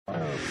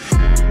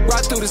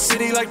Ride through the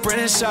city like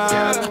Brennan Shaw.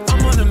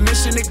 I'm on a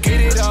mission to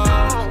get it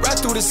all. Ride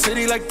through the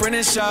city like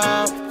Brennan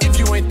Shaw. If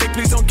you ain't thick,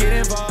 please don't get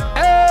involved.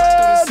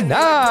 And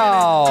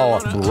now,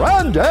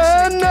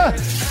 Brandon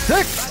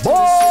Thick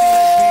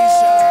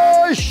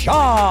Boy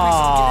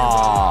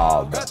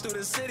Shaw.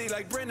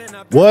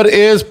 What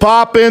is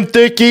poppin',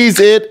 thickies?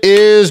 It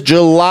is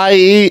July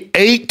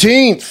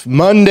 18th,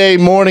 Monday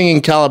morning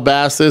in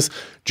Calabasas.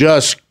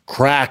 Just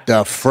cracked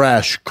a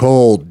fresh,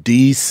 cold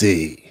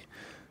DC.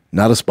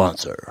 Not a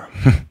sponsor.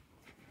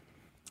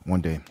 One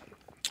day.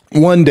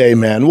 One day,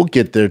 man. We'll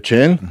get there,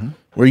 Chin. Mm-hmm.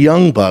 We're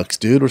young bucks,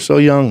 dude. We're so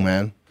young,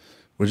 man.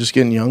 We're just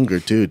getting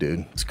younger, too,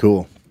 dude. It's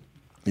cool.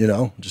 You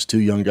know, just two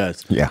young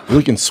guys. Yeah. You're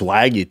looking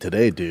swaggy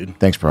today, dude.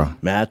 Thanks, bro.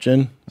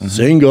 Matching. Mm-hmm.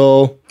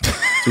 Single.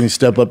 So you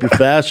step up your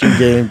fashion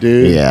game,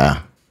 dude.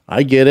 Yeah.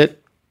 I get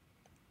it.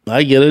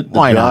 The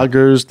Why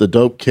joggers, not? the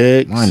dope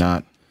kicks. Why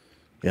not?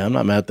 Yeah, I'm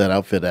not mad at that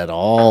outfit at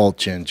all,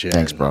 Chin Chin.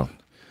 Thanks, bro.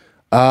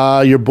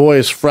 Your boy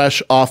is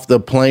fresh off the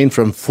plane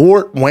from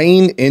Fort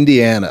Wayne,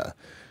 Indiana.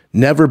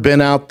 Never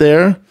been out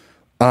there.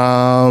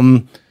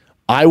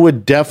 I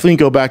would definitely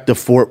go back to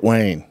Fort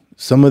Wayne.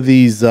 Some of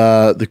these,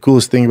 the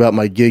coolest thing about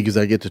my gig is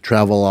I get to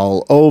travel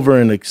all over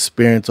and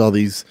experience all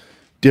these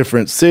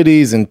different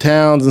cities and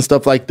towns and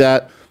stuff like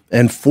that.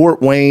 And Fort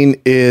Wayne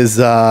is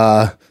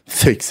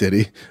thick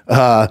city.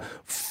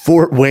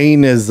 Fort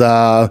Wayne is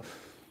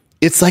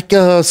it's like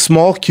a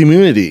small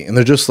community, and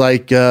they're just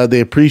like they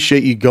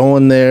appreciate you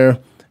going there.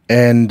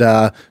 And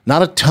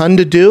not a ton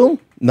to do.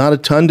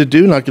 Not going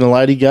to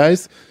lie to you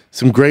guys.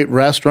 Some great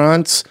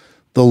restaurants.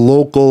 The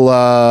local,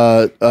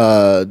 I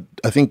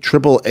think,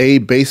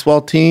 AAA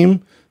baseball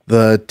team,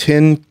 the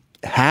Tin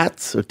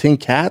Hats. The Tin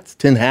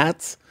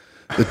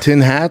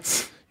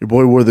Hats. Your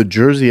boy wore the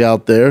jersey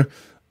out there.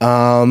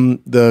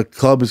 The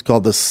club is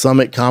called the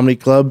Summit Comedy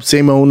Club.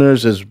 Same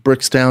owners as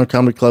Brickstown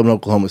Comedy Club in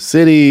Oklahoma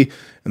City.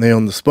 And they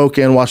own the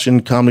Spokane,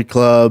 Washington Comedy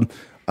Club.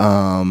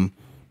 And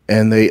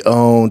they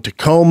own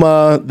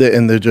Tacoma.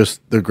 And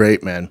they're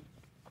great, man.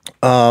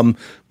 But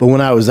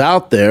when I was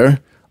out there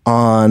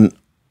on,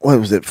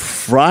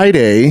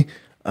 Friday,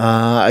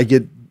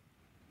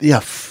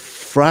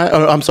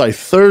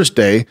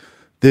 Thursday,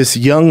 this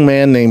young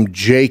man named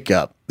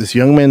Jacob, I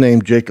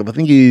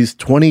think he's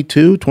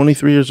 22,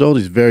 23 years old.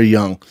 He's very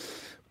young,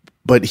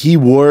 but he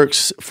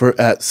works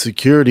at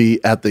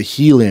security at the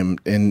Helium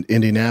in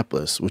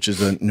Indianapolis, which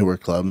is a newer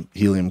club,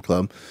 Helium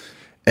Club.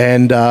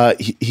 And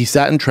he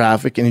sat in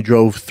traffic and he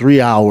drove 3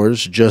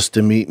 hours just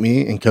to meet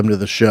me and come to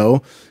the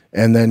show.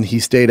 And then he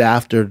stayed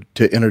after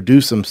to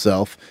introduce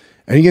himself.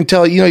 And you can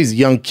tell, he's a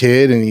young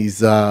kid, and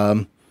he's,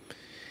 I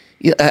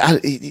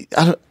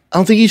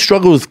don't think he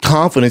struggled with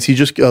confidence. He's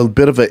just a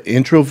bit of an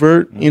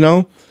introvert,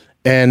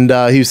 And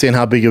he was saying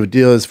how big of a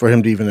deal it is for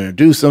him to even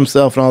introduce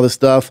himself and all this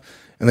stuff.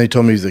 And they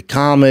told me he's a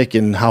comic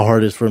and how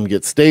hard it is for him to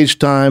get stage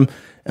time.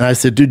 And I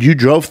said, dude, you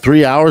drove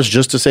 3 hours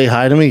just to say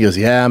hi to me? He goes,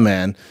 yeah,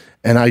 man.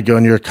 And I go,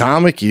 and you're a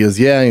comic? He goes,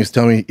 yeah. And he was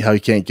telling me how he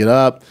can't get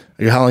up.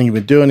 I go, how long you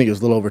been doing it? He goes,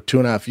 a little over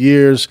 2.5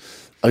 years.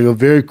 I go,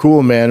 very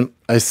cool, man.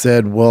 I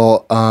said,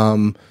 well,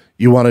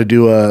 you want to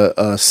do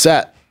a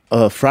set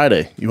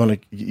Friday? You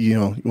want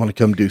to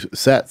come do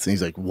sets? And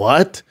he's like,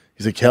 what?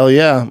 He's like, hell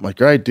yeah. I'm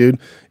like, all right, dude.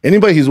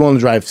 Anybody who's willing to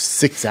drive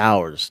 6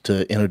 hours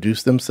to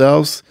introduce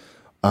themselves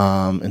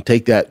and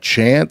take that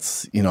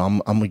chance, I'm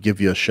going to give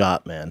you a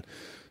shot, man.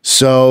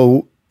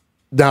 So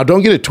now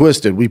don't get it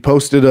twisted. We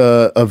posted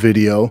a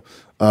video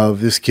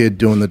of this kid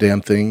doing the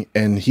damn thing,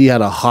 and he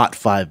had a hot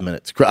 5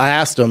 minutes. I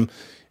asked him,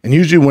 and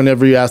usually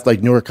whenever you ask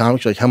like newer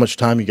comics, like how much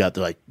time you got,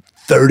 they're like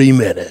 30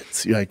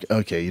 minutes. You're like,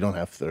 okay, you don't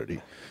have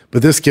 30.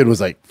 But this kid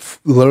was like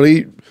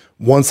literally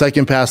 1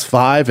 second past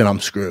 5 and I'm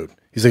screwed.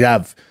 He's like, I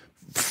have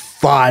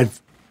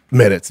 5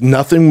 minutes,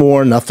 nothing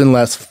more, nothing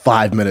less,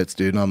 5 minutes,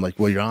 dude. And I'm like,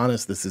 well, you're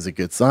honest. This is a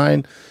good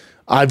sign.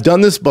 I've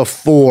done this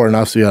before, and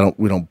obviously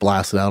we don't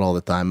blast it out all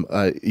the time.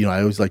 I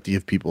always like to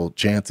give people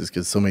chances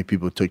because so many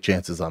people took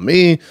chances on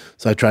me.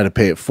 So I try to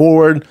pay it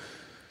forward.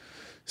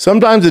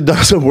 Sometimes it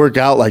doesn't work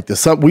out like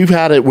this. We've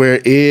had it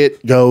where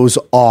it goes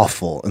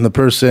awful and the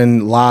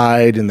person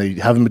lied and they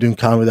haven't been doing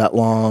comedy that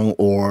long,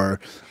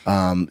 or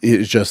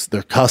it's just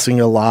they're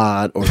cussing a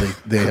lot, or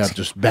they have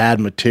just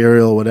bad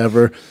material,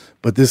 whatever.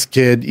 But this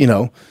kid,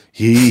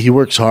 he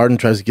works hard and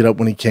tries to get up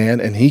when he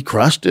can, and he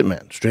crushed it,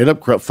 man. Straight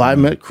up, 5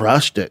 minute,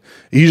 crushed it.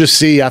 You just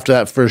see after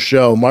that first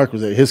show,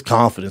 his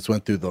confidence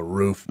went through the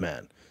roof,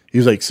 man. He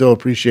was like so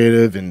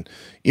appreciative, and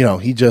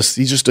he's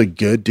just a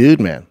good dude,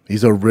 man.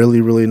 He's a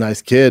really, really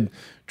nice kid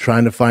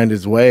trying to find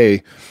his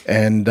way,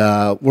 and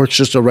works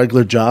just a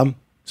regular job.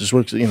 Just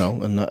works, a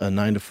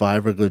 9 to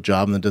 5 regular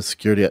job, and then does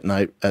security at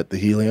night at the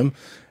Helium.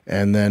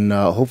 And then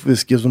hopefully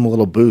this gives him a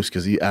little boost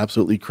because he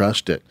absolutely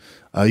crushed it.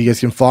 You guys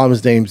can follow him.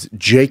 His name's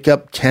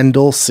Jacob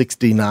Kendall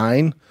 69.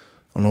 I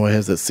don't know why he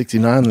has that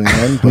 69 in the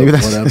end, but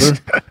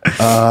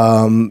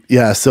whatever.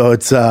 Yeah, so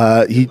it's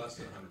he.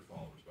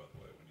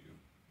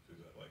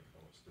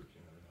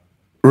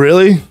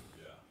 Really?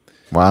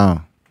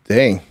 Wow.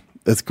 Dang,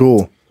 that's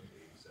cool.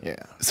 Yeah.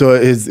 So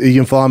you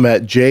can follow him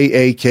at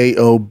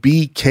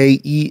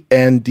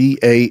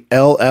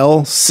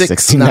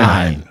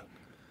JAKOBKENDALL69.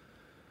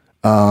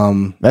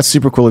 That's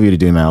super cool of you to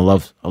do, man. I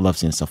love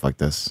seeing stuff like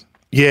this.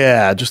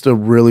 Yeah, just a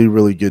really,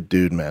 really good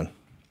dude, man.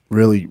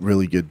 Really,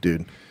 really good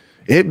dude.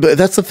 But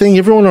that's the thing.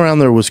 Everyone around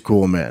there was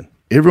cool, man.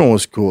 Everyone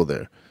was cool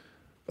there.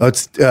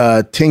 It's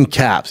Tin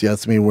Caps. Yeah,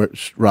 that's me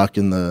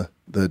rocking the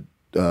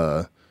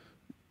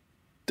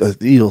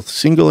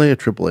single A or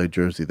triple A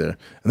jersey there.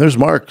 And there's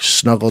Mark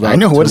snuggled up. I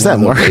know. What is that,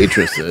 Mark?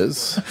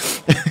 Waitresses.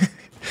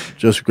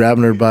 Just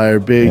grabbing her by her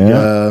big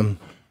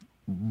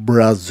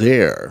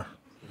brassiere.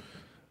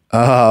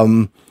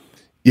 Yeah,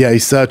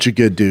 he's such a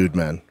good dude,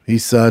 man.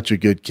 He's such a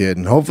good kid.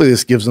 And hopefully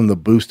this gives him the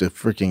boost to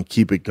freaking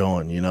keep it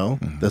going, you know?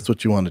 Mm-hmm. That's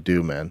what you want to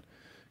do, man.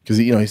 Because,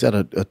 he's had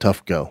a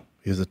tough go.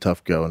 He has a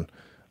tough go.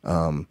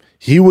 And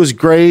he was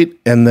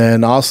great. And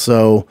then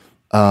also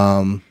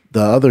the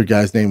other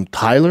guy's named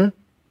Tyler.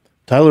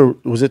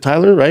 Was it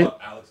Tyler, right?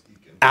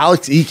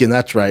 Alex Eakin,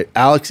 that's right.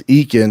 Alex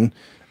Eakin.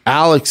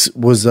 Alex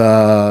was,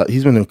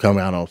 he's been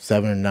coming, I don't know,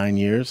 7 or 9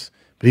 years.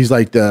 But he's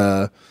like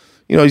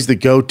he's the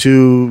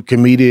go-to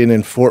comedian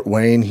in Fort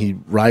Wayne. He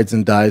rides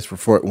and dies for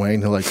Fort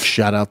Wayne. He'll like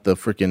shout out the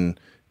freaking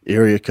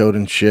area code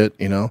and shit,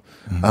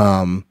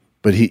 Mm-hmm.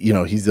 But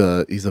he's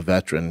a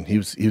veteran. He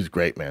was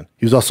great, man.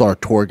 He was also our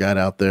tour guide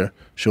out there.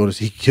 Showed us.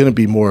 He couldn't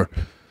be more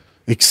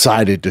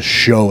excited to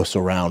show us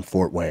around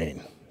Fort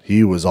Wayne.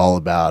 He was all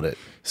about it.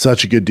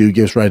 Such a good dude.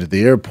 Gave us right at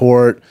the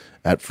airport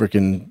at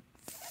freaking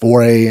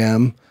 4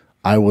 a.m.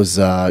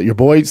 Your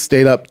boy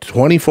stayed up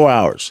 24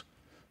 hours.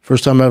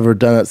 First time I've ever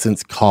done it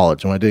since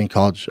college. When I did in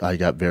college, I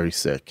got very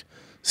sick.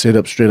 Stayed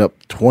up straight up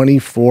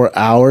 24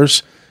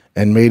 hours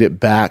and made it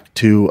back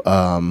to,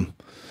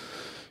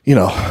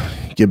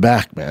 get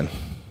back, man.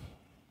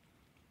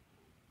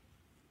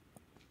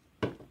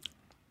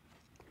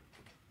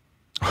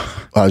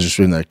 I was just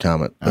reading that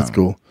comment. That's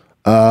cool.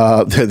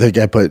 The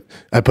guy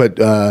I put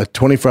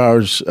 24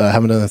 hours,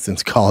 haven't done that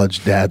since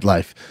college, dad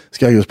life. This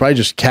guy goes, probably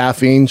just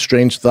caffeine,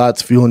 strange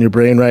thoughts fueling your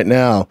brain right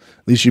now.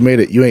 At least you made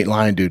it. You ain't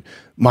lying, dude.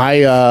 My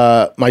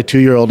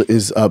 2-year-old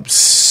is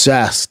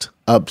obsessed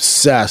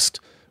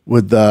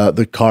with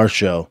the car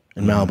show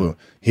in Malibu.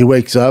 He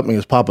wakes up and he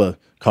goes, Papa,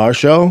 car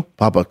show?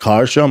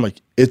 I'm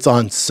like, it's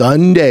on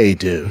Sunday,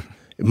 dude.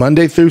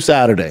 Monday through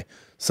Saturday.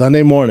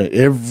 Sunday morning,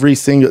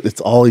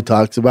 it's all he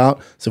talks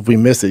about. So if we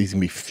miss it, he's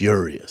going to be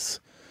furious.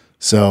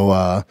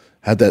 So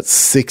had that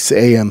 6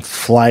 a.m.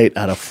 flight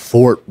out of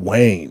Fort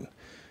Wayne.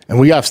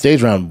 And we got off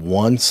stage around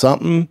 1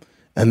 something.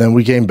 And then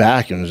we came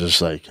back and it was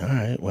just like, all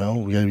right,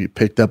 well, we got to be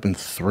picked up in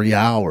 3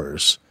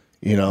 hours,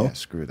 Yeah,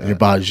 screw that. And your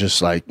body's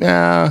just like,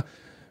 nah,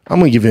 I'm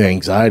going to give you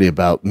anxiety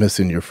about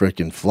missing your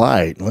freaking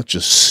flight. Let's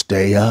just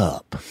stay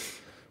up.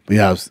 But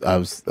yeah, I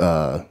was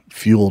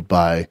fueled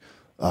by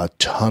a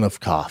ton of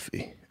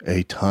coffee.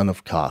 And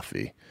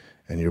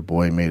your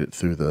boy made it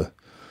through the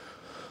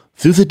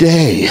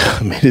day.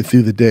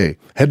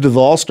 Head to the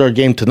All-Star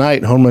game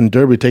tonight, Home Run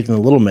Derby, taking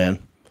the little man.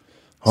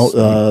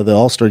 The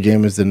All-Star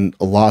game is in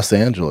Los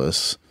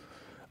Angeles.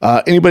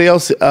 Anybody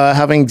else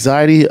have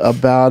anxiety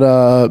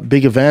about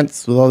big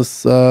events with all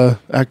this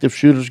active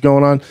shooters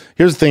going on?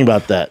 Here's the thing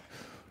about that.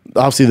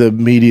 Obviously, the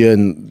media,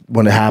 and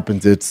when it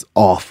happens, it's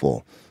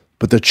awful.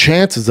 But the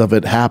chances of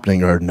it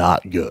happening are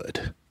not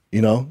good.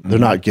 They're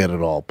not good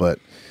at all. But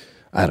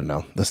I don't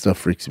know. That stuff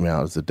freaks me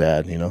out as a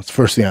dad. It's the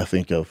first thing I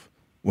think of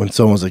when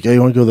someone's like, hey,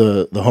 you want to go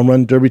to the Home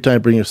Run Derby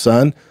time, bring your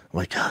son? I'm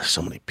like, gosh,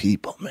 so many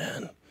people,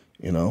 man.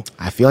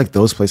 I feel like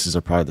those places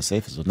are probably the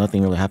safest. But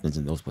nothing really happens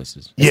in those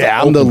places.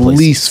 Yeah, I'm the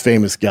least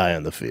famous guy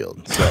on the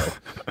field. So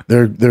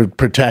they're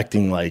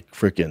protecting like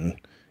freaking,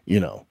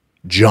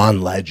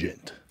 John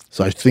Legend.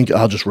 So I think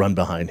I'll just run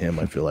behind him.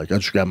 I feel like I'll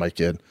just grab my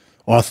kid.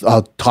 Or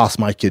I'll toss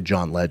my kid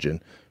John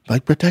Legend.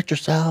 Like, protect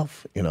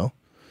yourself,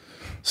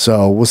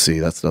 So we'll see.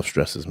 That stuff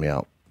stresses me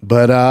out.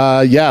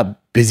 But yeah,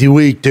 busy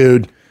week,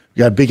 dude. We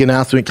got a big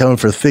announcement coming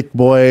for Thick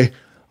Boy.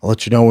 I'll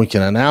let you know when we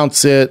can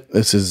announce it.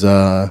 This is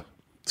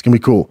it's gonna be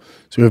cool.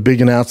 So we have a big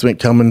announcement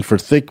coming for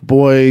Thick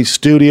Boy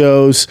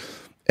Studios,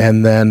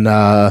 and then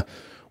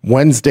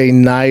Wednesday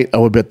night I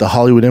will be at the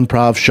Hollywood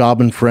Improv,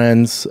 Schaub and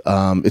Friends.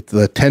 It's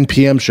the 10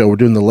 p.m. show. We're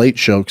doing the late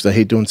show because I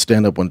hate doing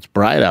stand up when it's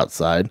bright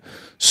outside.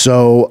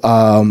 So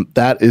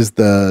that is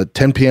the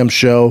 10 p.m.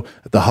 show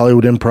at the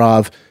Hollywood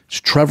Improv. It's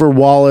Trevor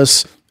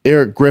Wallace,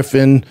 Eric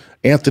Griffin,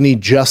 Anthony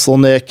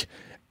Jeselnik,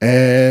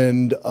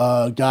 and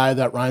a guy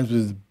that rhymes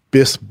with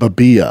Bis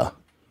Babia.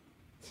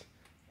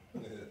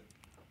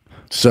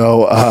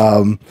 So,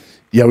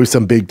 yeah, we have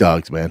some big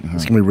dogs, man.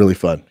 It's going to be really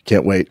fun.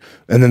 Can't wait.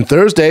 And then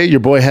Thursday, your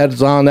boy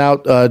heads on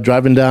out,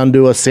 driving down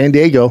to San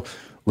Diego.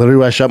 Literally,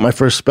 where I shot my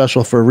first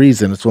special for a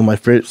reason. It's one of my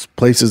favorite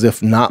places,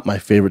 if not my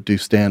favorite, to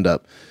stand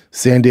up.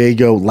 San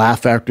Diego,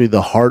 Laugh Factory,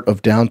 the heart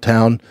of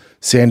downtown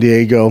San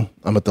Diego.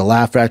 I'm at the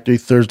Laugh Factory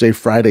Thursday,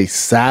 Friday,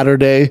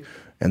 Saturday.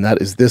 And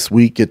that is this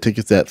week. Get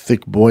tickets at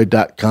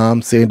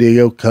thickboy.com. San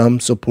Diego, come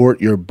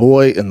support your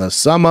boy in the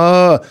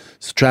summer.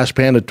 It's a Trash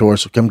Panda tour,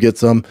 so come get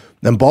some.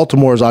 Then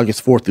Baltimore is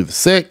August 4th through the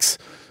 6th.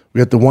 We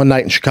got the one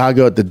night in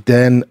Chicago at the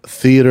Den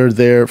Theater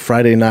there,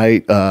 Friday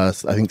night, I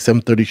think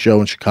 7:30 show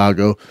in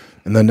Chicago.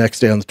 And the next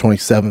day on the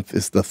 27th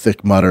is the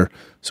Thick Mudder.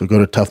 So go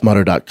to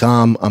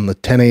toughmudder.com on the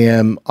 10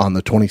 a.m. on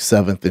the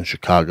 27th in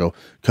Chicago.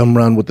 Come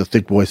run with the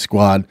Thick Boy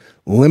Squad.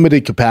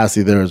 Limited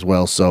capacity there as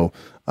well. So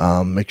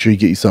make sure you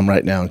get you some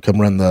right now and come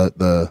run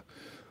the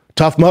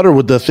Tough Mudder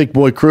with the Thick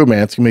Boy crew,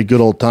 man. It's going to be a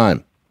good old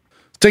time.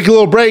 Take a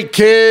little break,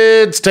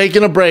 kids.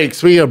 Taking a break.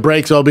 Speaking of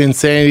breaks, I'll be in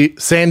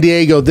San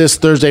Diego this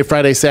Thursday,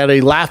 Friday,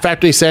 Saturday. Laugh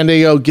Factory San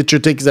Diego. Get your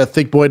tickets at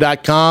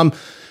thickboy.com.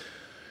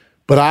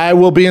 But I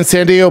will be in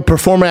San Diego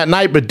performing at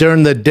night. But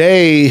during the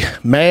day,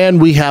 man,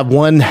 we have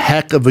one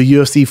heck of a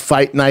UFC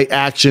fight night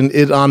action.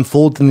 It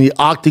unfolds in the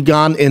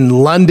Octagon in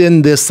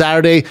London this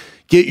Saturday.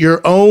 Get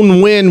your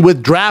own win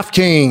with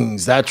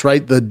DraftKings. That's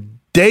right, the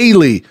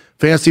daily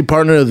fantasy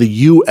partner of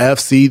the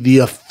UFC, the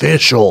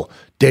official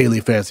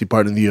daily fantasy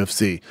partner of the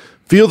UFC.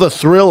 Feel the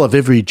thrill of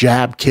every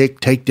jab,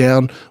 kick,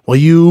 takedown while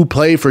you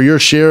play for your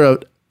share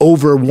of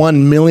over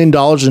 $1 million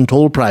in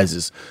total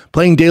prizes.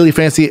 Playing daily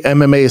fantasy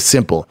MMA is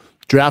simple.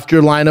 Draft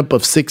your lineup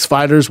of 6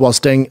 fighters while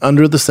staying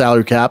under the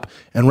salary cap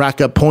and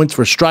rack up points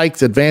for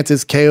strikes,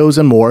 advances, KOs,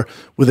 and more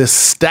with a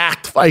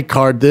stacked fight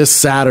card this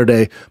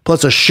Saturday,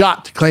 plus a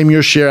shot to claim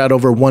your share at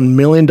over $1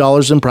 million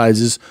in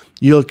prizes.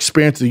 You'll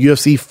experience the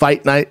UFC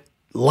Fight Night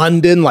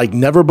London like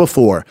never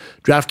before.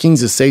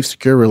 DraftKings is safe,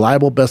 secure,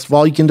 reliable. Best of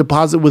all, you can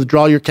deposit,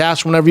 withdraw your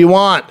cash whenever you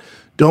want.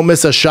 Don't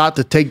miss a shot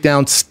to take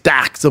down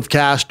stacks of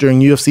cash during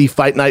UFC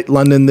Fight Night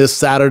London this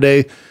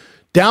Saturday.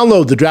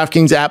 Download the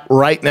DraftKings app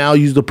right now.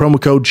 Use the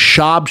promo code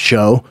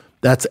SHAUB.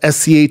 That's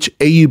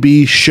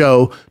SCHAUB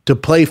show to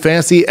play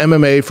fantasy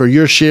MMA for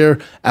your share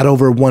at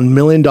over $1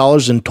 million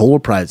in total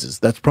prizes.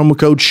 That's promo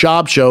code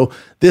SHAUB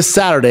this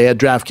Saturday at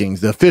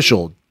DraftKings, the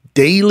official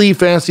daily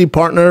fantasy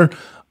partner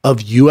of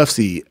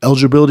UFC.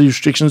 Eligibility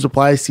restrictions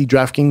apply. See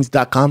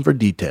DraftKings.com for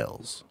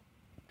details.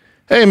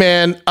 Hey,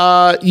 man,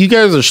 you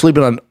guys are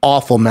sleeping on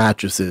awful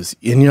mattresses.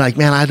 And you're like,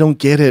 man, I don't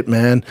get it,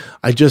 man.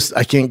 I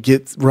can't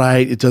get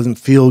right. It doesn't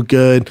feel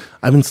good.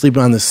 I've been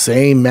sleeping on the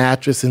same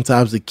mattress since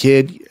I was a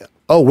kid.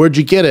 Oh, where'd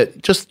you get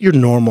it? Just your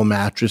normal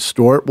mattress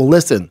store. Well,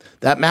 listen,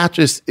 that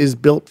mattress is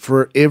built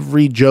for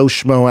every Joe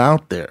Schmo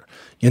out there.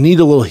 You need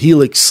a little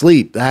Helix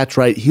Sleep. That's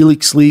right,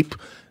 Helix Sleep.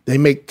 They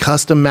make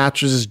custom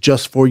mattresses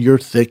just for your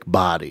thick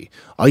body.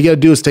 All you got to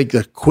do is take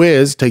the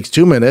quiz, takes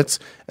 2 minutes,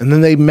 and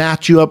then they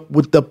match you up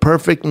with the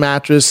perfect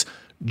mattress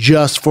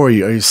just for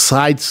you. Are you a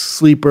side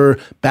sleeper,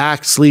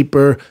 back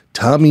sleeper,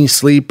 tummy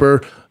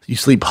sleeper? You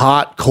sleep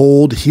hot,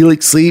 cold,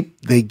 Helix Sleep,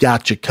 they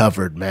got you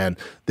covered, man.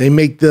 They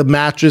make the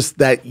mattress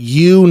that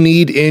you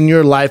need in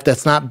your life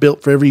that's not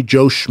built for every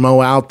Joe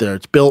Schmo out there.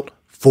 It's built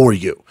for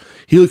you.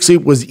 Helix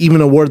Sleep was even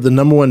awarded the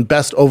 #1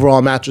 best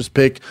overall mattress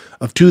pick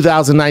of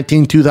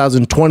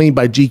 2019-2020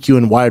 by GQ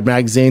and Wired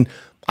magazine.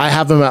 I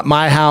have them at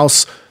my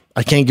house.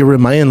 I can't get rid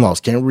of my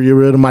in-laws, can't get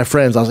rid of my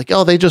friends. I was like,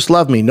 oh, they just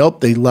love me.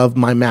 Nope, they love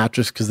my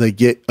mattress because they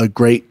get a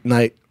great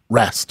night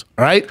rest.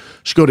 All right?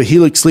 Just go to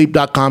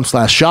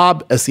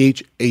helixsleep.com/SHAUB,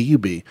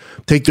 SCHAUB.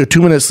 Take their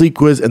 2-minute sleep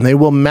quiz, and they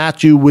will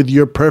match you with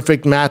your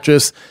perfect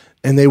mattress,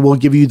 and they will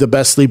give you the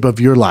best sleep of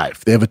your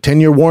life. They have a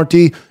 10-year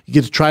warranty. You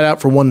get to try it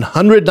out for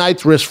 100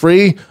 nights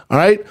risk-free, all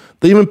right?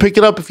 They even pick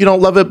it up if you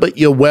don't love it, but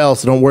you will,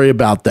 so don't worry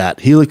about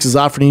that. Helix is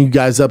offering you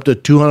guys up to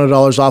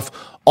 $200 off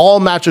all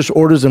mattress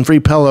orders and free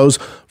pillows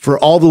for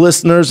all the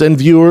listeners and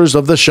viewers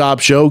of the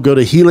Schaub Show. Go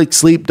to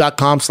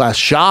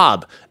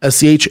helixsleep.com/Schaub,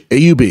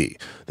 SCHAUB.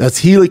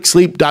 That's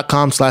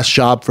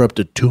helixsleep.com/Schaub for up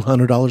to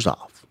 $200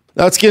 off.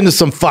 Now let's get into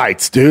some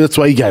fights, dude. That's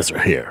why you guys are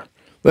here.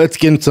 Let's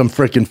get into some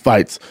freaking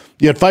fights.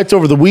 You had fights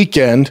over the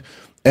weekend,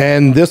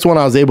 and this one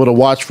I was able to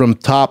watch from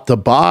top to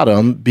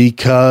bottom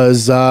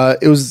because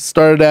it was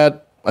started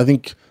at, I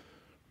think,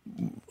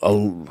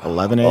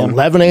 11 a.m.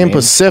 11 a.m.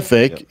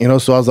 Pacific.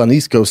 Yep. So I was on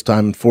East Coast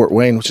time in Fort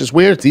Wayne, which is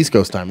weird. It's East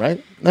Coast time, right?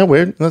 Isn't that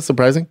weird? Isn't that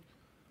surprising?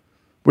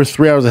 We're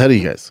 3 hours ahead of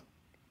you guys.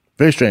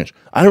 Very strange.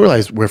 I didn't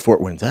realize where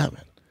Fort Wayne's at,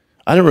 man.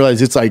 I didn't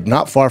realize it's like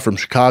not far from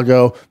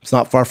Chicago. It's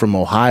not far from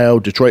Ohio,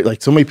 Detroit.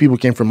 Like so many people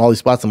came from all these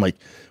spots. I'm like,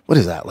 what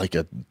is that? Like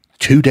a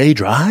 2-day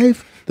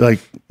drive? They're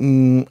like,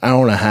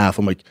 hour and a half.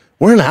 I'm like,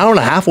 we're an hour and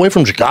a half away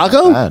from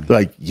Chicago? They're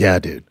like, yeah,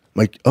 dude. I'm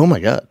like, oh my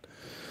God.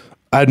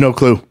 I had no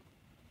clue.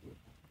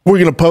 We're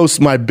going to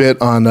post my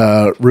bit on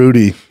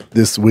Rudy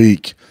this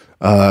week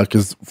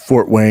because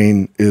Fort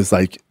Wayne is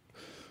like,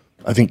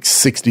 I think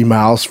 60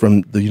 miles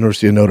from the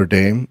University of Notre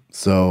Dame.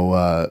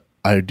 So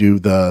I do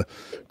the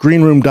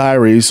Green Room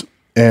Diaries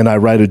and I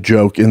write a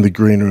joke in the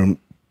green room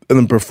and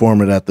then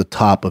perform it at the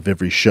top of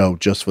every show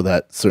just for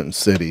that certain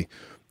city.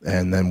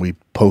 And then we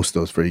post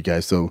those for you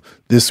guys. So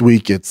this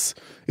week it's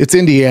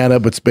Indiana,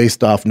 but it's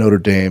based off Notre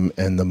Dame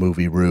and the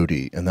movie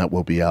Rudy, and that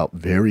will be out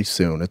very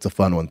soon. It's a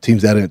fun one.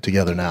 Team's editing it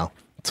together now.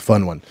 It's a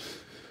fun one.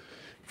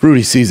 If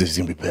Rudy sees it, he's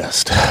going to be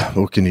pissed.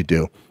 What can you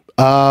do?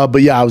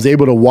 But yeah, I was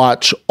able to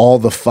watch all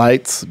the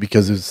fights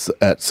because it's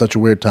at such a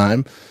weird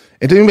time.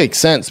 It didn't make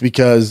sense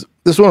because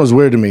this one was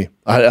weird to me.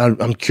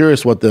 I'm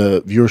curious what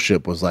the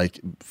viewership was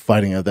like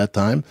fighting at that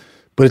time.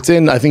 But it's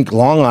in, I think,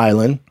 Long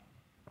Island.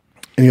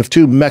 and you have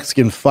two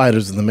Mexican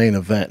fighters in the main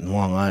event in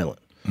Long Island.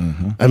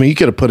 I mean, you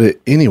could have put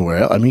it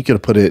anywhere. I mean, you could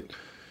have put it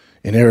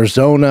in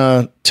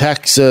Arizona,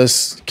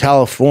 Texas,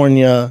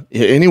 California,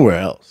 anywhere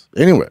else,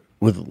 anywhere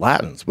with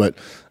Latins. But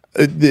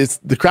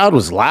the crowd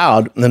was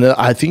loud, and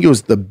I think it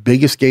was the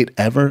biggest gate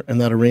ever in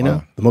that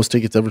arena, the most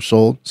tickets ever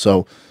sold.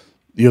 So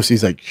the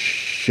UFC's like,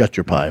 shut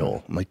your pie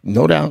hole. I'm like,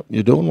 no doubt,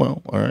 you're doing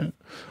well. All right.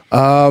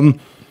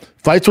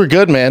 Fights were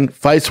good, man.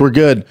 Fights were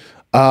good.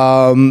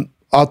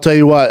 I'll tell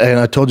you what, and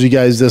I told you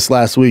guys this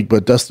last week,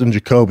 but Dustin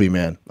Jacoby,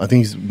 man, I think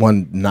he's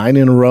won 9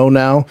 in a row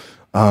now.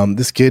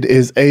 This kid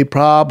is a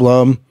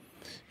problem.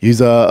 He's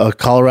a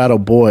Colorado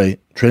boy,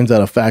 trains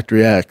out of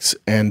Factory X,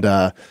 and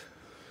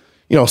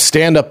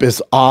stand-up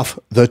is off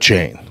the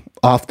chain.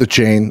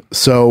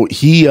 So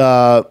he's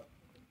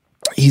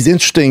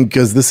interesting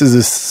because this is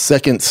his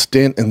second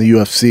stint in the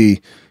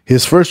UFC.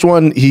 His first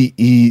one,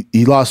 he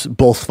lost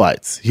both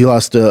fights. He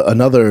lost to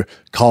another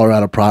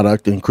Colorado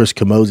product in Chris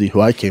Camozzi, who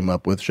I came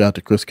up with. Shout out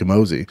to Chris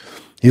Camozzi.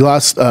 He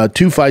lost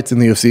 2 fights in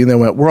the UFC, and then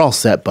went, we're all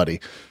set,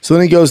 buddy. So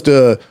then he goes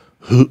to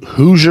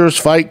Hoosiers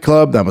Fight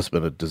Club. That must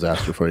have been a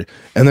disaster for you.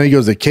 And then he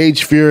goes to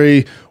Cage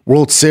Fury,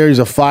 World Series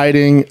of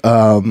Fighting.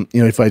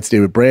 He fights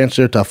David Branch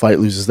there. Tough fight,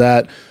 loses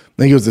that.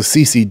 Then he goes to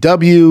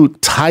CCW,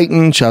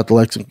 Titan. Shout out to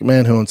Lex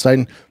McMahon, who owns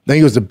Titan. Then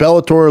he goes to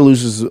Bellator,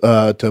 loses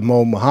to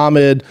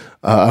Mohammed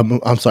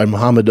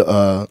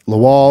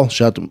Lawal.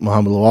 Shout out to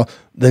Mohammed Lawal.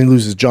 Then he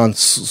loses John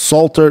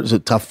Salter. It's a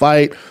tough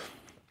fight.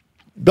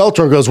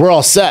 Bellator goes, we're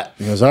all set.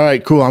 He goes, all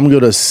right, cool. I'm going to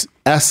go to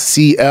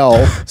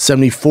SCL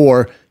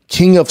 74,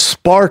 King of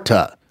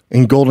Sparta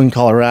in Golden,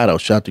 Colorado.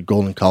 Shout out to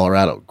Golden,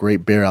 Colorado.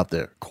 Great beer out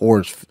there.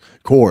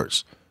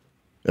 Coors.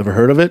 Ever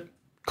heard of it?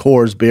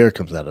 Coors beer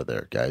comes out of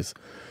there, guys.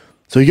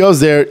 So he goes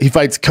there. He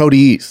fights Cody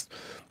East.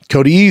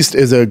 Cody East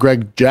is a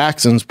Greg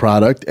Jackson's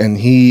product, and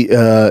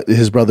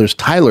his brother's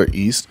Tyler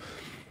East.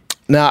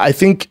 Now, I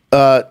think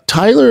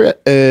Tyler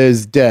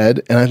is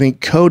dead, and I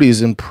think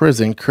Cody's in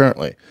prison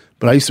currently.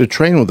 But I used to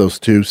train with those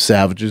two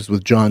savages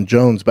with John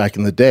Jones back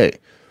in the day.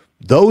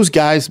 Those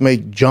guys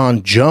make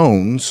John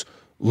Jones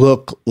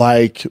look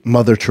like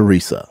Mother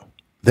Teresa.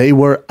 They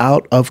were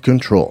out of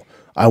control.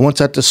 I once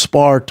had to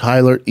spar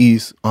Tyler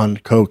East on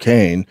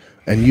cocaine,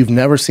 and you've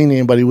never seen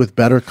anybody with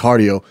better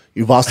cardio.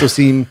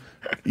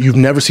 You've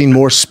never seen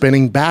more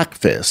spinning back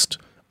fist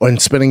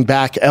and spinning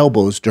back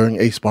elbows during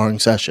a sparring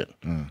session.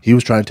 He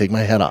was trying to take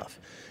my head off.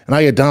 And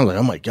I get down like,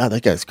 oh my God,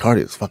 that guy's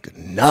cardio is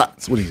fucking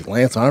nuts. What, he's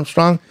Lance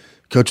Armstrong?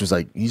 Coach was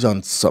like, he's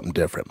on something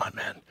different, my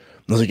man.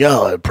 I was like,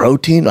 oh,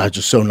 protein? I was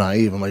just so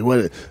naive. I'm like,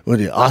 what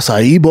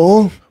acai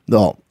bowl?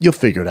 No, you'll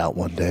figure it out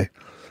one day.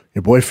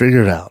 Your boy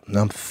figured it out. And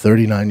I'm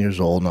 39 years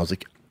old, and I was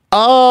like,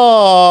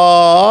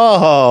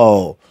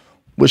 oh,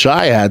 wish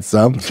I had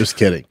some. Just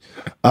kidding.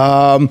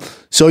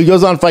 So he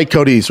goes on to fight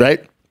Cody East,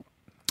 right?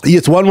 He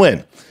gets 1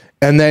 win.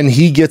 And then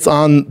he gets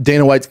on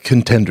Dana White's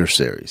Contender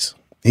Series.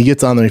 He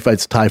gets on there, he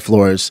fights Ty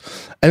Flores.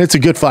 And it's a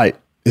good fight.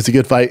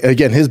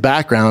 Again, his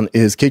background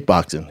is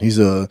kickboxing. He's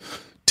a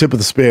tip of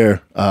the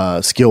spear,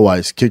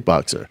 skill-wise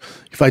kickboxer.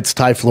 He fights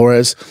Ty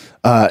Flores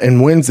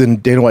and wins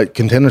in Dana White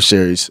Contender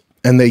Series.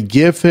 And they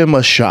give him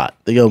a shot.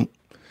 They go,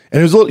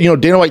 and it was,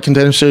 Dana White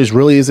Contender Series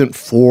really isn't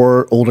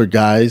for older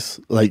guys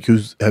like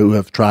who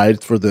have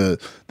tried, for the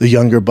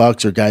younger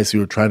bucks or guys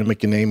who are trying to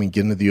make a name and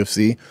get into the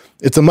UFC.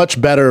 It's a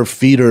much better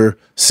feeder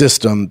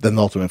system than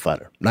the Ultimate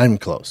Fighter. Not even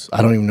close.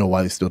 I don't even know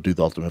why they still do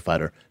the Ultimate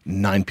Fighter.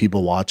 9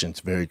 people watch, and it's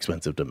very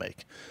expensive to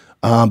make.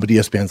 But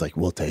ESPN's like,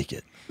 we'll take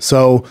it.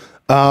 So,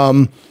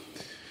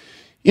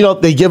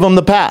 they give him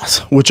the pass,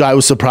 which I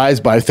was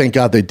surprised by. Thank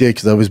God they did,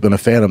 because I've always been a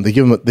fan of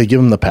them. They give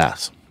him the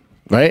pass.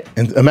 Right?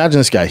 And imagine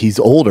this guy. He's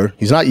older.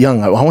 He's not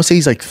young. I want to say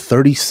he's like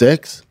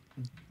 36.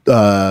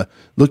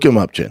 Look him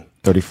up, Chin.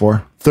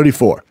 34.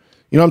 34.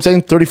 You know what I'm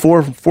saying?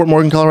 34, Fort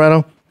Morgan,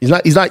 Colorado.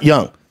 He's not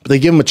young, but they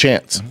give him a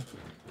chance.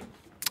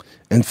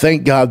 And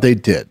thank God they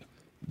did.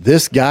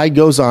 This guy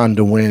goes on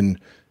to win,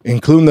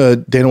 including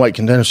the Dana White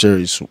Contender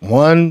Series,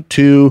 1,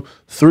 2,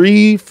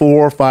 3,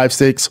 4, 5,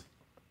 6,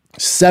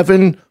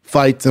 7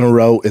 fights in a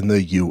row in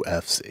the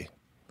UFC.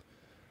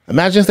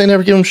 Imagine if they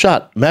never give him a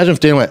shot. Imagine if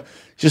Dana went,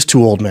 just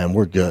too old, man.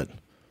 We're good.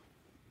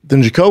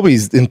 Then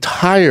Jacoby's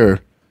entire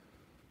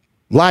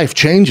life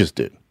changes,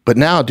 dude. But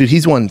now, dude,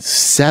 he's won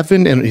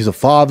 7, and he's a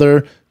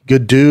father,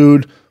 good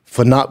dude,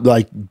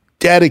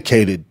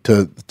 dedicated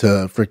to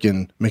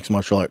freaking mixed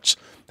martial arts.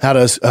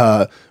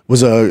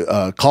 Was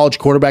a college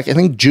quarterback. I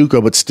think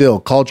JUCO, but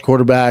still college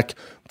quarterback.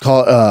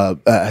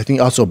 I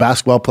think also a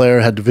basketball player.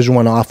 Had Division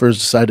I offers.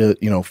 Decided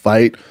to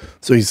fight.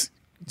 So he's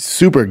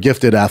super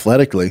gifted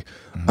athletically.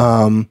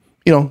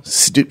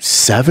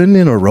 7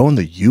 in a row in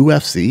the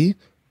UFC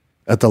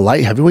at the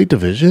light heavyweight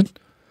division,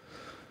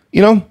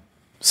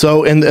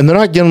 so, and they're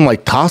not giving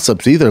like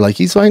toss-ups either. Like,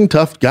 he's fighting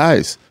tough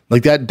guys.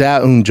 Like that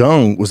Da Un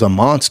Jung was a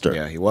monster.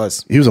 Yeah, he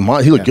was. He was a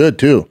monster. He looked good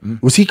too.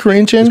 Mm-hmm. Was he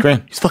Korean, Chin? He's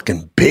Korean. He's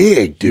fucking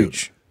big, dude.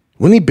 Huge.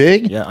 Wasn't he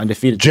big? Yeah,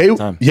 undefeated. At the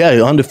time.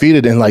 Yeah,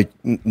 undefeated, and like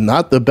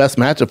not the best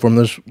matchup for him.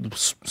 They're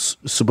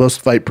supposed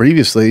to fight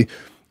previously,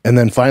 and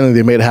then finally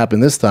they made it happen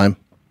this time.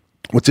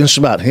 What's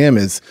interesting about him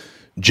is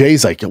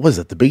Jay's like, what is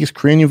it, the biggest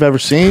Korean you've ever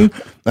seen?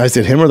 And I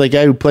said, him or the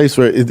guy who plays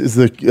for, is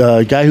the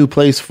guy who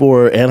plays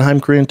for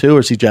Anaheim Korean too, or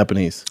is he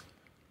Japanese?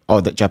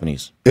 Oh, the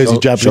Japanese. Is he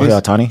Japanese?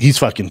 Shohei Ohtani? He's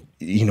fucking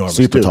enormous.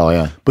 Super too. tall,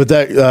 yeah. But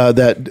that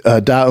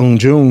Da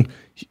Eun-jung,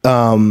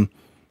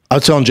 I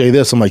was telling Jay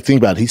this, I'm like, think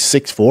about it. He's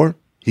 6'4".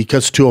 He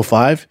cuts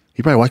 205.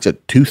 He probably walks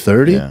at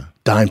 230. Yeah.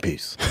 Dime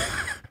piece.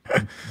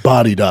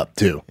 Bodied up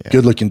too. Yeah.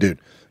 Good looking dude.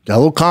 Got a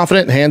little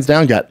confident, hands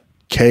down, got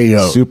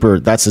KO. Super.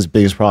 That's his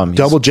biggest problem.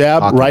 Double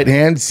jab, right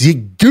hand,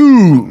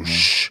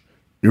 zigoosh.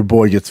 Your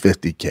boy gets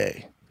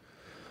 50K.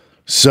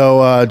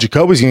 So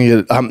Jacoby's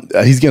gonna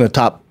get. He's gonna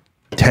top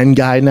 10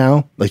 guy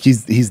now. Like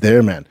he's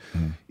there, man.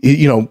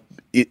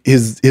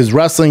 His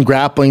wrestling,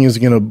 grappling is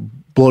gonna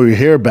blow your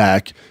hair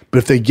back. But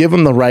if they give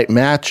him the right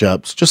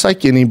matchups, just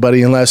like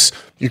anybody, unless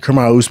you're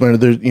Kamaru Usman,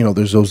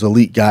 there's those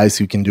elite guys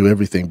who can do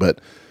everything. But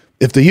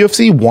if the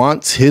UFC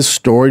wants his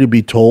story to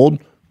be told,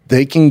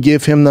 they can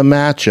give him the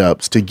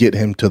matchups to get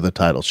him to the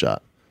title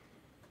shot.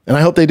 And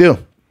I hope they do.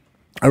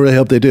 I really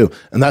hope they do.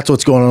 And that's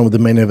what's going on with the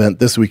main event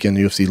this weekend,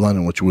 UFC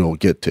London, which we will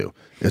get to.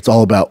 It's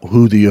all about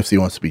who the UFC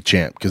wants to be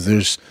champ, because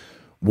there's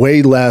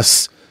way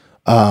less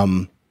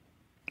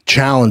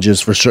challenges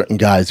for certain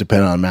guys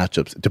depending on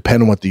matchups,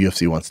 depending on what the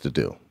UFC wants to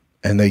do.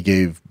 And they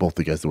gave both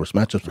the guys the worst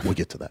matchups. We'll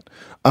get to that.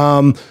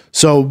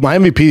 So my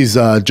MVP is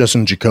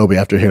Justin Jacoby.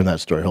 After hearing that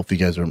story, hopefully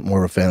you guys are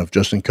more of a fan of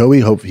Justin Jacoby.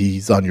 Hope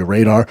he's on your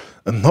radar.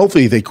 And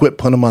hopefully they quit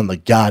putting him on the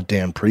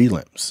goddamn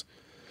prelims.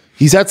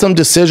 He's had some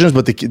decisions,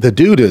 but the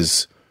dude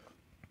is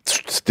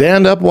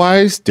stand-up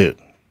wise, dude.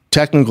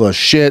 Technical as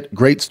shit.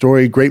 Great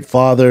story. Great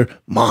father.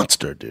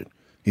 Monster, dude.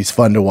 He's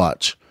fun to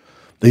watch.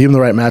 They give him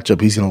the right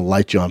matchup, he's going to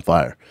light you on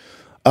fire.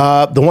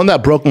 The one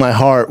that broke my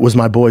heart was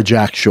my boy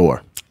Jack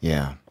Shore.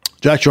 Yeah.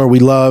 Jack Shore, we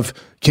love.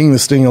 King of the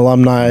Sting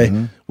alumni.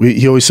 Mm-hmm.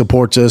 He always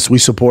supports us. We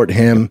support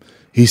him.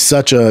 He's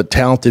such a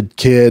talented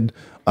kid.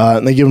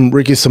 And they give him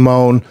Ricky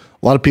Simone.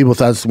 A lot of people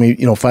thought this was going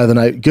to be, fight of the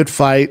night. Good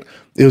fight.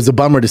 It was a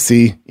bummer to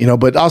see,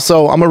 but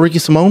also I'm a Ricky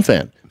Simone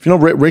fan. If you know,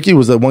 Ricky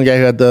was the one guy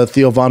who had the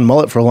Theo Von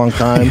mullet for a long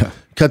time. Yeah.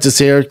 Cuts his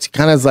hair.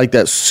 Kind of has like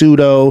that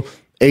pseudo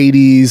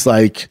 80s,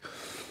 like,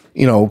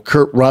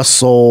 Kurt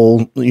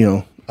Russell,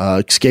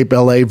 Escape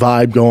LA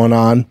vibe going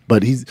on.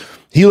 But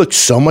he looked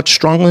so much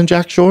stronger than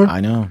Jack Shore.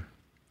 I know.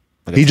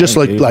 He just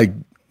looked like,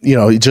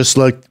 he just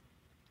looked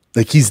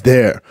like he's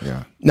there.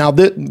 Yeah. Now,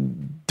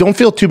 don't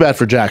feel too bad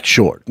for Jack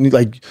Shore.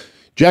 Like,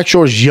 Jack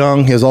Shore's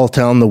young, he has all the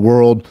talent in the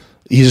world.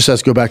 He just has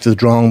to go back to the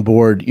drawing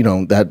board.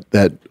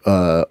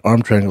 That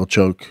arm triangle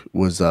choke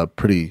was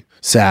pretty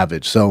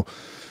savage. So,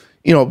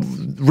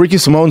 Ricky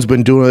Simone's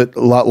been doing it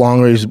a lot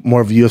longer. He's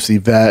more of a UFC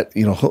vet.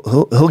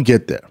 He'll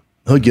get there.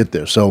 He'll get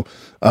there. So,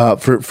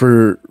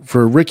 for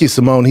Ricky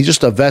Simone, he's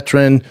just a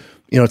veteran.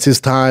 It's his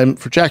time.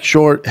 For Jack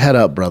Shore, head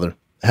up, brother.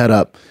 Head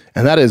up.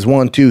 And that is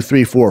 1, 2,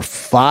 3, 4,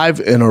 5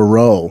 in a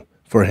row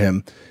for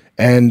him.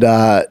 And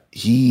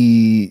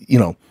he,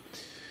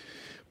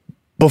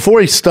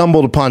 before he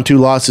stumbled upon 2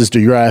 losses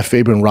to Uriah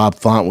Faber and Rob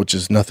Font, which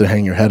is nothing to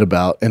hang your head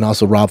about, and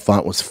also Rob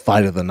Font was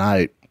fight of the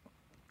night,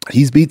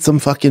 he's beat some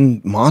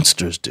fucking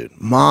monsters, dude.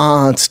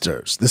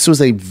 Monsters. This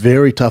was a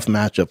very tough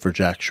matchup for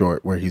Jack Shore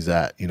where he's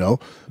at,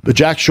 But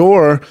Jack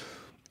Shore,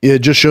 it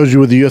just shows you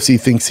where the UFC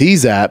thinks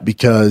he's at,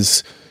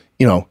 because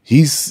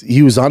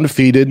he was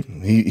undefeated.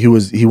 He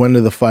went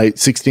into the fight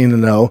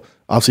 16-0.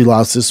 Obviously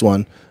lost this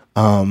one.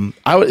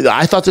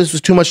 I thought this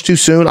was too much too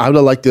soon. I would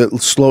have liked to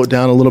slow it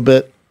down a little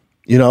bit.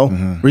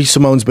 Ricky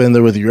Simone's been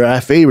there with Uriah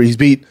Faber. He's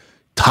beat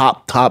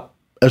top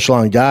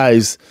echelon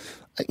guys.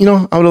 I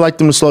would have liked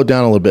them to slow it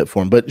down a little bit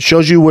for him. But it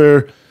shows you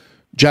where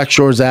Jack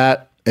Shore's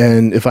at.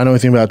 And if I know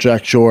anything about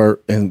Jack Shore,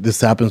 and this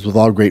happens with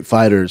all great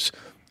fighters,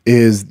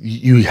 is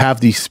you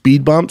have these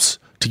speed bumps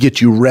to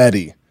get you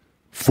ready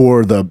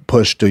for the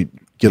push to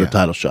get a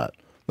title shot.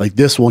 Like,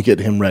 this will get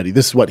him ready.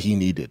 This is what he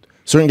needed.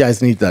 Certain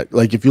guys need that.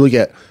 Like, if you look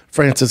at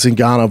Francis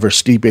Ngannou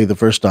versus Stipe the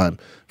first time,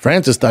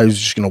 Francis thought he was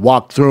just going to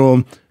walk through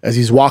him. As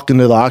he's walking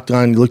to the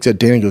octagon, he looks at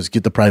Danny and goes,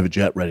 "Get the private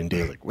jet ready." And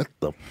Danny's like, "What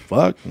the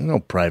fuck? No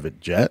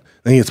private jet."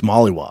 Then he gets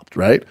mollywopped,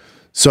 right?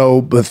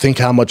 So, but think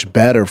how much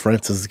better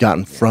Francis has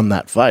gotten from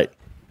that fight.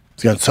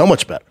 He's gotten so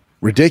much better.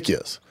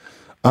 Ridiculous.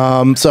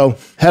 So,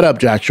 head up,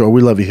 Jack Shore.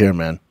 We love you here,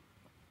 man.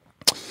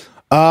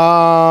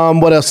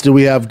 What else do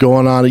we have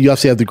going on? You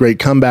also have the great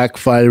comeback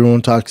fight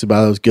everyone talks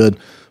about. That was good.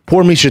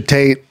 Poor Miesha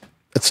Tate.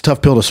 It's a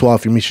tough pill to swallow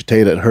for Miesha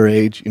Tate at her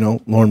age.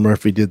 Lauren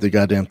Murphy did the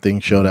goddamn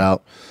thing, showed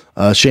out.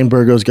 Shane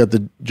Burgos got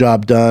the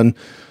job done.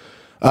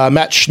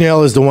 Matt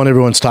Schnell is the one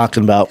everyone's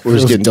talking about. We're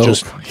just getting dope.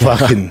 Just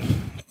fucking.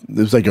 It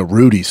was like a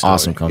Rudy story.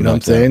 Awesome comeback. You know what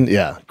I'm saying?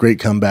 Yeah, great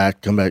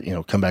comeback. Comeback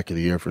of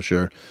the year for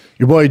sure.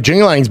 Your boy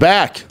Jinglang's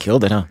back.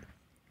 Killed it, huh?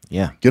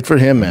 Yeah. Good for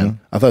him, man.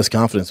 I thought his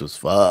confidence was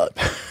fucked,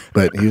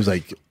 but he was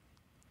like,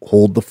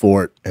 hold the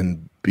fort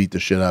and beat the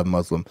shit out of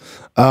Muslim.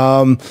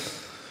 For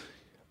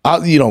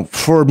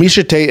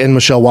Miesha Tate and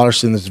Michelle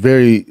Waterson, there's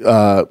very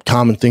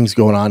common things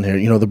going on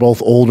here. They're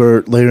both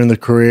older, later in their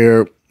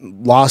career.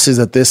 Losses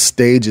at this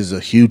stage is a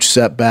huge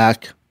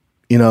setback.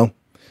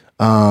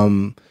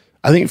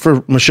 I think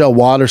for Michelle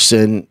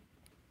Waterson,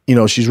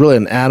 she's really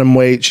an atom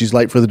weight. She's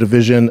light for the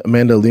division.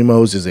 Amanda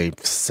Lemos is a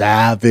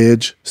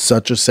savage,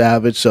 such a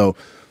savage. So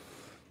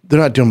they're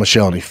not doing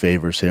Michelle any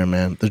favors here,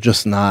 man. They're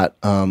just not.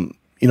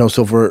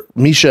 So for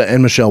Misha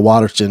and Michelle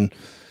Waterson,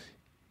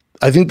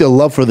 I think the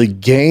love for the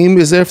game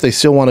is there if they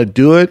still want to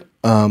do it,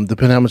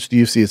 depending how much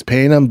the UFC is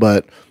paying them.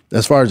 But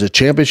as far as a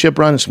championship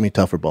run, it's going to be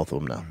tough for both of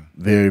them now.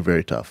 Very,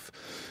 very tough.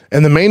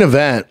 And the main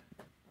event,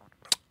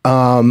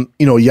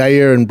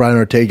 Yair and Brian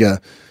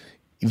Ortega,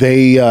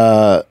 they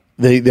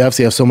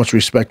obviously have so much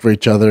respect for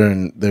each other,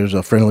 and there's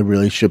a friendly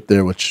relationship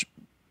there, which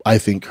I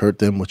think hurt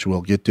them, which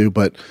we'll get to.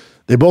 But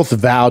they both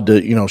vowed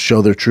to,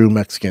 show their true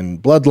Mexican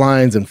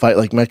bloodlines and fight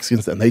like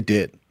Mexicans, and they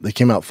did. They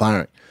came out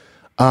firing.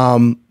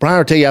 Brian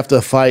Ortega, after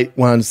the fight,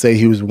 went on to say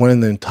he was winning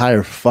the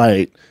entire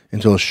fight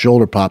until his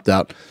shoulder popped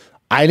out.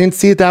 I didn't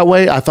see it that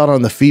way. I thought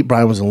on the feet,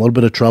 Brian was in a little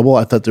bit of trouble.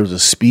 I thought there was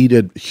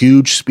a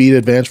huge speed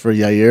advantage for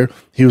Yair.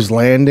 He was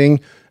landing.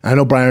 I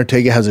know Brian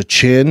Ortega has a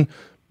chin,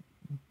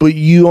 but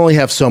you only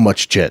have so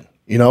much chin.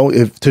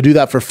 If to do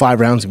that for 5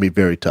 rounds can be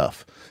very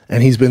tough.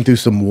 And he's been through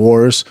some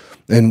wars,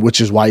 and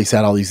which is why he's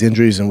had all these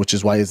injuries, and which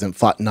is why he hasn't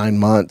fought 9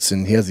 months,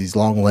 and he has these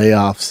long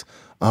layoffs.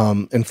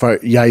 And for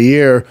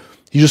Yair,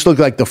 he just looked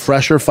like the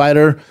fresher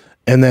fighter.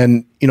 And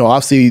then,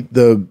 obviously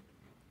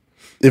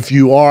if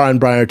you are on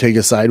Brian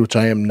Ortega's side, which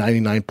I am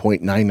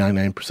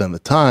 99.999% of the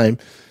time,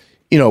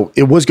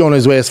 it was going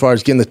his way as far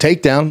as getting the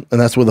takedown, and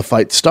that's where the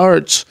fight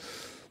starts.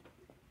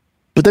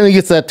 But then he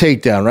gets that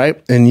takedown,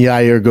 right? And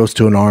Yair goes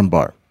to an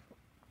armbar.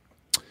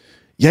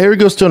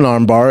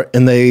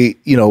 And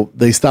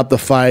they stop the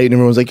fight, and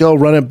everyone's like, oh,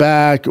 run it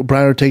back.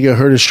 Brian Ortega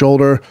hurt his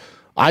shoulder.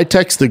 I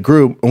text the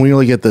group, and we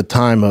only get the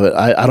time of it.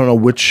 I don't know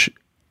which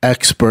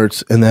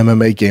experts in the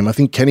MMA game. I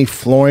think Kenny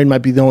Florin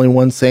might be the only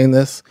one saying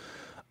this.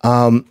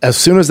 As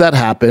soon as that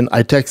happened,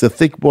 I text the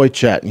Thick Boy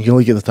chat, and you can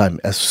only get the time.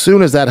 As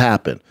soon as that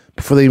happened,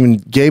 before they even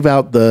gave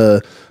out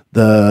the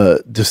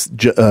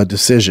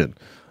decision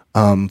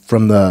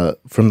from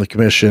the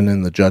commission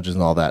and the judges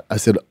and all that, I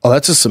said, oh,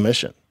 that's a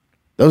submission.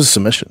 That was a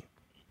submission.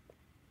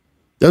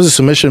 That was a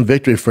submission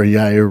victory for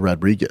Yair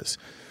Rodriguez.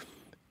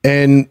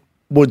 And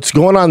what's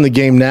going on in the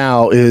game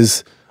now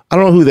is, I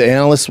don't know who the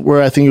analysts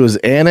were. I think it was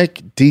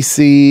Anik,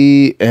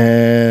 DC,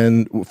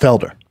 and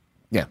Felder.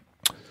 Yeah.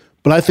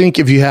 But I think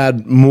if you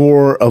had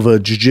more of a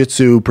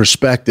jiu-jitsu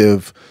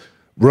perspective,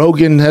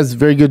 Rogan has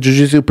very good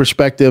jiu-jitsu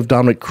perspective,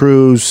 Dominic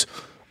Cruz,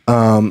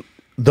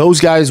 those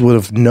guys would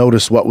have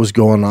noticed what was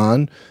going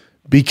on.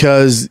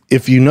 Because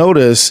if you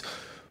notice,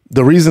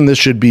 the reason this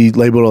should be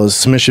labeled as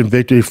submission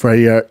victory for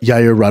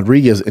Yair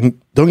Rodriguez, and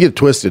don't get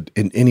twisted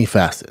in any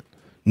facet.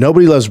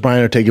 Nobody loves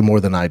Brian Ortega more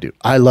than I do.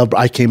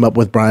 I came up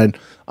with Brian.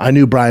 I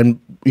knew Brian,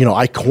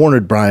 I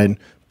cornered Brian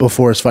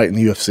before his fight in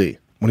the UFC.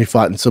 When he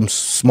fought in some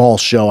small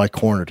show, I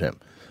cornered him.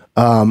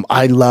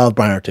 I love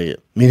Brian Ortega.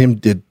 Me and him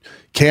did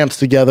camps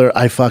together.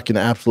 I fucking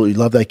absolutely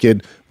love that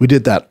kid. We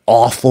did that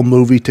awful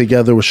movie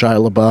together with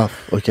Shia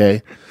LaBeouf,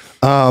 okay?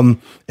 And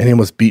he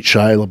almost beat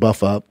Shia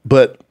LaBeouf up.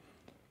 But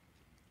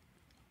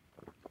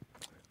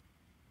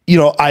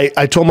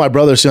I told my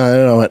brother,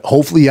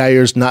 hopefully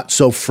Yair's not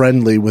so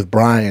friendly with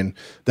Brian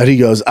that he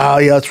goes, oh,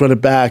 yeah, let's run it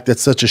back.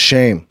 That's such a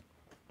shame.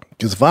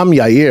 Because if I'm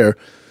Yair,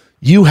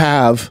 you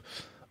have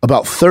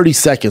about 30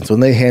 seconds when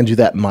they hand you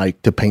that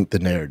mic to paint the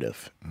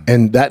narrative.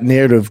 And that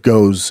narrative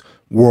goes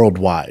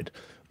worldwide.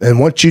 And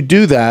once you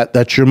do that,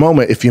 that's your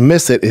moment. If you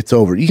miss it, it's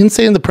over. You can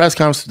say in the press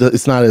conference that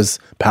it's not as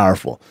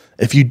powerful.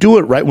 If you do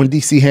it right when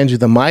DC hands you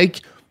the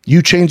mic,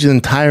 you change the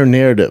entire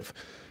narrative.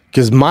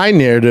 Because my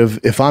narrative,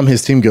 if I'm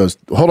his team, goes,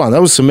 hold on,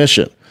 that was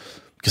submission.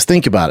 Because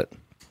think about it.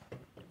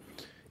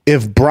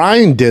 If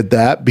Brian did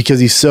that because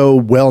he's so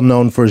well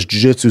known for his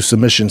jiu-jitsu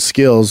submission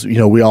skills,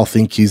 we all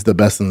think he's the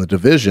best in the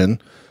division,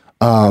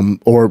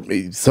 or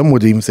some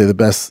would even say the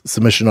best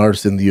submission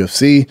artist in the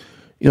UFC.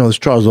 This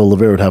Charles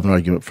Oliveira would have an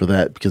argument for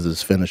that because of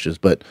his finishes.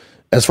 But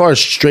as far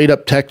as straight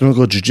up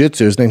technical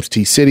jiu-jitsu, his name's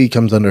T-City,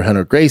 comes under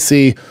Henry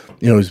Gracie.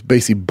 He's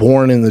basically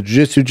born in the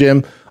jiu-jitsu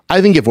gym.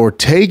 I think if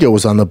Ortega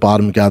was on the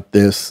bottom and got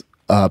this,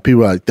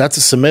 people are like, that's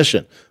a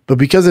submission. But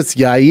because it's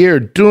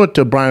Yair doing it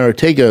to Brian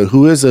Ortega,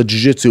 who is a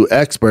jiu-jitsu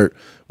expert,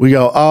 we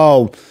go,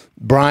 oh,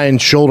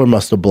 Brian's shoulder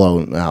must have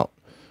blown out.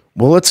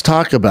 Well, let's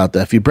talk about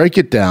that. If you break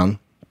it down,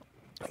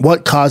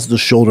 what caused the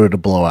shoulder to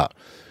blow out?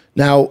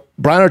 Now,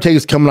 Brian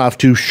Ortega's coming off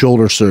 2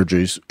 shoulder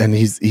surgeries, and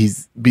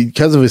he's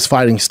because of his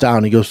fighting style,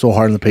 and he goes so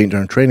hard in the paint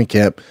during training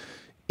camp,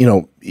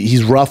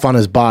 he's rough on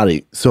his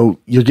body. So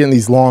you're getting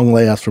these long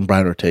layoffs from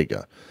Brian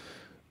Ortega.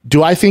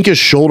 Do I think his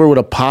shoulder would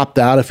have popped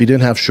out if he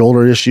didn't have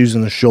shoulder issues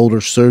and the shoulder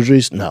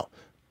surgeries? No.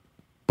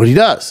 But he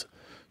does.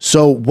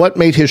 So what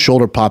made his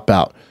shoulder pop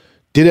out?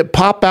 Did it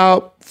pop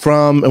out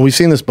from, and we've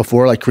seen this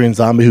before, like Korean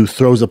Zombie, who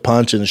throws a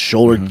punch and his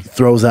shoulder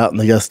throws out and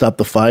they got to stop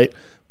the fight?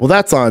 Well,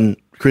 that's on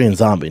Korean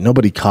Zombie.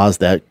 Nobody caused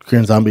that.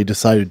 Korean Zombie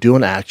decided to do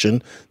an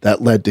action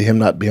that led to him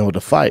not being able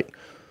to fight.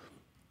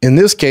 In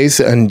this case,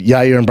 and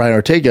Yair and Brian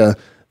Ortega,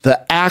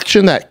 the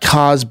action that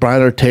caused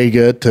Brian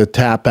Ortega to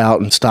tap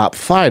out and stop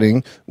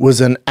fighting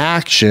was an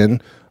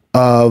action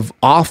of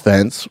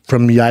offense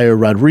from Yair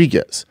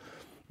Rodriguez.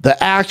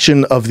 the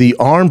action of the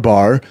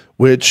armbar,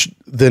 which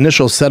the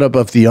initial setup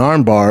of the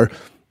armbar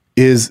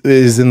is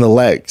in the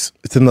legs.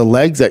 It's in the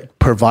legs that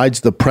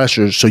provides the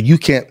pressure. So you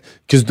can't,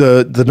 because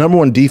the number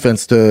one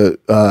defense to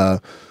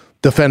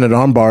defend an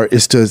armbar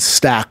is to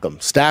stack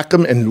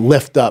them and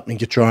lift up and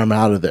get your arm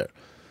out of there.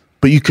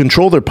 But you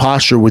control their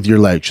posture with your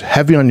legs,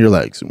 heavy on your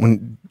legs.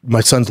 When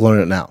my son's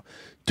learning it now,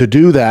 to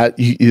do that,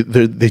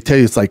 they tell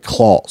you it's like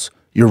claws.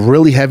 You're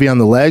really heavy on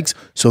the legs,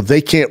 so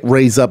they can't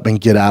raise up and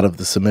get out of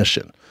the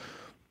submission.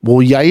 Well,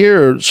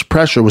 Yair's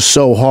pressure was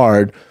so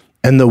hard,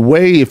 and the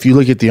way, if you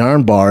look at the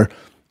armbar,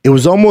 it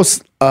was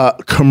almost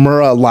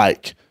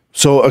Kimura-like.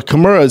 So a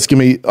Kimura is going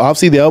to be,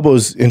 obviously the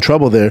elbow's in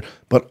trouble there,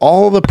 but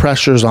all the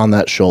pressure's on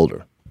that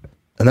shoulder.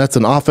 And that's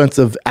an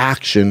offensive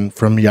action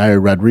from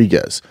Yair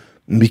Rodriguez.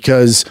 And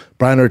because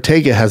Brian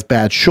Ortega has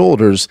bad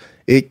shoulders,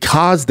 it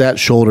caused that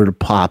shoulder to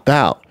pop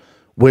out,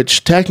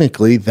 which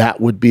technically that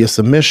would be a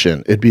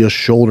submission. It'd be a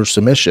shoulder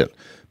submission.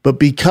 But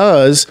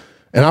because,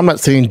 and I'm not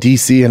saying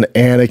DC and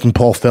Anik and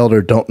Paul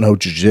Felder don't know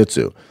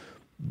jiu-jitsu,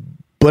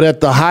 but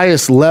at the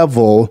highest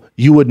level,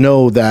 you would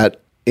know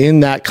that in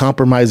that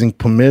compromising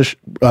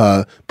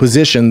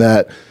position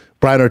that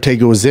Brian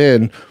Ortega was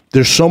in,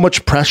 there's so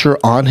much pressure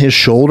on his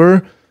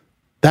shoulder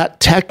that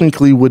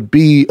technically would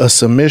be a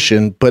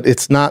submission, but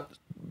it's not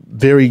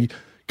very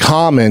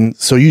common.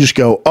 So you just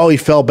go, oh, he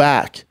fell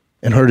back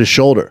and hurt his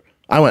shoulder.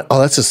 I went, oh,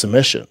 that's a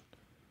submission.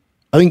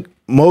 I think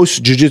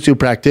most jiu-jitsu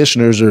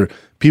practitioners or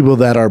people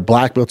that are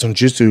black belts in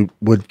jiu-jitsu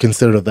would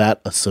consider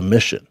that a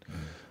submission.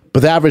 But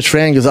the average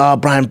fan goes, oh,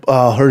 Brian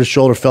hurt his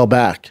shoulder, fell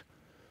back.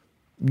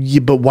 Yeah,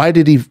 but why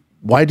did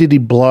he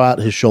blow out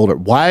his shoulder?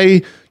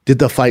 Why did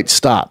the fight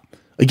stop?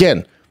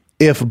 Again,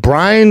 if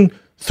Brian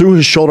threw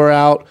his shoulder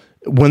out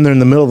when they're in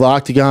the middle of the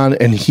octagon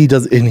and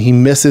he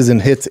misses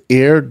and hits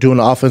air doing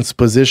an offensive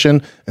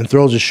position and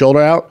throws his shoulder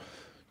out,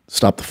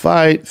 stop the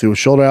fight, threw his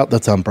shoulder out,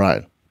 that's on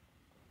Brian.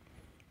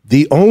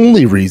 The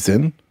only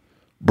reason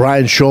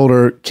Brian's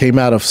shoulder came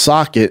out of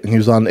socket and he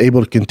was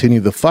unable to continue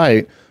the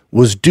fight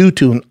was due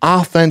to an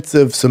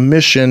offensive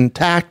submission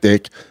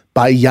tactic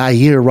by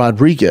Yair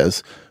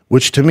Rodriguez,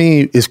 which to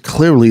me is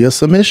clearly a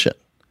submission.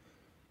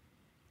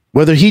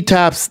 Whether he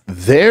taps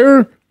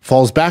there,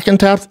 falls back and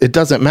taps, it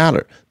doesn't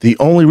matter. The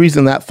only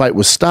reason that fight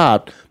was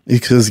stopped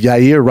is because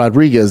Yair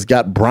Rodriguez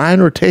got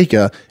Brian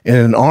Ortega in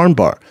an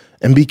armbar.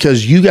 And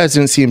because you guys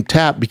didn't see him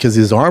tap because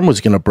his arm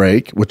was going to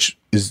break, which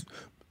is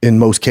in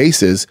most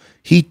cases,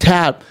 he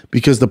tapped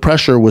because the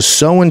pressure was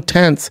so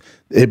intense,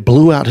 it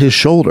blew out his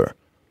shoulder,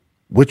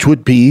 which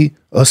would be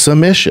a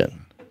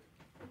submission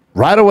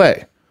right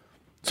away.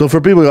 So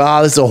for people who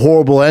go, this is a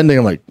horrible ending,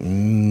 I'm like,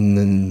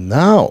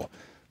 no.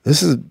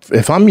 This is,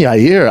 if I'm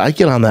Yair, I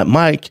get on that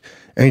mic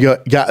and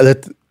go,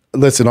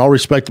 listen, all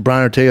respect to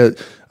Brian Ortega,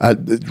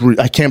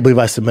 I can't believe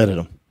I submitted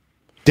him.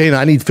 Dana,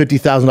 I need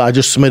 $50,000. I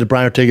just submitted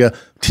Brian Ortega,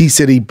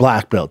 T-City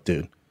black belt,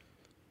 dude.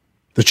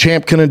 The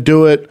champ couldn't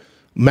do it.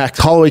 Max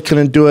Holloway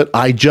couldn't do it.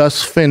 I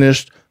just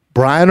finished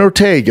Brian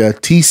Ortega,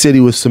 T-City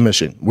with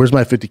submission. Where's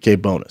my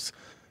 $50K bonus?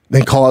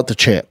 Then call out the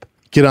champ.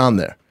 Get on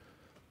there.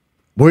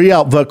 Where you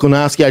out,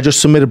 Volkanovski? I just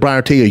submitted Brian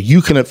Ortega.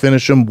 You couldn't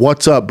finish him.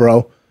 What's up,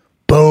 bro?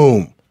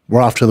 Boom.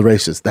 We're off to the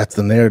races. That's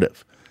the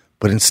narrative.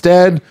 But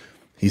instead,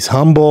 he's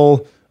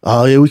humble.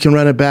 Oh, yeah, we can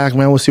run it back,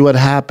 man. We'll see what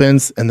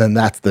happens. And then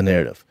that's the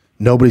narrative.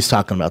 Nobody's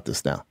talking about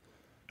this now.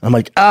 I'm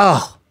like,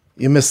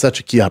 you missed such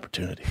a key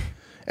opportunity.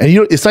 And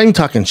it's not even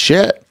talking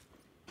shit.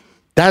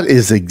 That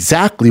is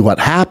exactly what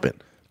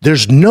happened.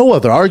 There's no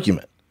other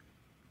argument.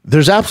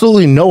 There's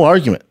absolutely no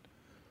argument.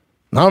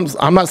 Now,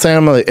 I'm not saying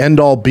I'm the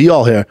end-all,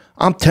 be-all here.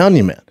 I'm telling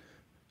you, man,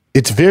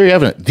 it's very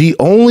evident. The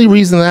only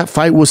reason that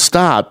fight was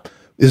stopped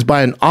is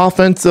by an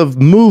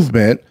offensive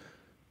movement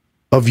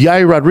of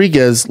Yair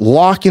Rodriguez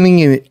locking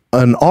in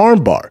an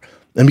armbar.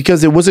 And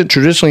because it wasn't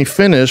traditionally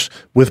finished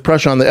with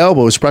pressure on the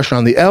elbow, it was pressure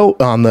on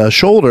the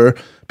shoulder,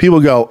 people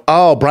go,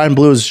 oh, Brian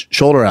blew his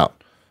shoulder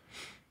out.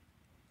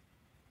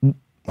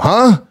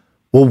 Huh?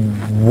 Well,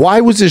 why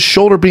was his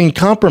shoulder being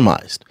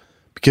compromised?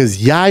 Because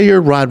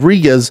Yair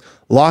Rodriguez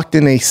locked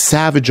in a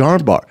savage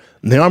armbar.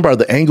 And the armbar,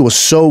 the angle was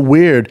so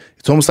weird,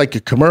 it's almost like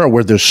a Kimura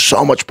where there's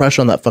so much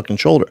pressure on that fucking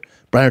shoulder.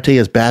 Brian Ortega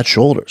has bad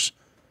shoulders.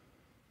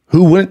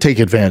 Who wouldn't take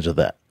advantage of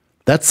that?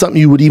 That's something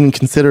you would even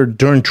consider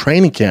during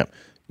training camp.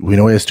 We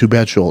know he has two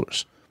bad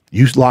shoulders.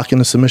 You lock in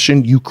a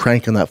submission, you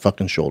crank on that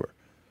fucking shoulder.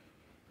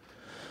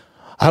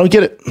 I don't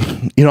get it.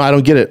 I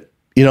don't get it.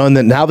 And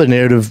then now the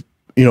narrative,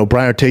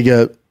 Brian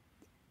Ortega,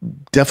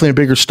 definitely a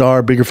bigger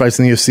star, bigger fights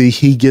in the UFC.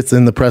 He gets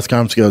in the press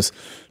conference, goes,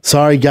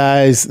 sorry,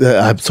 guys.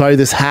 I'm sorry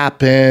this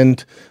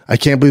happened. I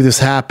can't believe this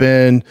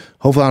happened.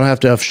 Hopefully I don't have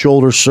to have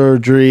shoulder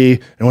surgery.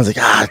 And everyone's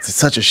like, it's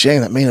such a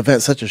shame. That main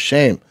event, such a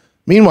shame.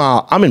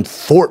 Meanwhile, I'm in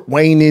Fort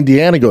Wayne,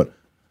 Indiana going,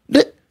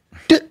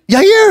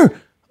 Yair.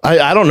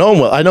 I don't know him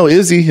well. I know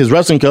Izzy, his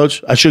wrestling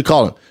coach. I should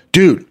call him.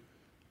 Dude,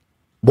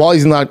 while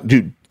he's not,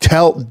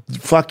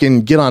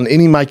 fucking get on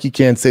any mic you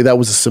can, say that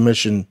was a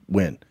submission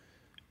win.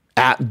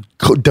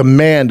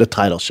 Demand a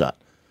title shot.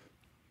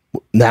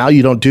 Now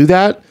you don't do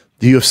that.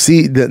 The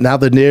UFC, now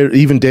the narrative,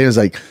 even Dana's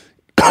like,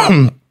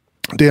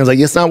 Dan's like,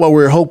 it's not what we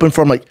were hoping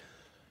for. I'm like,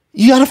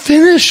 you got to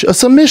finish a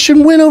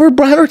submission win over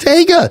Brian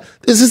Ortega.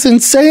 This is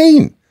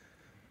insane.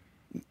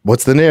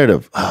 What's the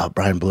narrative? Oh,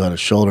 Brian blew out his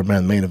shoulder,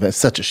 man. The main event.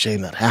 Such a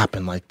shame that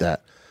happened like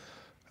that.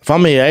 If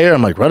I'm Yair,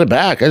 I'm like, run it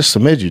back. I just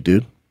submitted you,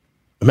 dude.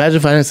 Imagine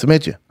if I didn't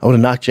submit you. I would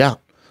have knocked you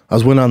out. I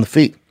was winning on the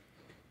feet.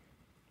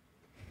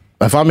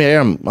 If I'm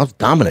Yair, I was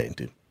dominating,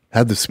 dude.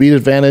 Had the speed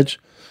advantage,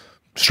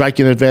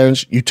 striking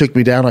advantage. You took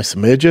me down. I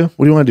submitted you.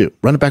 What do you want to do?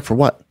 Run it back for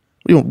what?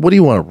 What do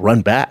you want to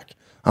run back?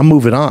 I'm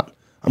moving on.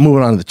 I'm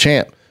moving on to the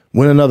champ.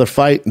 Win another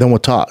fight, then we'll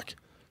talk.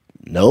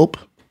 Nope.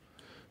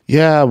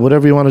 Yeah,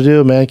 whatever you want to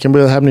do, man. Can't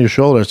believe that happened to your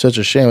shoulder. It's such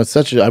a shame.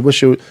 I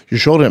wish your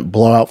shoulder didn't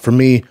blow out for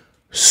me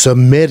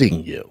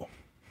submitting you.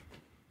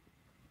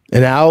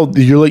 And now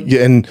you're like,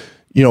 and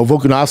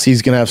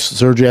Volkanovski's gonna have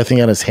surgery, I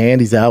think, on his hand.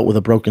 He's out with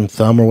a broken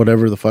thumb or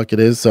whatever the fuck it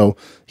is. So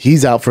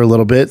he's out for a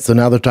little bit. So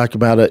now they're talking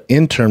about an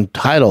interim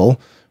title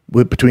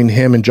between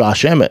him and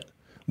Josh Emmett,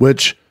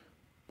 which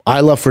I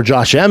love for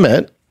Josh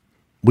Emmett.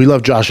 We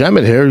love Josh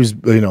Emmett here. He's,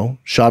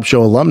 Shop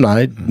Show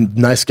alumni,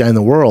 nice guy in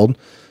the world.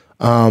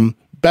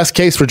 Best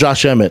case for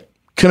Josh Emmett.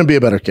 Couldn't be a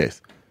better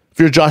case. If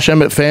you're a Josh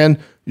Emmett fan,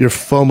 you're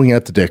foaming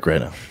at the dick right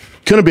now.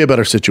 Couldn't be a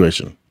better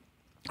situation.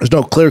 There's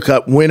no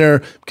clear-cut winner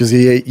because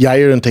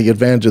Yair didn't take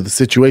advantage of the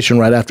situation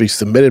right after he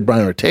submitted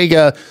Brian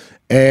Ortega.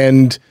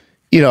 And,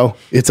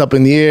 it's up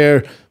in the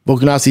air.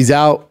 Volkanovski's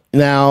out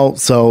now,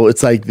 so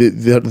it's like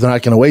they're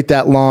not going to wait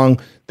that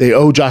long. They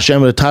owe Josh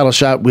Emmett a title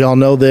shot. We all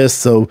know this.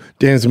 So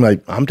Dan's going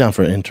to be like, I'm down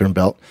for an interim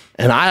belt.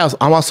 And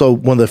I'm also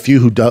one of the few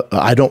who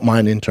I don't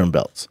mind interim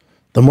belts.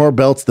 The more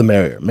belts, the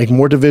merrier. Make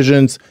more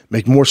divisions,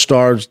 make more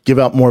stars, give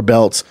out more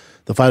belts.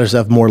 The fighters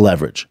have more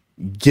leverage.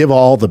 Give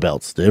all the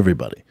belts to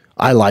everybody.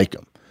 I like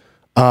them.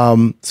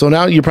 So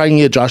now you're probably going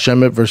to get Josh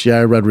Emmett versus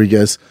Yair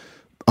Rodriguez.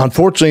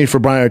 Unfortunately for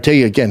Brian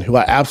Ortega, again, who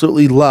I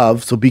absolutely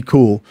love, so be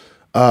cool.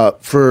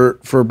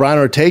 For Brian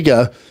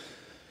Ortega,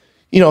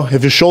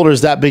 if your shoulder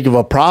is that big of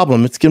a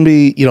problem, it's going to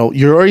be,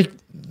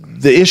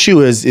 the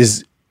issue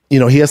is he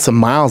has some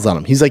miles on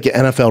him. He's like an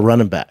NFL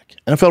running back.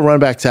 NFL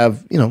running backs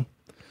have,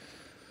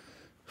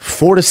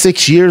 4 to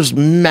 6 years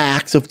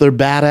max if they're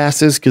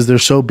badasses because they're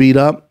so beat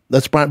up.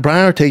 That's Brian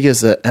Ortega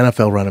is an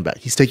NFL running back.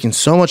 He's taking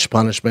so much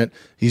punishment.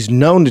 He's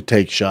known to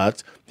take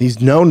shots. He's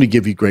known to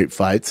give you great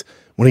fights.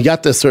 When he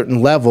got to a certain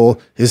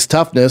level, his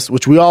toughness,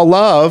 which we all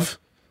love,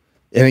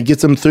 and it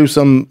gets him through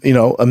some,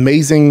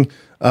 amazing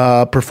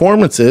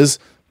performances,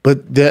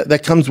 but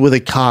that comes with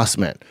a cost,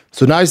 man.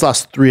 So now he's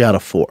lost 3 out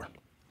of 4.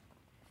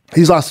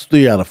 He lost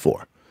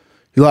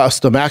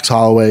to Max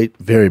Holloway,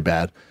 very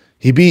bad.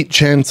 He beat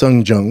Chan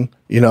Sung Jung,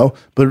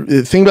 But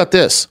think about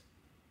this.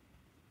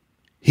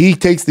 He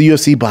takes the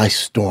UFC by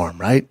storm,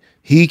 right?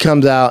 He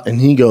comes out and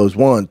he goes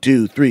 1,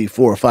 2, 3,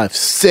 4, 5,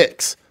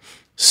 6.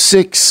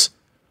 6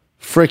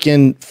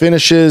 freaking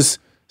finishes,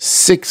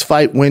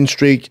 6-fight win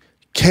streak.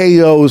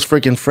 KOs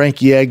freaking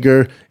Frankie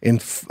Edgar in,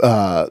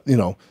 at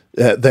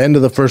the end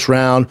of the first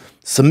round.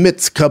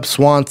 Submits Cub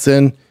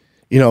Swanson,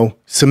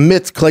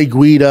 submits Clay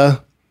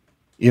Guida,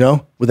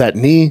 with that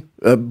knee.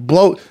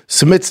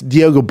 Submits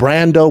Diego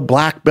Brando,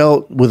 black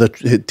belt, with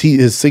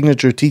his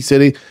signature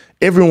T-City.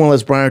 Everyone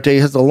loves Brian Ortega.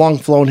 Has the long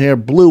flowing hair,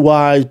 blue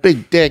eyes,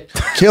 big dick,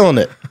 killing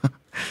it.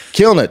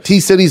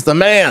 T-City's the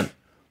man.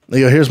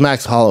 Here's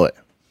Max Holloway.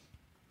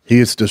 He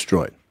gets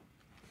destroyed.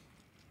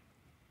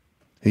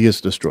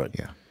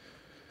 Yeah.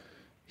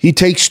 He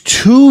takes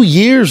 2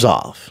 years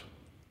off.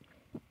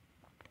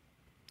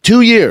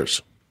 2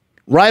 years.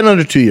 Right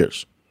under 2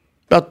 years.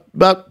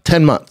 About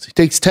 10 months. He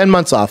takes 10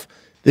 months off.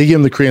 They give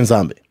him the Korean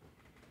Zombie.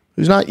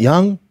 He's not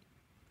young.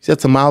 He's got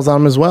some miles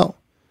on him as well.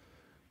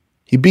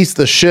 He beats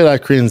the shit out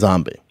of Korean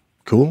Zombie.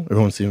 Cool.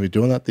 Everyone seems to be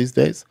doing that these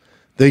days.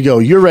 They go,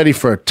 you're ready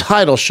for a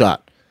title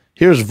shot.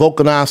 Here's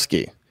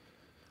Volkanovski.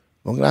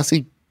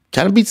 Volkanovski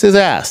kind of beats his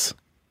ass.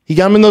 He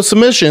got him in those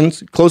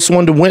submissions. Closest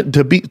one to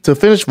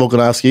finish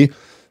Volkanovski.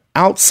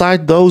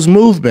 Outside those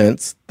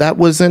movements, that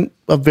wasn't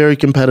a very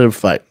competitive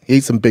fight. He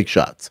ate some big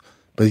shots,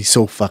 but he's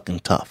so fucking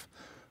tough.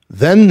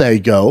 Then they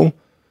go,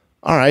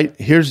 all right,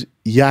 here's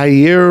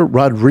Yair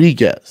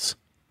Rodriguez.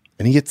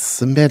 And he gets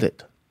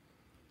submitted.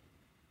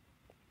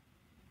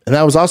 And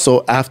that was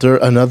also after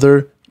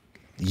another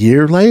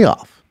year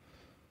layoff.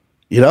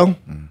 He's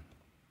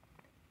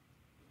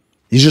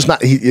just not.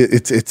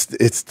 It's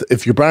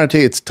if you're Brian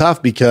Ortega, it's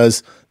tough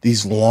because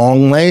these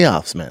long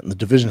layoffs, man. The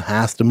division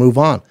has to move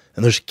on,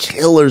 and there's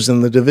killers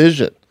in the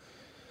division.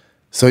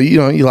 So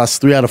you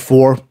lost 3 out of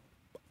 4.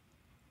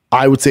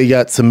 I would say you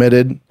got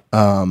submitted,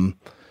 and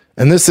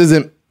this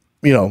isn't.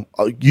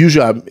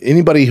 Usually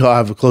anybody who I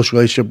have a close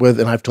relationship with,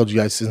 and I've told you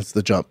guys since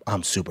the jump,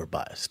 I'm super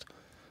biased.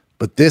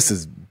 But this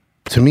is,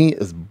 to me,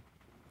 is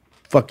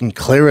fucking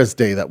clear as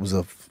day. That was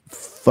a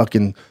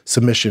fucking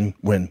submission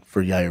win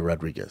for Yair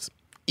Rodriguez.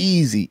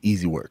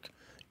 Easy work.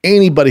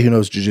 Anybody who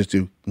knows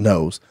jiu-jitsu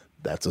knows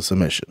that's a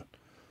submission.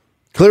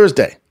 Clear as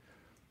day.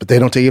 But they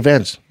don't take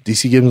advantage.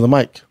 DC gives them the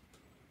mic.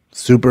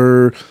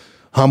 Super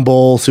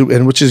humble,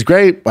 and which is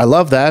great. I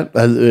love that.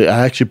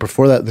 I actually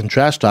prefer that than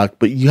trash talk,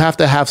 but you have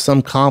to have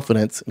some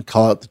confidence and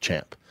call out the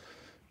champ.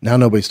 Now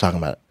nobody's talking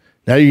about it.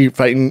 Now you're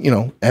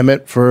fighting,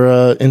 Emmett for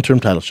an interim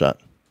title shot.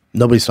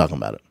 Nobody's talking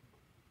about it.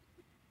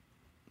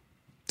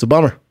 It's a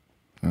bummer.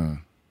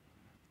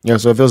 Yeah,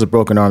 so if it was a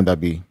broken arm,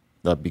 that'd be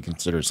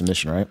considered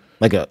submission, right?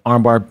 Like an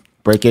armbar,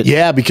 break it.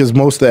 Yeah, because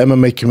most of the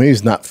MMA community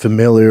is not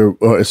familiar,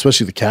 or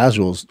especially the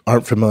casuals,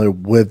 aren't familiar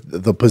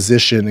with the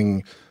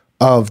positioning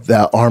of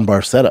that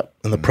armbar setup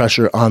and the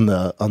pressure on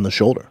the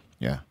shoulder.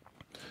 Yeah.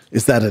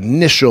 It's that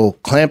initial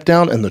clamp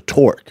down and the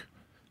torque.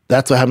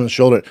 That's what happened to the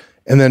shoulder.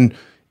 And then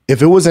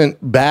if it wasn't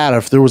bad or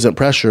if there wasn't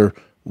pressure,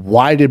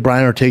 why did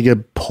Brian Ortega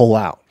pull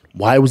out?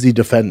 Why was he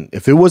defending?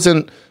 If it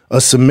wasn't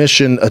a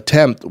submission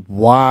attempt,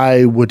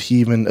 why would he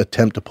even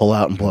attempt to pull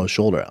out and blow his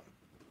shoulder out?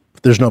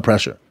 If there's no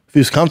pressure. If he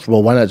was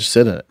comfortable, why not just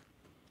sit in it?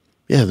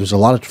 Yeah, there's a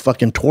lot of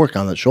fucking torque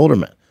on that shoulder,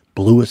 man.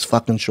 Blew his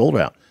fucking shoulder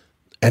out.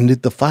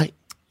 Ended the fight.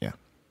 Yeah.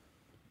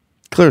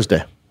 Clear as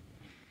day.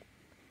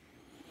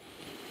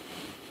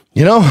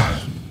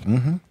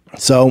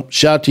 So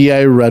shout out to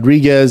Yair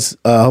Rodriguez.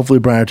 Hopefully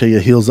Brian Ortega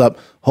heals up.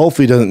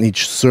 Hopefully he doesn't need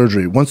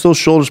surgery. Once those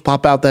shoulders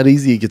pop out that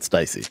easy, it gets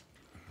dicey.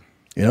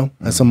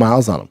 Has some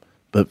miles on him.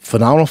 But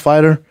phenomenal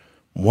fighter,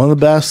 one of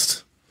the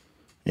best.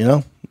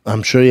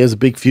 I'm sure he has a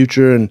big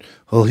future and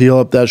he'll heal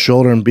up that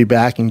shoulder and be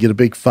back and get a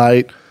big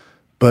fight.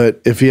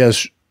 But if he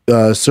has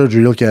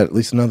surgery, look at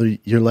least another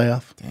year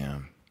layoff.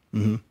 Damn.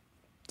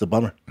 It's a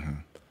bummer.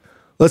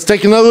 Let's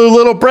take another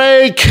little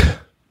break.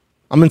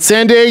 I'm in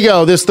San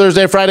Diego this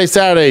Thursday, Friday,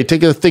 Saturday.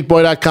 Take it to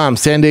thickboy.com.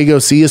 San Diego,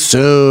 see you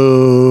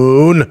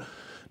soon.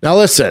 Now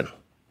listen,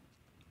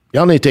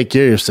 y'all need to take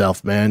care of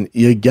yourself, man.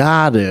 You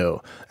got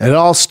to. And it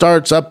all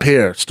starts up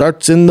here.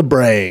 Starts in the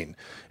brain.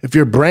 If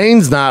your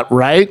brain's not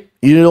right,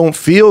 you don't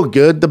feel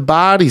good, the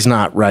body's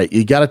not right.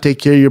 You got to take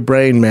care of your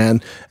brain,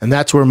 man. And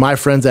that's where my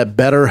friends at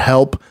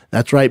BetterHelp,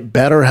 that's right,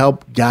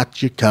 BetterHelp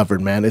got you covered,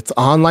 man. It's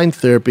online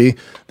therapy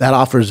that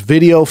offers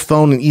video,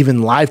 phone, and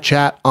even live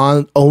chat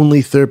on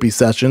only therapy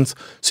sessions.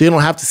 So you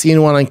don't have to see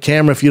anyone on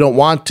camera if you don't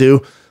want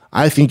to.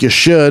 I think you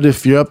should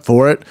if you're up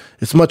for it.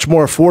 It's much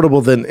more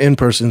affordable than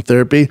in-person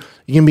therapy.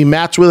 You can be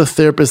matched with a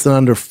therapist in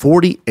under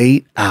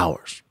 48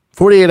 hours.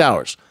 48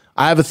 hours.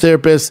 I have a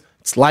therapist.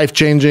 It's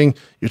life-changing.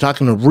 You're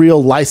talking to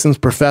real licensed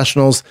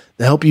professionals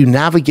that help you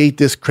navigate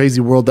this crazy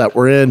world that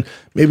we're in.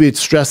 Maybe it's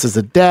stress as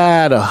a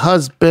dad, a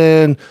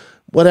husband,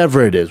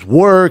 whatever it is.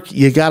 Work,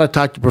 you got to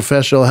talk to a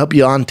professional, help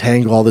you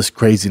untangle all this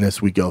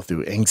craziness we go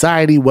through.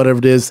 Anxiety, whatever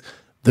it is,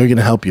 they're going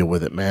to help you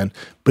with it, man.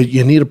 But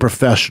you need a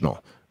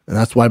professional. And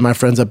that's why my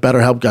friends at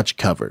BetterHelp got you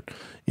covered.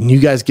 And you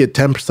guys get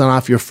 10%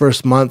 off your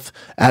first month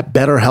at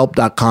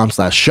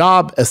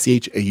betterhelp.com/Shab,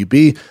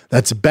 SCHAUB.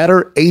 That's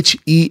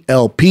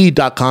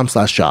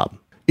betterhelp.com/Shab.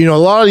 A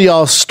lot of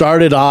y'all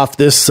started off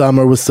this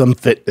summer with some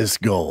fitness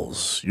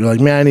goals. You're like,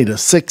 man, I need a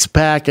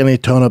six-pack. I need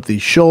to tone up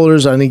these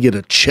shoulders. I need to get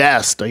a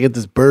chest. I get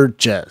this bird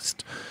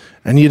chest.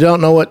 And you don't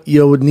know what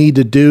you would need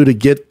to do to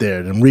get there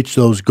and reach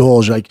those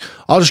goals. You're like,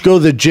 I'll just go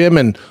to the gym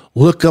and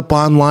look up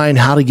online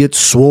how to get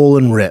swole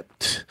and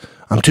ripped.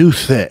 I'm too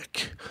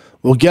thick.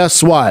 Well,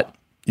 guess what?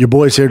 Your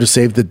boy's here to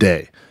save the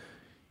day.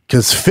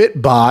 Because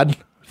Fitbod,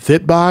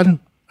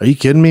 are you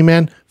kidding me,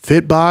 man?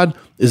 Fitbod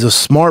is a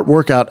smart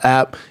workout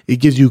app. It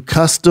gives you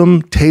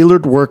custom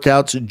tailored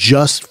workouts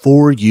just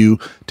for you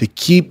to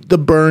keep the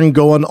burn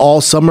going all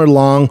summer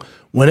long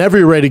whenever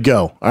you're ready to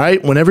go. All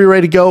right? Whenever you're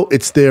ready to go,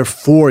 it's there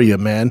for you,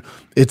 man.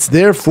 It's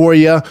there for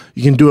you.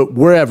 You can do it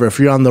wherever. If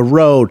you're on the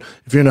road,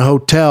 if you're in a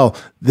hotel,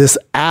 this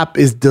app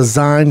is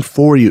designed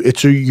for you.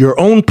 It's your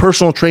own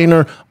personal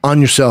trainer on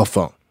your cell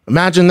phone.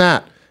 Imagine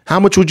that. How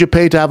much would you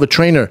pay to have a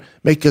trainer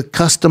make a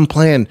custom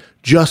plan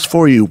just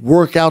for you,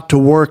 workout to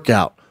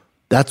workout?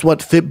 That's what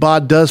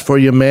Fitbod does for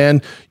you,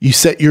 man. You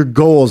set your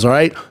goals, all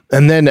right?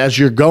 And then as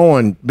you're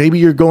going, maybe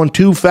you're going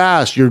too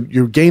fast, you're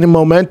gaining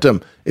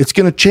momentum. It's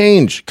going to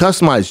change,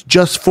 customize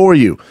just for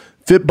you.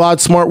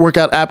 Fitbod's smart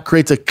workout app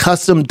creates a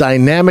custom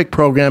dynamic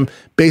program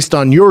based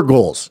on your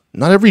goals.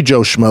 Not every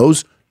Joe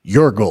Schmo's,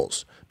 your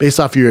goals. Based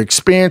off your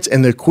experience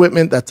and the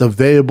equipment that's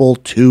available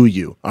to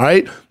you. All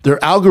right?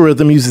 Their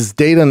algorithm uses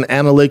data and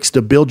analytics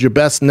to build your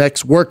best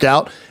next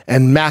workout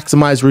and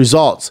maximize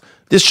results.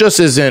 This just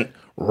isn't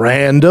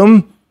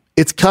random.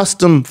 It's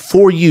custom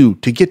for you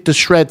to get to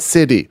Shred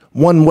City.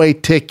 One-way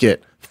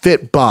ticket.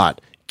 Fitbod.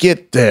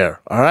 Get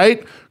there. All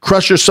right?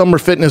 Crush your summer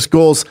fitness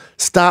goals.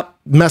 Stop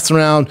messing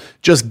around,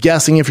 just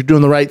guessing if you're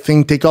doing the right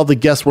thing. Take all the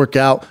guesswork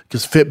out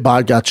because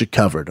Fitbod got you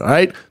covered. All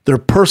right? They're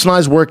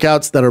personalized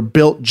workouts that are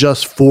built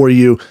just for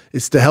you.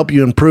 It's to help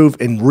you improve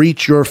and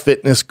reach your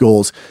fitness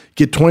goals.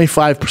 Get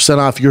 25%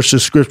 off your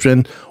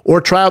subscription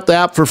or try out the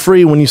app for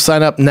free when you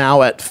sign up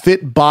now at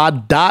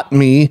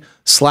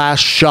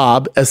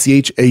fitbod.me/Shab,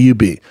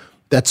 SCHAUB.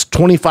 That's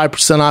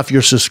 25% off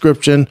your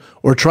subscription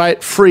or try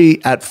it free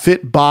at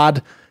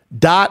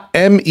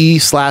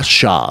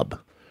fitbod.me/Shab.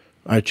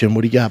 All right, Jim,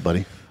 what do you got,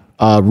 buddy?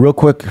 Real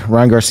quick,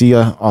 Ryan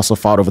Garcia also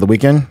fought over the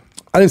weekend.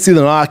 I didn't see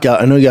the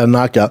knockout. I know he got a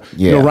knockout.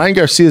 Yeah. Ryan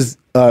Garcia's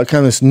kind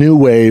of this new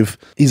wave.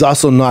 He's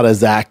also not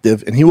as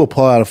active, and he will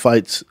pull out of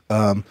fights.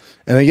 And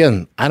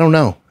again, I don't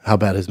know how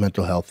bad his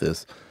mental health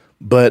is.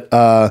 But,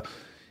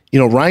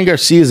 Ryan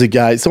Garcia is a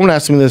guy. Someone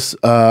asked me this.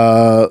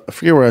 I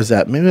forget where I was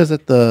at. Maybe I was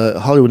at the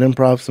Hollywood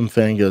Improv. Some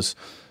fan goes,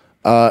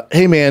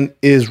 "Hey man,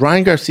 is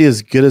Ryan Garcia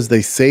as good as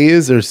they say he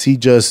is, or is he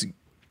just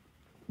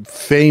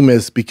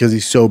famous because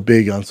he's so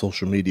big on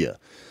social media?"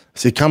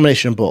 It's a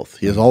combination of both.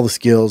 He has all the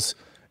skills,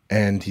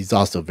 and he's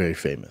also very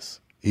famous.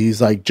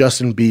 He's like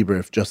Justin Bieber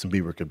if Justin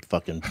Bieber could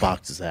fucking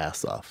box his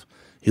ass off.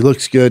 He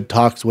looks good,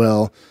 talks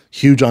well,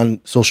 huge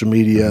on social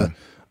media.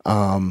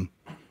 And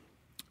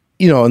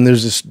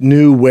there's this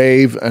new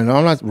wave, and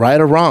I'm not right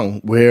or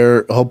wrong,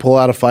 where he'll pull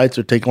out of fights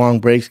or take long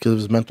breaks because of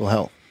his mental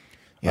health.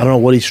 Yeah. I don't know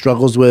what he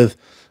struggles with.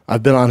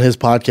 I've been on his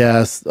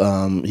podcast.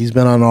 He's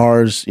been on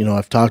ours.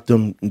 I've talked to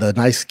him, the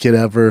nicest kid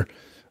ever,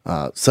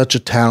 such a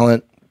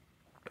talent.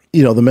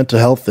 The mental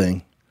health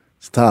thing,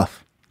 it's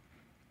tough.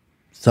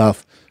 It's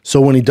tough. So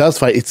when he does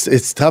fight,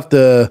 it's tough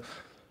to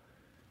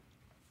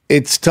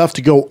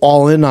go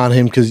all in on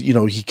him because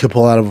he could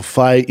pull out of a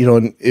fight.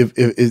 And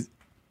if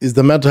is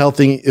the mental health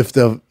thing, if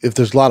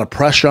there's a lot of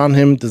pressure on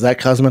him, does that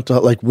cause mental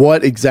health? Like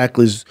what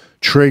exactly is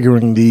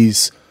triggering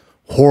these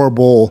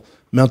horrible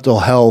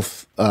mental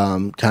health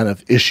kind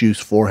of issues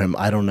for him?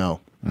 I don't know.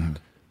 Mm-hmm.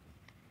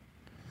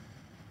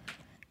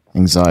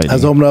 Anxiety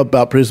has opened up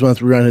about previous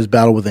month around his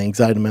battle with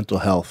anxiety and mental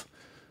health.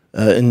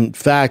 In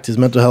fact, his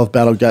mental health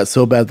battle got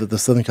so bad that the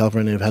Southern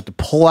California native had to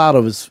pull out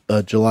of his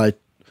July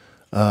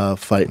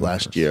fight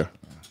last year.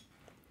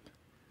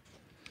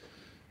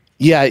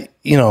 Yeah,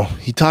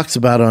 he talks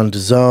about it on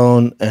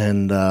DAZN,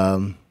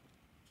 and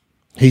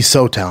he's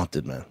so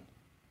talented, man.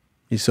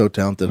 He's so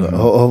talented. Mm-hmm.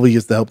 Hopefully he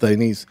gets the help that he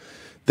needs.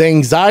 The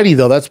anxiety,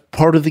 though, that's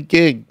part of the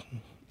gig,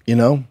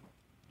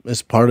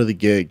 It's part of the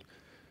gig.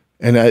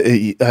 And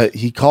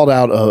he called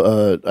out,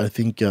 I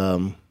think,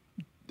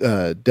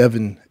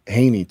 Devin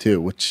Haney,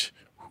 too, which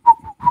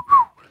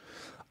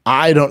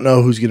I don't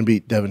know who's going to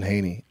beat Devin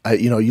Haney.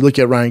 You look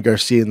at Ryan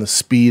Garcia and the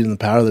speed and the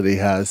power that he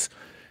has.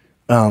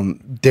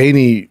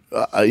 Haney,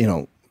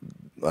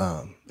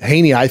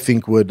 I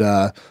think would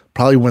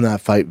probably win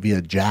that fight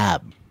via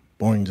jab,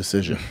 boring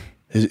decision.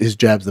 His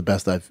jab's the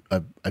best I've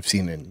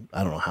seen in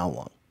I don't know how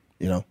long.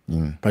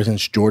 Probably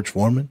since George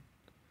Foreman.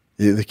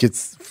 The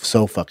kid's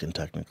so fucking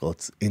technical,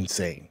 it's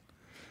insane.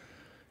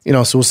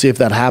 So we'll see if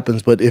that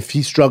happens. But if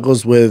he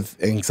struggles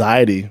with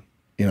anxiety,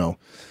 there's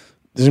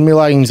gonna be a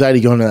lot of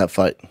anxiety going into that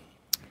fight.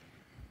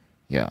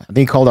 Yeah, I think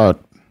he called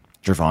out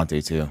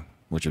Gervonta too,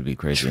 which would be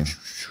crazy.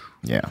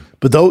 Yeah,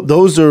 but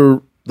those are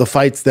the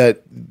fights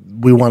that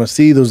we want to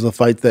see. Those are the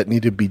fights that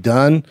need to be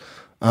done.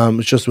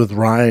 It's just with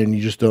Ryan,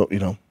 you just don't.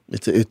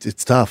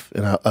 It's tough,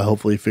 and I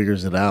hopefully he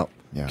figures it out.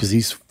 Yeah, because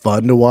he's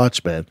fun to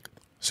watch, man.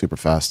 Super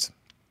fast.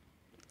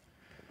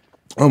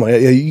 Oh my!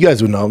 Yeah, you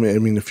guys would know. I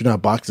mean, if you're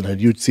not boxing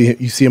head, you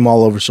see him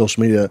all over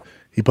social media.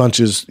 He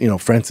punches,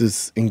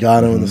 Francis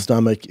Ngannou in the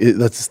stomach.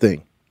 That's his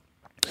thing.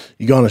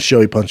 You go on a show,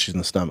 he punches you in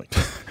the stomach.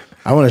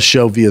 I want a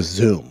show via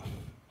Zoom,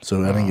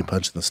 so I didn't get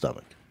punched in the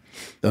stomach.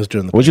 That was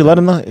during the. Would you let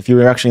him though if you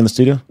were actually in the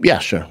studio? Yeah,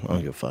 sure. I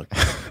don't give a fuck.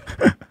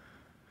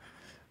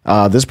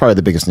 This is probably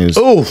the biggest news.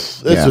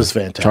 This was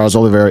fantastic. Charles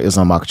Oliveira,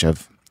 Islam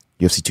Makhachev,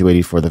 UFC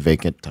 280 for the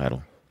vacant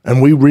title. And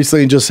we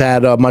recently just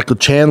had Michael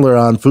Chandler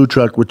on Food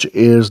Truck, which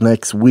airs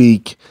next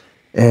week.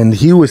 And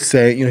he was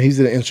saying, he's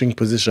in an interesting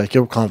position. I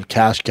kept calling him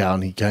cash cow,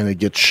 and he kind of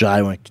gets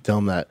shy when I tell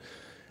him that.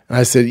 And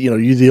I said,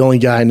 you're the only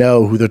guy I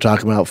know who they're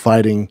talking about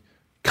fighting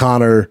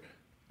Conor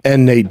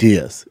and Nate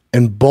Diaz.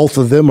 And both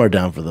of them are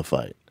down for the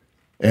fight.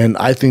 And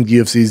I think the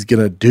UFC is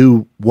going to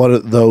do one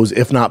of those,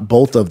 if not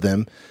both of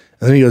them.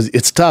 And then he goes,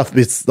 it's tough.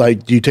 It's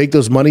like, do you take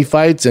those money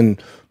fights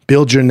and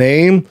build your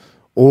name?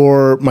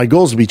 Or my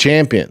goal is to be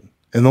champion.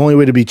 And the only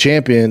way to be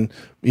champion,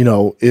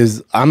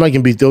 is I'm not going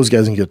to beat those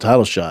guys and get a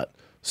title shot.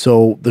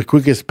 So the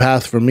quickest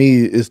path for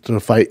me is to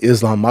fight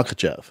Islam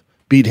Makhachev.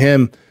 Beat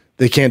him,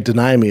 they can't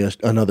deny me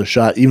another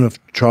shot, even if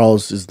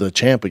Charles is the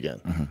champ again.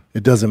 Mm-hmm.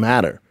 It doesn't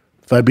matter.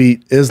 If I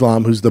beat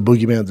Islam, who's the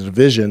boogeyman of the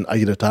division, I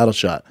get a title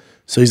shot.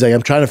 So he's like,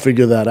 I'm trying to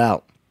figure that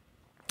out.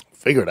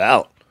 Figure it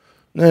out.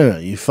 No.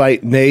 You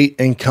fight Nate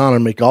and Conor,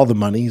 make all the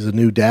money. He's a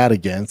new dad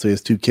again, so he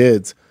has 2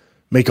 kids.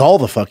 Make all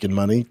the fucking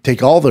money,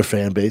 take all their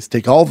fan base,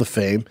 take all the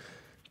fame,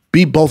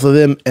 beat both of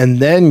them, and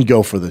then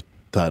go for the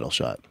title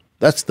shot.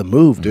 That's the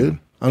move, dude.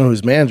 I don't know who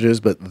his manager is,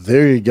 but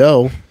there you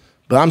go.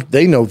 But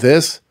they know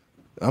this.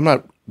 I'm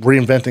not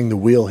reinventing the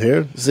wheel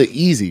here. This is an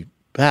easy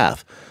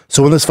path.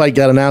 So when this fight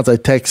got announced, I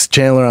text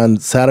Chandler on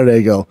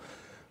Saturday, go,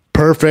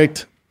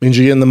 perfect, means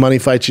you're getting the money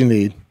fight you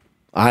need.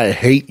 I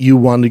hate you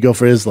wanting to go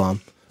for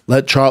Islam.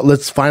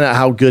 Let's find out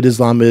how good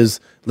Islam is.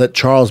 Let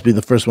Charles be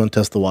the first one to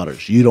test the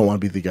waters. You don't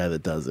want to be the guy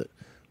that does it.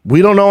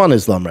 We don't know on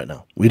Islam right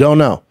now. We don't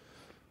know.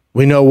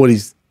 We know what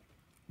he's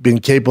been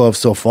capable of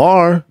so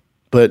far,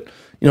 but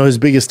his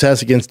biggest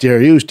test against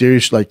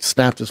Dariush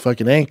snapped his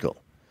fucking ankle.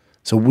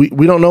 So we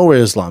don't know where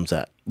Islam's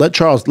at. Let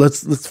Charles,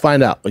 let's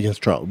find out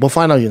against Charles. We'll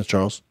find out against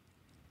Charles.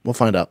 We'll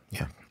find out.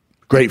 Yeah.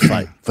 Great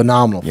fight.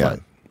 Phenomenal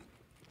fight.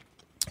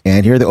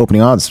 And here are the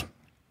opening odds.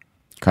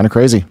 Kind of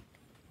crazy.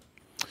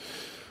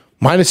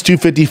 Minus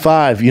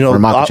 255. For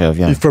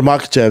Makhachev, For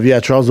Makhachev, yeah.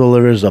 Charles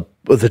Oliveira is a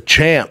But the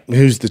champ,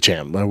 who's the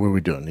champ? What are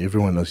we doing?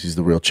 Everyone knows he's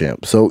the real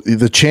champ. So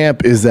the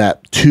champ is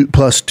at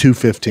plus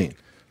 215.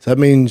 So that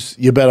means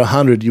you bet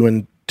 100, you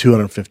win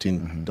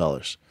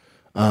 $215.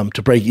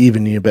 To break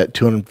even, you bet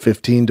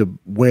 215 to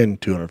win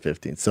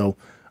 215. So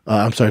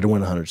I'm sorry, to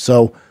win 100.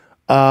 So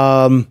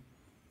a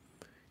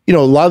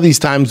lot of these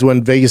times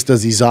when Vegas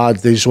does these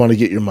odds, they just want to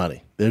get your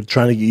money. They're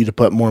trying to get you to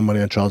put more money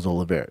on Charles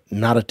Oliveira.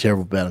 Not a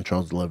terrible bet on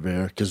Charles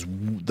Oliveira because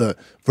the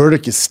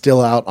verdict is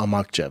still out on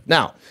Makhachev.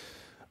 Now,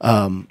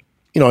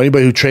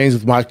 anybody who trains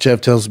with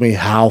Makhachev tells me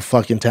how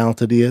fucking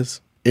talented he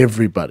is.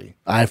 Everybody.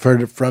 I've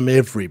heard it from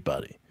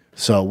everybody.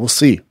 So we'll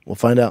see. We'll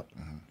find out.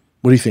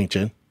 What do you think,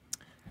 Jen?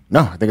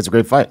 No, I think it's a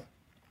great fight.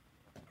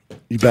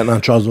 You betting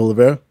on Charles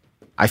Oliveira?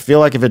 I feel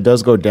like if it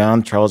does go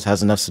down, Charles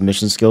has enough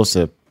submission skills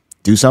to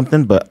do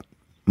something, but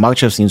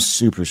Makhachev seems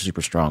super,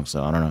 super strong,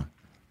 so I don't know.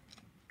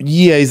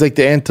 Yeah, he's like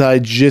the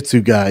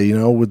anti-jiu-jitsu guy,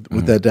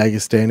 with that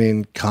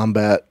Dagestani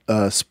combat,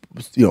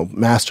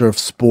 master of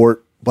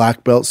sport,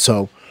 black belt.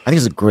 So I think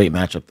it's a great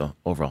matchup, though,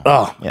 overall.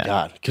 Oh, my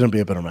God. Couldn't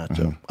be a better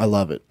matchup. I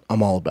love it.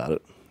 I'm all about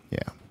it. Yeah.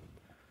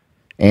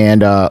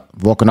 And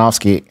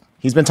Volkanovski,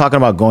 he's been talking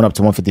about going up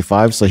to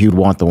 155, so he would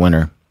want the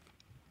winner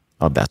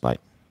of that fight.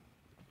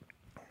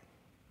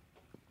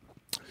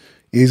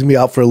 He's going to be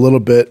out for a little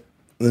bit.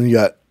 Then you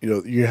got,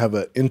 you have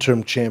an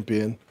interim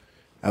champion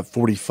at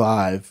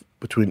 45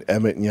 between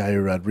Emmett and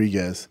Yair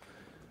Rodriguez.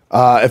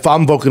 If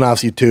I'm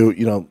Volkanovski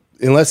too,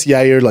 unless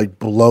Yair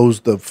blows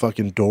the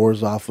fucking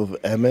doors off of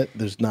Emmett,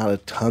 there's not a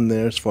ton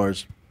there as far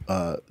as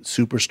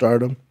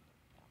superstardom.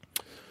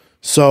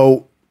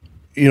 So,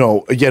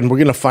 again, we're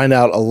going to find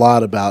out a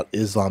lot about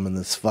Islam in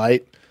this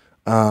fight.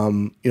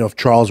 If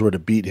Charles were to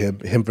beat him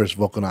versus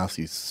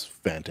Volkanovski is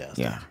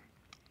fantastic. Yeah.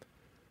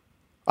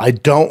 I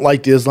don't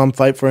like the Islam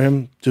fight for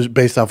him, just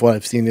based off what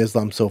I've seen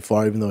Islam so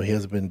far, even though he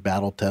hasn't been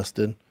battle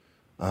tested.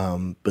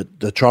 But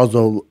the Charles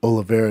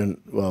Oliveira and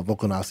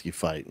Volkanovski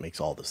fight makes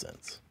all the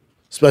sense,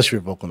 especially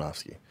for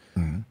Volkanovski.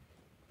 Mm-hmm.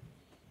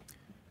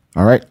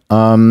 All right.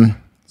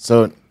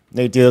 So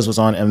Nate Diaz was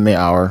on MMA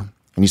Hour,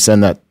 and he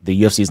said that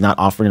the UFC is not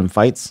offering him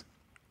fights,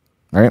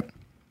 right?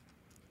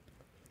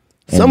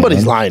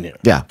 Somebody's lying here.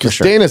 Yeah, because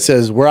sure. Dana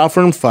says we're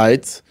offering him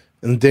fights,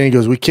 and Dana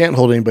goes, we can't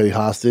hold anybody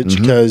hostage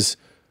because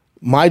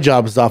my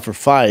job is to offer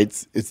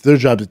fights. It's their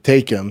job to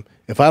take them.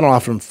 If I don't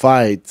offer them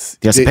fights,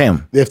 they have to pay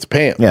him. They have to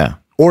pay him. Yeah.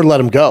 Or let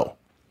him go.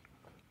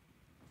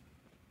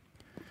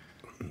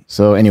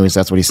 So, anyways,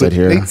 that's what he said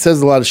here. Nate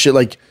says a lot of shit.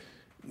 Like,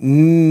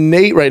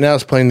 Nate right now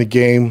is playing the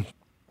game,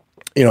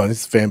 and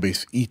his fan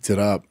base eats it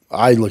up.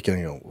 I look at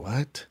him and go,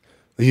 what?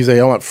 He's like,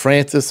 I want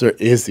Francis or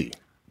Izzy.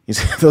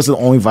 Those are the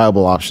only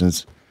viable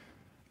options.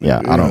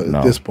 Yeah, I don't know.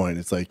 At this point,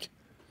 it's like,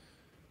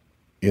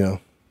 Yeah.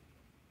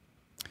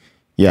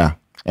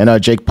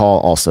 And Jake Paul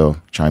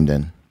also chimed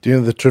in. Do you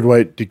know the Tread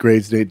White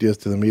degrades Nate Diaz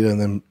to the media and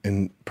then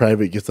in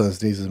private gets on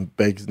his knees and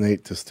begs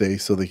Nate to stay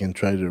so they can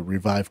try to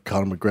revive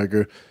Conor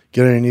McGregor?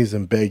 Get on your knees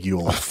and beg, you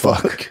old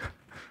fuck.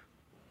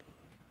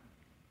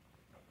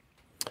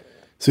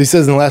 So he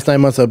says, in the last 9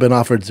 months, I've been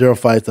offered 0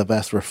 fights. I've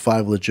asked for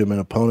 5 legitimate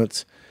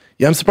opponents.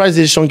 Yeah, I'm surprised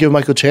they just don't give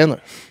Michael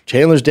Chandler.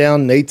 Chandler's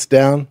down, Nate's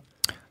down.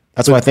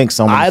 That's why I think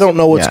I don't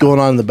know what's going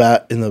on in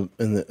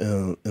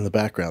the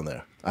background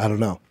there. I don't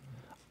know.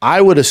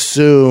 I would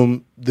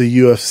assume the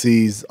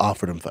UFC's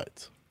offered him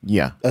fights.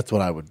 Yeah. That's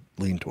what I would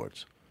lean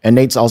towards. And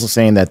Nate's also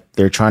saying that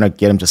they're trying to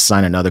get him to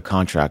sign another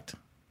contract.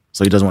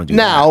 So he doesn't want to do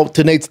that. Now,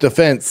 to Nate's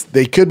defense,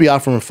 they could be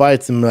offering him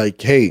fights and be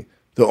like, hey,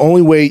 the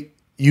only way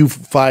you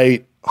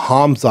fight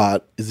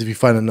Hamzat is if you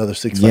find another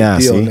 6-fight deal.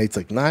 See? And Nate's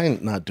like, nah,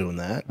 I'm not doing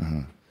that.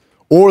 Mm-hmm.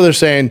 Or they're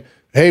saying,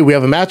 hey, we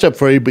have a matchup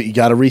for you, but you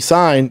got to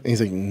re-sign. And he's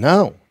like,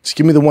 no, just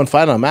give me the one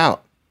fight and I'm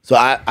out. So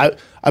I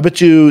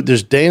bet you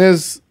there's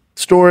Dana's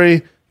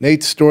story,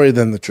 Nate's story,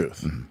 then the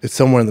truth. Mm-hmm. It's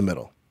somewhere in the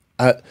middle.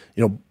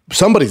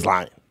 Somebody's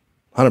lying,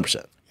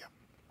 100%. Yeah.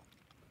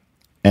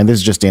 And this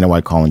is just Dana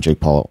White calling Jake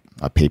Paul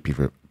a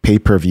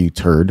pay-per-view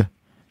turd.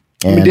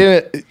 And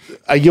Dana,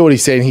 I get what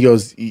he's saying. He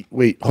goes,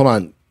 wait, hold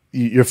on.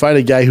 You're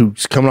fighting a guy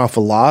who's coming off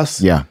a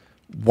loss? Yeah.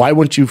 Why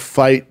wouldn't you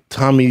fight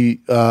Tommy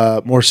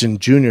Morrison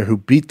Jr., who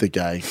beat the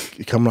guy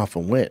coming off a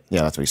win?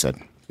 Yeah, that's what he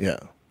said. Yeah.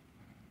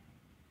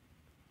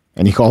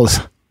 And he calls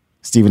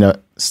Steven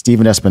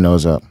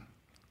Espinoza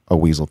a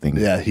weasel thing.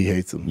 Yeah, he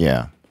hates him.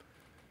 Yeah.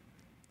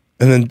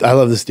 And then I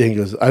love this thing. He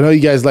goes, I know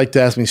you guys like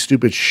to ask me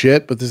stupid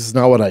shit, but this is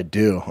not what I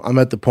do. I'm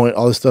at the point,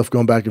 all this stuff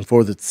going back and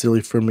forth, it's silly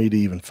for me to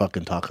even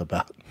fucking talk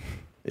about.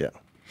 Yeah.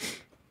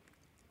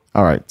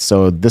 All right.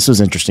 So this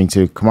was interesting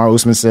too. Kamaru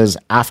Usman says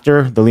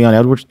after the Leon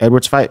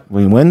Edwards fight,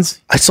 when he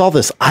wins. I saw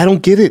this. I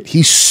don't get it.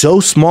 He's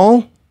so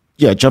small.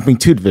 Yeah, jumping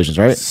 2 divisions,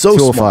 right? So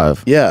 205.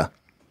 Small. Yeah.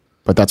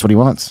 But that's what he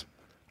wants.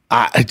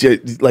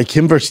 Like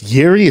him versus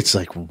Yair, it's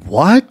like,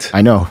 what?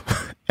 I know.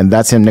 And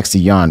that's him next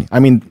to Jan. I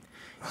mean,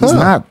 he's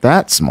not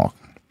that small.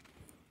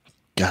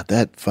 God,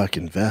 that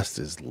fucking vest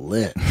is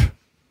lit.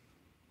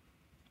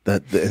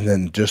 And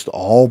then just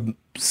all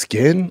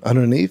skin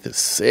underneath is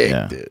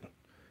sick, dude.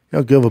 You know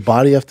how good of a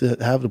body you have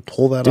to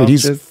pull that off? Dude,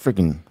 he's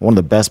freaking one of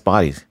the best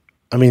bodies.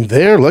 I mean,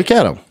 look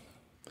at him.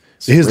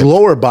 His ripped.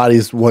 lower body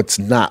is what's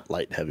not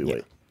light heavyweight.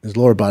 Yeah. His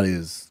lower body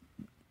is,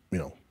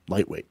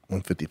 lightweight,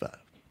 155.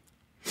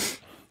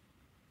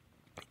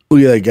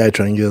 Look at that guy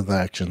trying to get the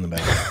action in the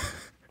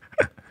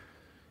back.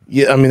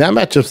 Yeah, I mean, that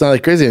matchup's not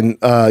that crazy. And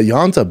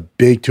Jan's a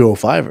big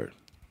 205er.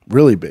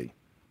 Really big.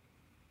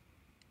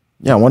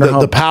 Yeah, I wonder how...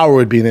 The power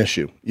would be an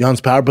issue.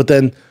 Jan's power, but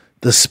then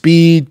the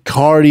speed,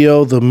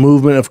 cardio, the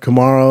movement of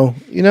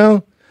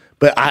Kamaru,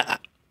 But I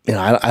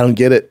don't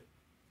get it.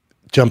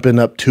 Jumping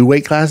up 2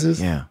 weight classes?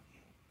 Yeah.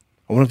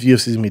 I wonder if the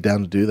UFC's going to be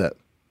down to do that.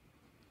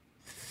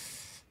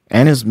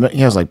 And he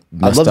has like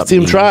I'd love to see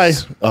him try.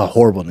 Oh,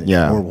 horrible knees.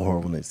 Yeah.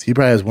 Horrible knees. He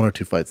probably has 1 or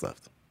 2 fights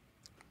left.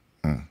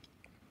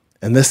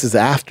 And this is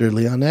after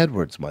Leon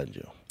Edwards, mind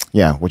you.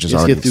 Yeah, which is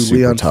Let's already get through super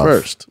Leon tough.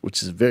 first,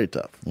 which is very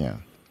tough. Yeah.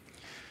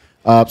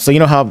 So you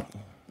know how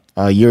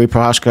Yuri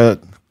Prochazka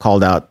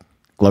called out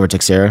Glover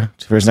Teixeira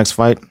for his next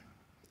fight?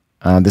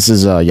 This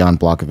is Jan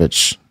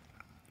Blachowicz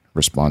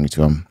responding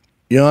to him.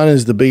 Jan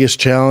is the biggest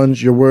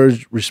challenge. Your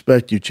words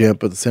respect you, champ,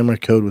 but the samurai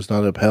code was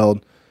not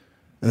upheld.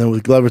 And then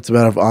with Glover, it's a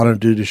matter of honor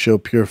due to show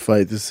pure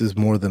fight. This is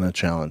more than a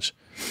challenge.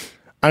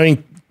 I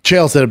mean,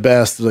 Chael said it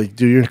best. Like,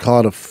 dude, you're going to call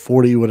it a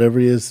 40, whatever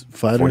he is,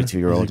 fighter?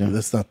 42-year-old. Like,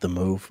 that's not the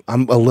move.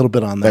 I'm a little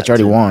bit on that. That's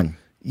already won.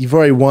 You've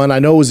already won. I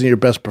know it wasn't your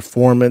best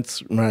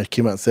performance. Remember, I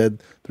came out and said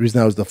the reason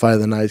that was the fight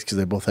of the nights because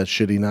they both had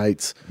shitty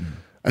nights.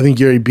 I think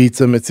Yuri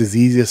beats him. It's his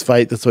easiest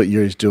fight. That's what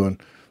Yuri's doing.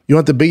 You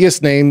want the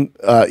biggest name,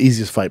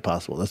 easiest fight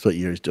possible. That's what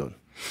Yuri's doing.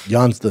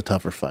 Jan's the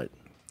tougher fight.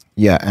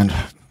 Yeah, and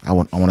I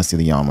want to see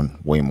the Jan one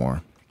way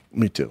more.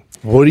 Me too.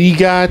 What do you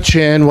got,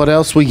 Chen? What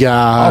else we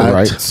got? All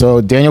right.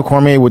 So Daniel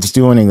Cormier was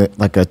doing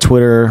like a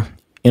Twitter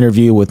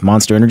interview with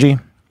Monster Energy,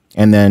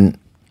 and then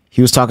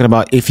he was talking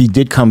about if he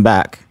did come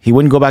back, he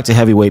wouldn't go back to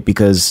heavyweight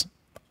because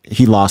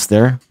he lost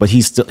there, but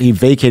he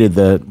vacated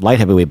the light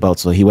heavyweight belt,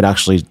 so he would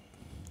actually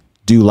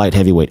do light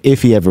heavyweight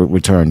if he ever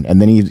returned.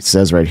 And then he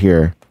says right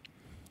here,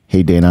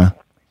 "Hey Dana,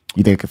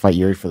 you think I could fight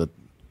Yuri for the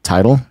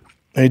title?"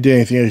 Hey Dana,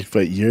 you think I could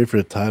fight Yuri for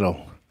the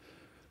title?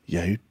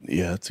 Yeah,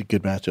 it's a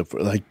good matchup for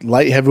like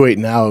light heavyweight.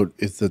 Now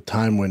is the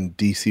time when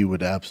DC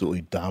would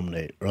absolutely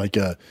dominate, or like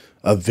a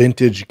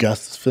vintage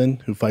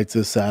Gustafsson who fights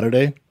this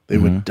Saturday, they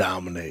would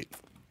dominate.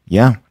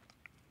 Yeah.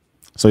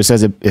 So he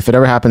says if it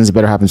ever happens, it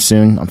better happen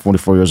soon. I'm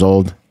 44 years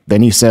old.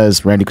 Then he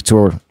says Randy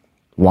Couture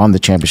won the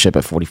championship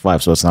at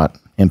 45, so it's not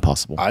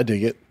impossible. I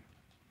dig it.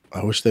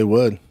 I wish they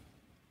would.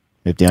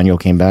 If Daniel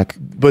came back,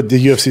 but the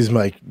UFC's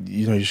like,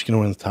 you're just gonna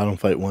win the title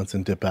fight once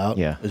and dip out.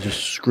 Yeah, it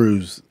just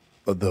screws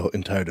the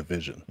entire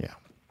division. Yeah,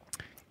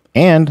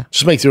 and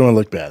just makes everyone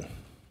look bad.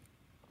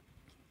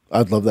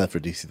 I'd love that for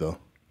DC though.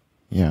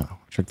 Yeah,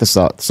 check this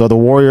out. So the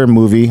Warrior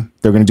movie,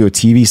 they're going to do a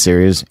TV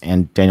series,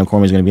 and Daniel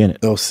Cormier's going to be in it.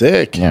 Oh,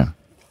 sick! Yeah,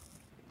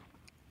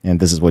 and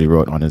this is what he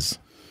wrote on his.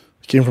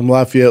 I came from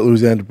Lafayette,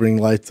 Louisiana, to bring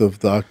lights of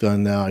the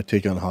Octagon. Now I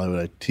take on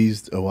Hollywood. I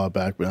teased a while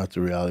back, but not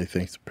to reality.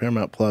 Thanks to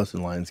Paramount Plus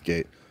and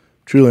Lionsgate.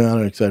 Truly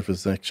honored and excited for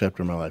this next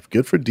chapter of my life.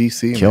 Good for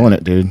DC. Killing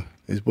it, dude.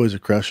 These boys are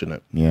crushing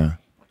it. Yeah.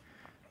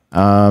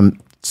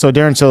 So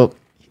Darren,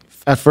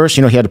 at first,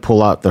 he had to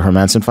pull out the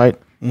Hermanson fight.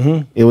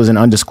 Mm-hmm. It was an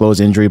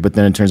undisclosed injury, but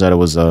then it turns out it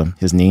was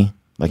his knee.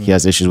 Like he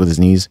has issues with his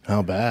knees.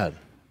 How bad?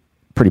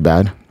 Pretty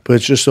bad. But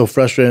it's just so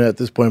frustrating at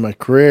this point in my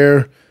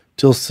career.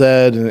 Till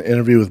said in an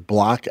interview with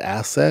Block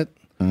Asset,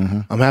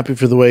 I'm happy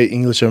for the way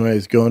English MMA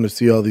is going to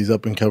see all these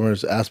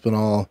up-and-comers,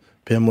 Aspinall,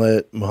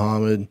 Pimlet,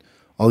 Muhammad,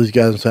 all these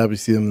guys. I'm so happy to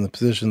see them in the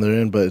position they're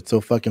in, but it's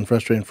so fucking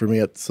frustrating for me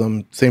at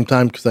some same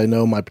time because I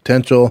know my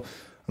potential.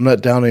 I'm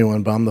not down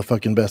anyone, but I'm the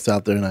fucking best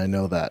out there, and I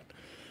know that.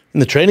 In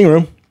the training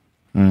room,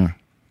 we're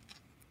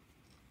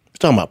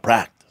talking about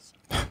practice.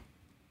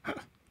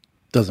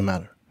 Doesn't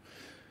matter.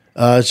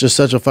 It's just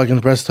such a fucking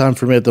depressed time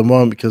for me at the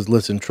moment because,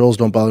 listen, trolls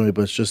don't bother me,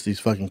 but it's just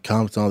these fucking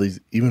comments and all these,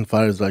 even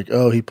fighters like,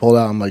 oh, he pulled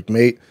out. I'm like,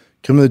 mate,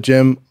 come to the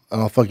gym,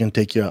 and I'll fucking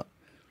take you out.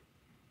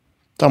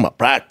 Talking about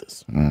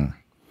practice.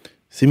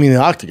 See me in the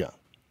octagon.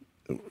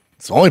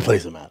 It's the only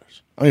place that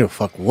matters. I don't give a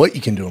fuck what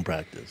you can do in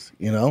practice,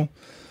 Yeah.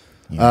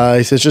 He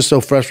says it's just so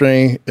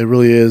frustrating. It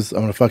really is.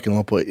 I'm gonna fucking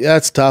low point. Yeah,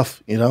 it's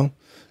tough.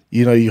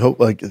 You hope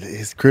like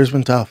his career's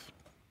been tough.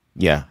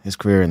 Yeah, his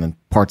career and then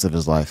parts of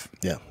his life.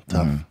 Yeah,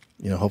 tough.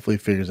 Hopefully he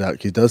figures out.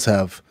 He does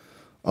have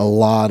a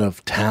lot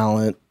of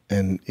talent,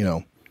 and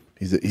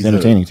he's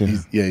entertaining too.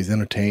 He's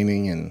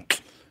entertaining, and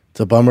it's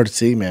a bummer to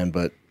see, man.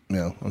 But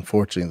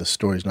unfortunately, the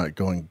story's not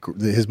going.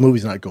 His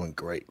movie's not going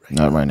great right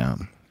now. Not right now.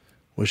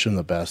 Wish him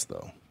the best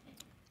though.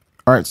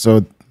 All right,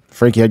 so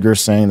Frankie Edgar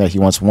is saying that he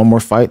wants one more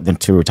fight then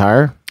to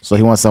retire. So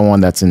he wants someone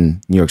that's in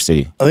New York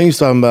City. I think he's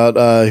talking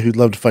about he'd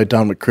love to fight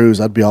Dominic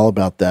Cruz. I'd be all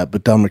about that.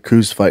 But Dominic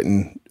Cruz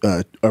fighting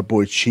our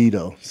boy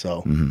Cheeto.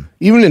 So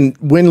even in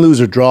win, lose,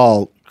 or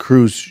draw,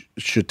 Cruz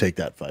should take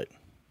that fight.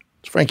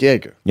 It's Frankie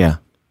Edgar. Yeah.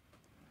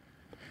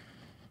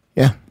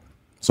 Yeah.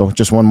 So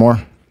just one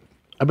more.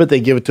 I bet they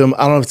give it to him.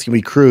 I don't know if it's going to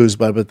be Cruz,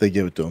 but I bet they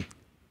give it to him.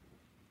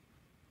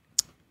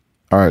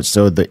 All right,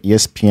 so the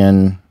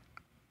ESPN,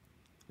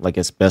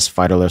 its best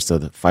fighter list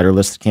of the fighter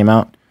list came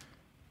out.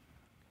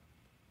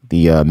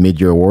 The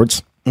mid-year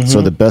awards.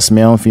 So the best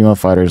male and female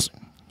fighters,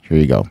 here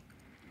you go.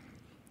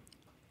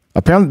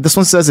 Apparently, this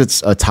one says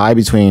it's a tie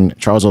between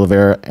Charles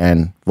Oliveira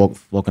and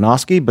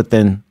Volkanovski, but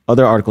then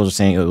other articles are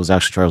saying it was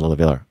actually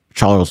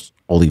Charles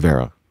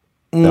Oliveira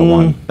that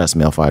won Best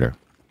Male Fighter.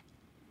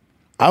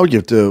 I would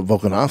give it to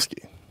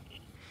Volkanovski.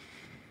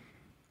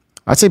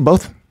 I'd say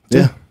both. Too.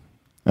 Yeah.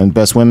 And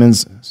Best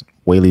Women's,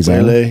 Weili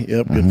Zhang. Weili,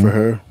 yep, good for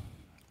her.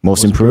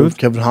 Most improved,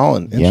 Kevin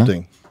Holland.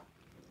 Interesting.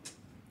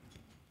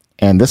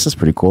 And this is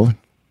pretty cool.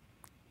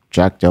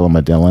 Jack Della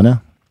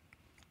Maddalena,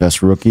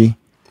 Best Rookie.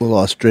 Little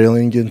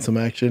Australian getting some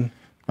action.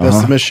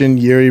 Best submission,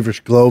 Yair versus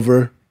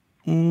Glover.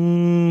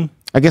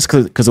 I guess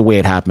because of the way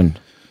it happened.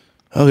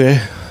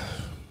 Okay.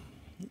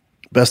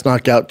 Best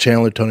knockout,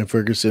 Chandler, Tony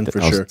Ferguson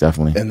for sure.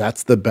 Definitely. And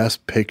that's the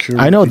best picture.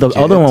 I know the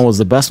other one was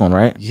the best one,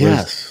 right?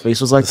 Yes. His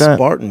face was like the that.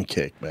 Spartan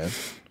kick, man.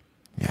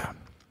 Yeah.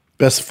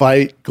 Best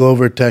fight,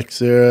 Glover,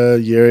 Teixeira,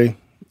 Yair.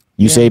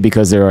 You say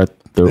because they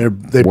They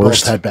worst.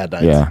 both had bad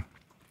nights. Yeah.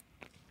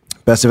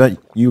 Best event,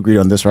 you agreed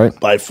on this, right?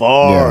 By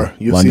far.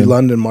 Yeah. UFC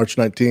London, March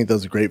 19th. That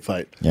was a great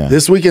fight. Yeah.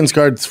 This weekend's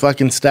card's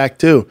fucking stacked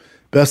too.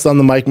 Best on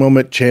the mic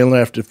moment, Chandler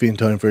after defeating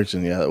Tony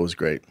Ferguson. Yeah, that was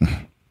great.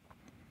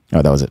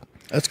 Oh, that was it.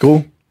 That's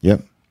cool.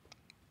 Yep.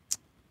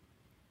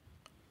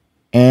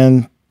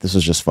 And this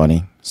was just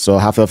funny. So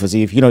Rafael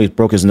Fiziev, he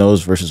broke his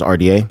nose versus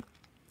RDA.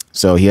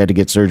 So he had to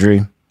get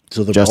surgery.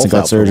 So they're Justin both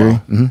out got for a surgery.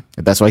 while.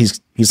 That's why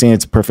he's saying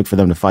it's perfect for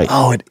them to fight.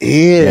 Oh, it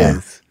is.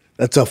 Yeah.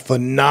 That's a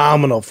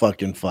phenomenal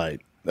fucking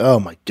fight. Oh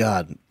my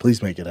God.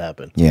 Please make it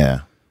happen.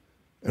 Yeah.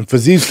 And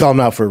Fiziev's calling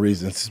out for a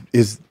reason.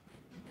 It's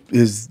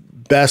his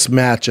best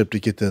matchup to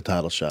get to the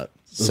title shot.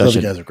 Those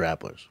other guys are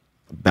grapplers.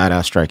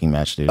 Badass striking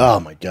match, dude. Oh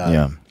my God.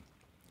 Yeah.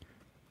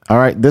 All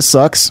right, this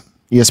sucks.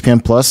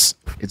 ESPN Plus.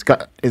 It's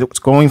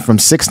going from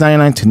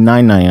 $6.99 to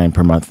 $9.99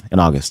 per month in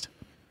August.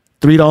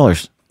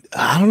 $3.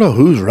 I don't know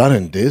who's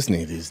running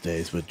Disney these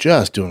days, but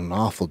just doing an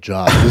awful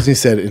job. Disney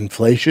said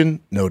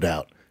inflation, no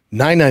doubt.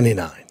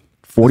 $9.99.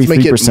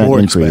 43%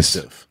 increase.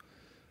 Expensive.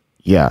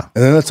 Yeah.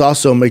 And then let's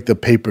also make the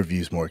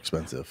pay-per-views more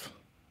expensive.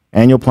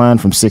 Annual plan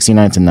from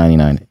 $69 to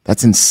 $99.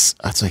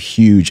 That's a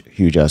huge,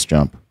 huge ass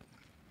jump.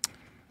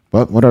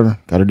 But whatever,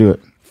 got to do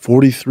it.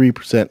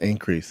 43%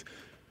 increase.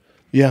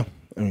 Yeah,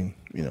 I mean,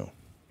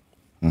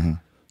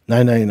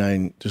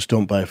 $9.99. Just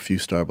don't buy a few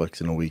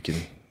Starbucks in a week and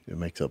it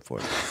makes up for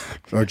it.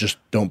 Or just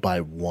don't buy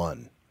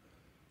one.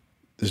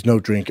 There's no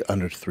drink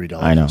under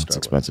 $3. I know, it's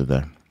expensive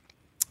there.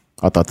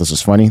 I thought this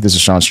was funny. This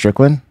is Sean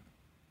Strickland.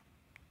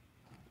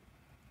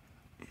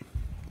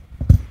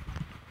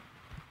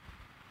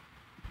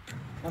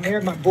 I'm here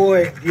with my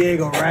boy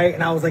Diego, right?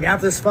 And I was like,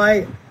 after this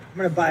fight, I'm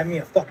gonna buy me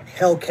a fucking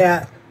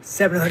Hellcat,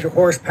 700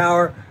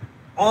 horsepower,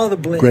 all the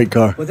bling. Great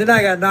car. But then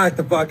I got knocked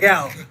the fuck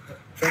out.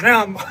 So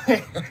now I'm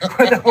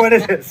like, what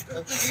is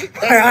this?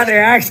 My Honda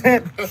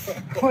accent?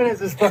 What is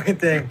this fucking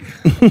thing?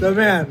 So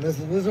man, this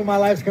is what my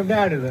life's come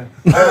down to then.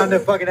 My Honda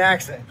fucking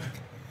accent.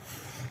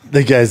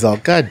 The guy's all,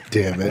 God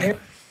damn it.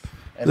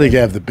 They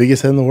have the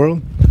biggest head in the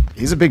world?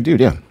 He's a big dude,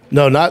 yeah.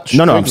 No, not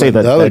No, I'm saying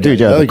that, the other that dude,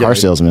 guy, yeah, the other car guy.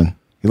 salesman.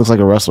 He looks like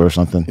a wrestler or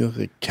something. He looks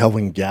like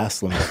Kelvin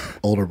Gaslam's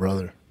older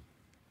brother.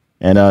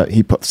 And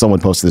someone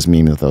posted this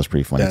meme that was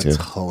pretty funny That's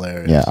too.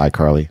 hilarious. Yeah,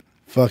 iCarly.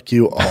 Fuck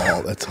you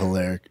all. That's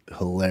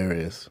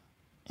hilarious.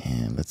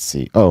 And let's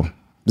see. Oh,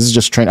 this is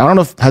just training. I don't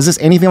know has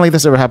anything like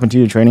this ever happened to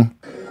you in training?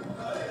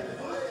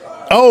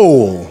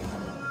 Oh,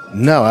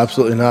 no,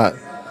 absolutely not.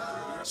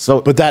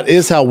 So, But that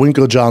is how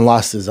Winklejohn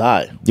lost his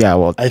eye. yeah,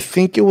 well, I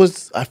think it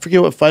was, I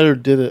forget what fighter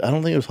did it. I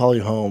don't think it was Holly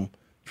Holm.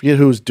 I forget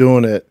who was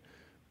doing it.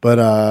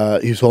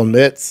 But he was holding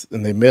mitts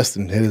and they missed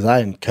and hit his eye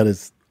and cut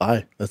his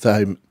eye. That's how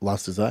he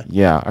lost his eye.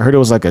 yeah, I heard it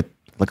was like a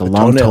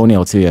long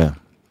toenail too, yeah,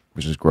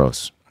 which is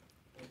gross.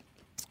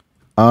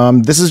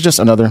 This is just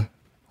another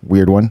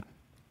weird one.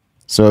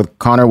 So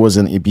Connor was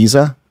in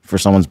Ibiza for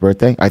someone's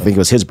birthday. I think it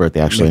was his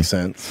birthday actually. Makes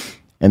sense.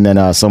 And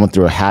then someone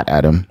threw a hat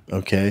at him.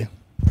 Okay.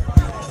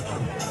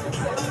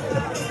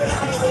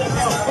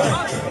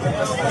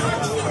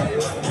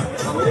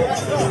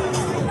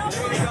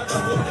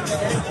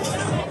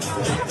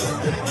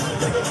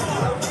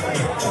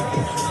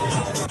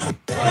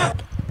 I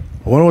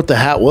wonder what the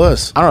hat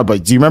was. I don't know,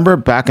 but do you remember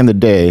back in the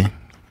day,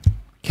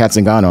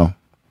 Katzengano?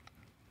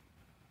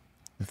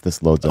 If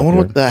this loads I up wonder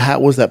here. what the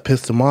hat was that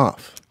pissed him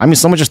off. I mean,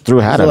 someone just threw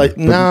a hat So at like,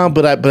 him. no,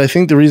 but I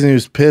think the reason he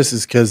was pissed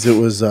is because it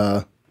was.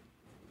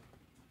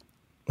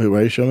 Wait, why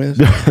are you showing me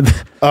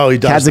this? Oh, he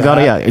dodged the Katzengano,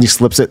 hat. yeah, and he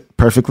slips it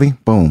perfectly.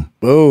 Boom.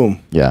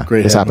 Boom. Yeah,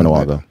 Great. this hat happened a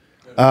while movement.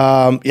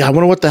 ago. Yeah, I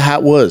wonder what the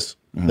hat was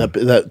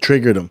that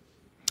triggered him.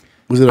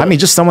 Was it? I mean,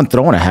 just someone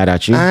throwing a hat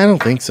at you. I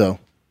don't think so.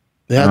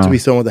 It had to be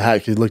someone with the hat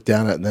because he looked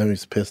down at it and then he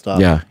was pissed off.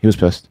 Yeah, he was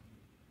pissed.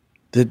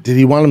 Did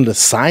he want him to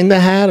sign the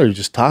hat or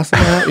just toss him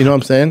the hat? You know what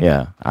I'm saying?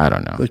 Yeah, I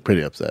don't know. He looked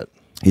pretty upset.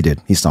 He did.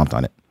 He stomped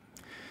on it.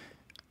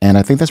 And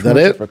I think that's that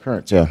pretty much it? for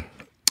currents. Yeah,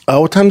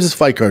 What time does this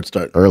fight card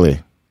start? early,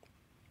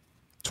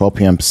 12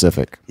 p.m.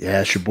 Pacific.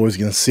 Yeah, your boy's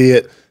going to see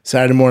it.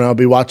 Saturday morning, I'll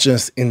be watching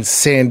this in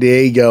San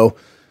Diego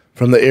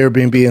from the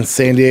Airbnb in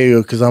San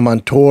Diego because I'm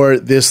on tour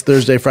this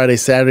Thursday, Friday,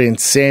 Saturday in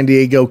San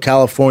Diego,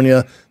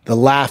 California, the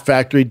Laugh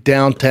Factory,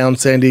 downtown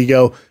San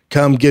Diego.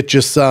 Come get you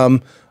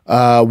some.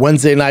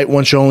 Wednesday night,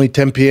 one show only,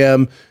 10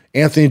 p.m.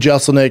 Anthony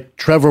Jeselnik,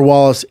 Trevor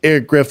Wallace,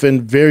 Eric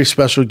Griffin, very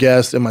special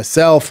guest, and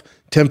myself,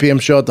 10 p.m.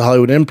 show at the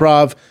Hollywood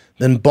Improv.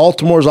 Then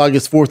Baltimore's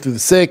August 4th through the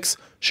 6th.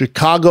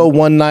 Chicago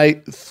one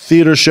night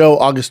theater show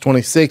August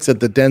 26th at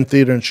the Den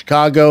Theater in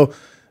Chicago.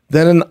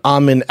 Then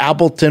I'm in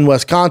Appleton,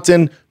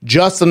 Wisconsin.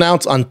 Just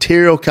announced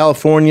Ontario,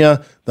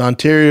 California. The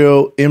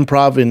Ontario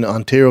Improv in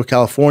Ontario,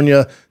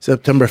 California,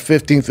 September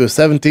 15th through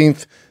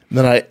 17th. And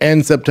then I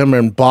end September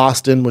in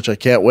Boston, which I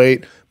can't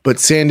wait. But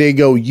San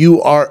Diego,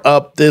 you are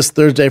up this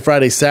Thursday,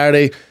 Friday,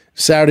 Saturday.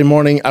 Saturday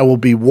morning, I will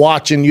be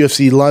watching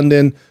UFC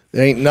London.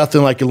 There ain't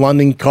nothing like a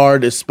London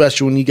card,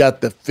 especially when you got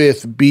the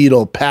fifth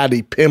Beatle,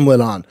 Paddy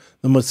Pimblett on,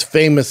 the most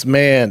famous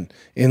man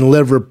in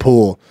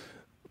Liverpool.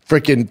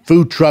 Freaking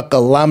food truck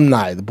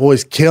alumni. The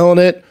boy's killing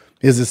it.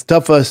 He has his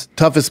toughest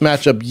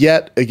matchup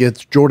yet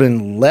against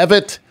Jordan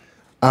Levitt.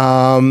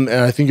 And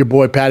I think your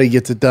boy Paddy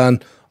gets it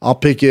done. I'll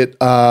pick it.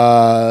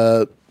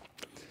 I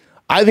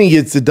think he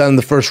gets it done in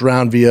the first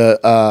round via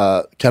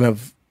kind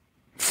of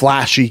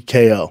flashy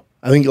KO.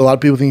 I think a lot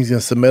of people think he's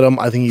going to submit him.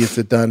 I think he gets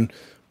it done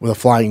with a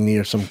flying knee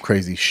or some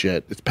crazy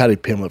shit. It's Paddy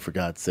Pimblett, for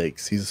God's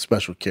sakes. He's a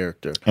special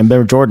character. And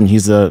Ben Jordan,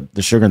 he's the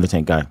sugar in the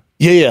tank guy.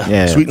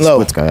 Yeah. Sweet and low.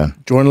 Splits guy, yeah.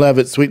 Jordan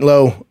Levitt, sweet and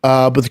low.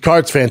 But the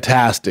card's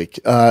fantastic.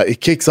 It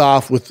kicks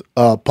off with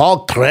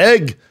Paul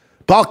Craig,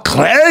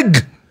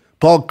 Volkan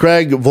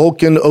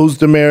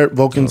Ozdemir.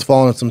 Volkan's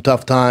fallen in some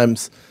tough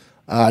times.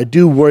 I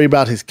do worry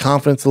about his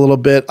confidence a little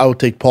bit. I would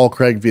take Paul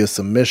Craig via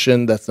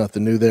submission. That's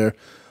nothing new there.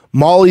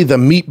 Molly the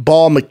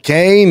Meatball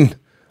McCain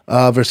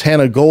versus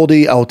Hannah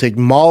Goldie. I will take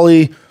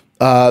Molly.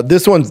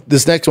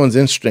 This next one's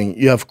interesting.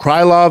 You have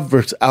Krylov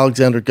versus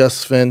Alexander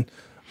Gustafsson.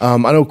 I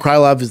know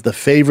Krylov is the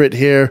favorite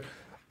here.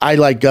 I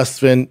like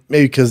Gustafsson,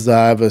 maybe because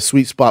I have a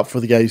sweet spot for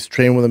the guy who's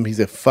trained with him. He's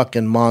a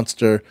fucking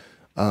monster.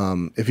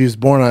 If he was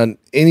born on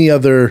any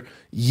other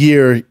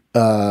year,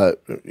 I'll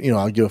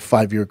give a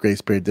 5-year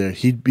grace period there.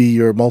 He'd be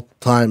your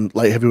multi-time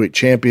light heavyweight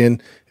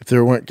champion if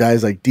there weren't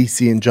guys like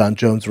DC and John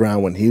Jones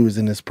around when he was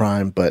in his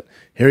prime. But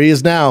here he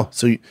is now.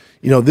 So,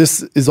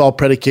 this is all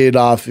predicated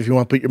off if you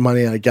want to put your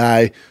money on a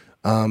guy,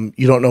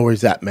 you don't know where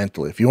he's at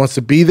mentally. If he wants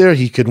to be there,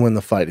 he could win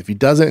the fight. If he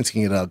doesn't, it's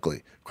going to get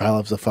ugly.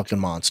 Krylov's a fucking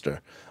monster.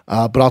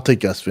 But I'll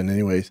take Gustafsson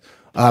anyways.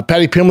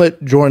 Paddy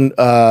Pimblett, Jordan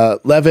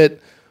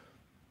Levitt.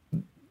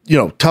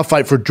 Tough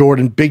fight for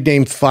Jordan. Big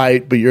name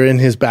fight, but you're in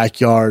his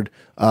backyard.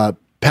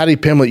 Paddy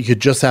Pimblett, you could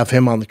just have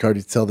him on the card.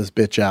 He'd sell this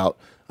bitch out.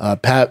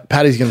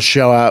 Paddy's going to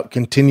show out,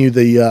 continue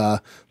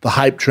the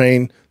hype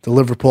train, the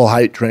Liverpool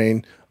hype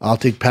train. I'll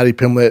take Paddy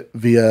Pimblett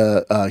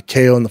via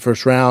KO in the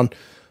first round.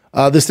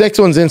 This next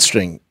one's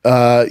interesting.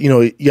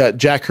 You got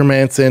Jack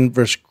Hermanson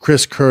versus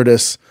Chris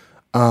Curtis.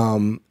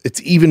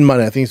 It's even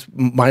money. I think it's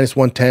minus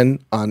 110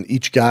 on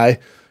each guy.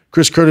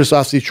 Chris Curtis,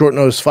 obviously, short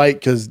notice fight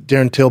because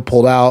Darren Till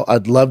pulled out.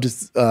 I'd love to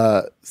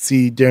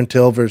see Darren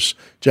Till versus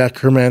Jack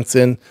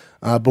Hermanson,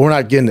 but we're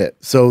not getting it.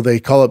 So they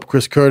call up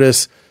Chris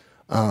Curtis.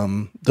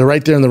 They're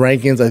right there in the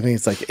rankings. I think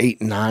it's like 8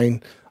 and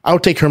 9. I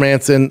would take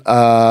Hermanson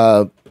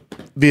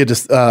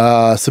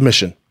via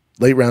submission,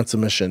 late round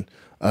submission,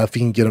 if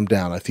he can get him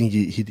down. I think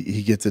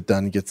he gets it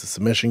done. He gets the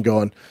submission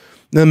going.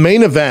 The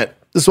main event,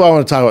 this is what I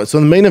want to talk about. So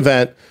the main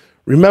event,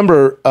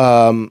 remember,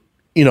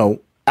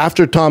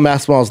 after Tom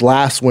Aspinall's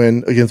last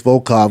win against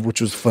Volkov,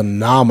 which was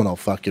phenomenal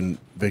fucking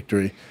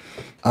victory,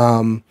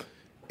 and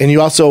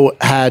you also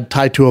had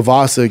Tai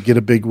Tuivasa get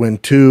a big win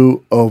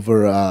too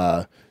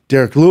over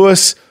Derek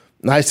Lewis.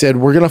 And I said,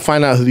 we're going to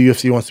find out who the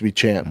UFC wants to be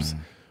champs.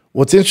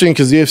 What's interesting,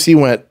 because the UFC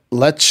went,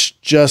 let's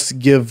just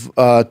give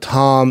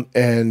Tom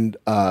and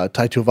Tai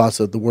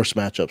Tuivasa the worst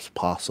matchups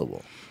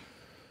possible.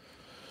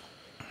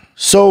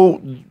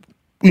 So,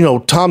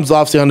 Tom's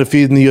obviously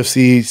undefeated in the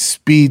UFC,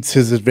 speed's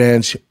his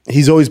advantage.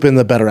 He's always been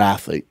the better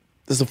athlete.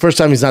 This is the first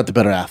time he's not the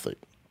better athlete.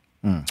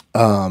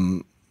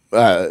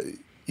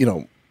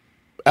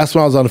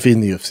 Aspinall's undefeated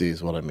in the UFC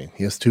is what I mean.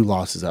 He has 2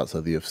 losses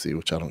outside the UFC,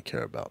 which I don't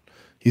care about.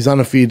 He's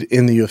undefeated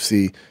in the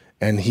UFC,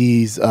 and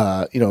he's,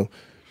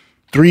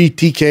 3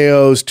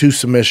 TKOs, 2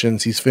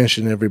 submissions. He's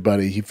finishing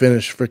everybody. He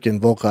finished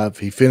freaking Volkov.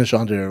 He finished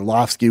Andrei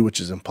Arlovsky,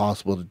 which is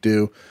impossible to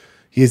do.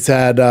 He's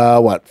had,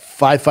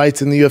 5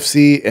 fights in the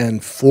UFC,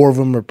 and 4 of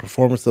them are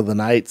performance of the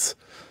nights.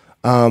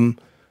 London,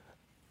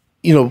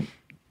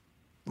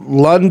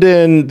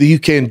 the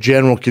UK in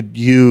general, could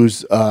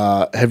use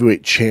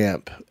heavyweight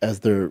champ as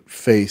their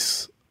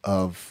face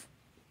of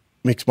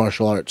mixed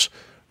martial arts.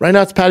 Right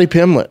now, it's Paddy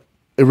Pimblett.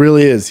 It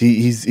really is.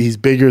 He's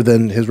bigger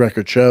than his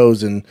record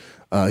shows, and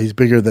he's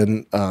bigger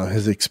than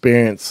his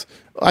experience.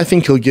 I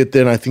think he'll get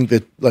there, and I think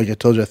that, like I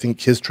told you, I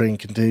think his train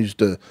continues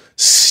to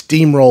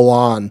steamroll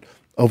on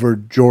over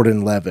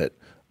Jordan Levitt.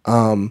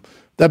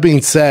 That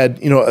being said,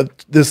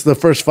 this is the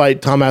first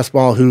fight, Tom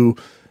Aspinall, who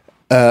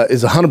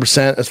is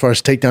 100% as far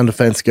as takedown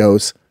defense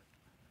goes.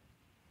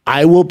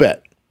 I will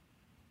bet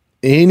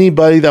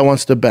anybody that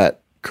wants to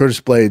bet Curtis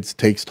Blades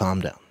takes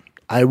Tom down.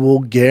 I will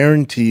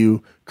guarantee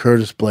you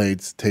Curtis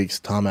Blades takes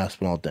Tom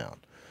Aspinall down.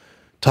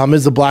 Tom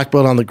is a black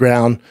belt on the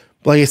ground.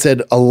 Like I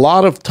said, a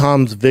lot of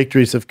Tom's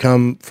victories have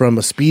come from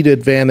a speed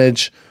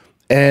advantage,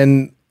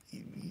 and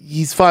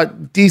he's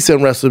fought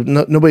decent wrestlers.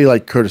 Nobody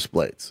like Curtis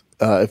Blades.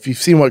 If you've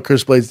seen what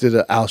Curtis Blades did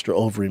to Alistair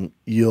Overeem,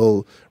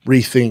 you'll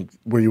rethink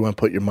where you want to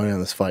put your money on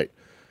this fight.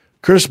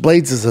 Curtis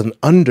Blades is an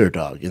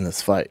underdog in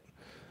this fight.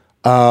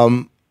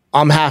 I'm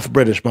half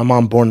British. My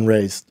mom, born and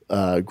raised,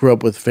 grew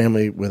up with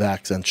family with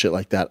accents, shit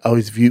like that. I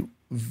always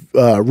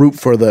root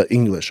for the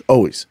English,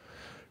 always.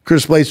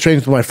 Curtis Blades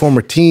trains with my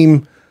former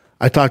team.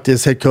 I talked to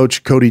his head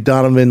coach, Cody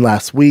Donovan,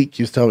 last week.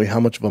 He was telling me how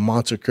much of a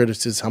monster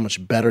Curtis is, how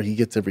much better he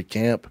gets every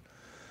camp.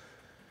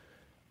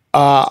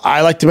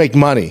 I like to make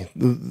money.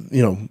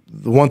 The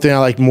one thing I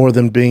like more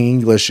than being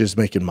English is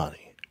making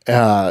money.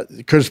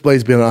 Curtis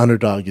Blades being an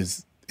underdog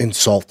is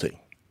insulting.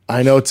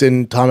 I know it's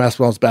in Tom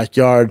Aspinall's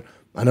backyard.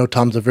 I know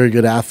Tom's a very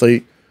good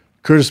athlete.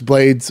 Curtis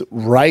Blades,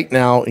 right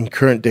now, in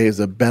current day, is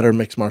a better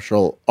mixed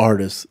martial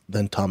artist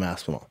than Tom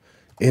Aspinall.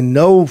 In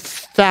no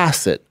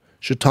facet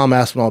should Tom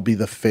Aspinall be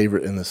the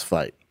favorite in this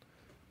fight.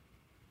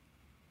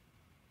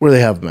 Where do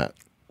they have him at?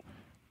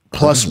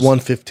 Plus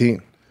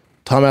 115.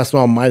 Tom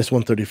Aspinall minus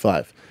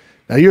 135.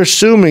 Now, you're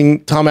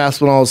assuming Tom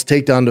Aspinall's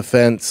takedown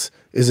defense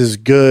is as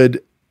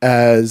good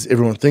as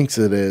everyone thinks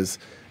it is,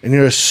 and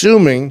you're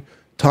assuming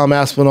Tom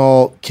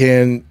Aspinall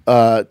can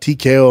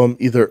TKO him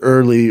either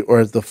early or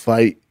as the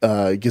fight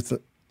gets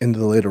into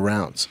the later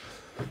rounds.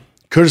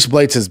 Curtis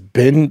Blades has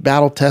been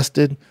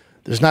battle-tested.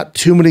 There's not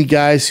too many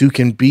guys who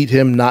can beat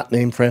him, not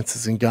named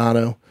Francis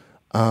Ngannou.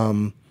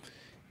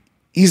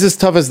 He's as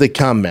tough as they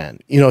come, man.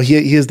 He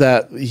had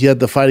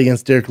the fight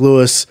against Derek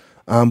Lewis,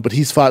 but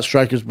he's fought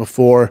strikers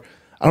before.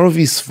 I don't know if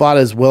he's fought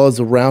as well as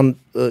around.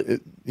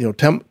 The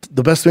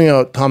best thing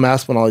about Tom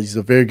Aspinall, he's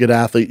a very good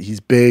athlete. He's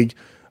big.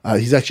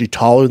 He's actually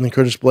taller than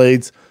Curtis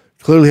Blades.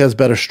 Clearly has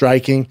better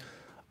striking.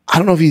 I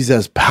don't know if he's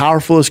as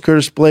powerful as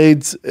Curtis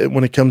Blades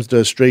when it comes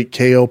to straight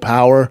KO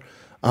power.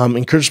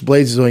 And Curtis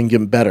Blades is only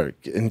getting better.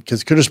 And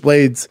because Curtis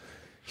Blades,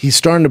 he's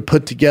starting to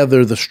put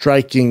together the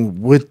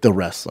striking with the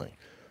wrestling.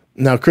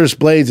 Now, Curtis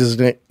Blades, his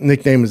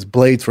nickname is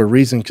Blades for a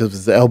reason because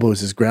his elbow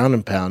is his ground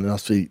and pound. And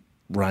also he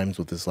rhymes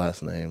with his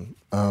last name.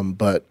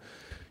 But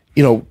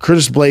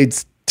Curtis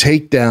Blades'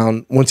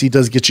 takedown, once he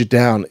does get you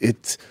down,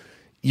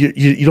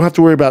 you don't have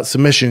to worry about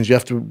submissions. You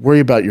have to worry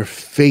about your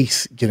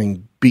face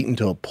getting beaten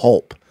to a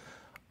pulp.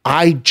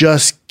 I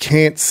just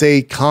can't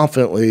say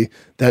confidently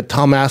that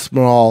Tom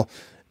Aspinall,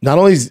 not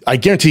only I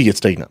guarantee he gets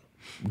taken out.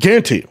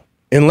 Guarantee you.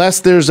 Unless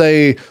there's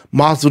a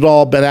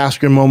Masvidal Ben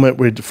Askren moment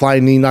where the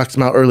flying knee knocks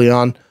him out early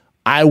on,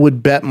 I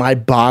would bet my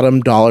bottom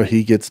dollar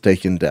he gets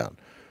taken down.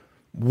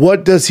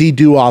 What does he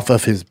do off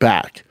of his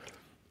back?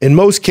 In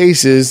most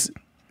cases,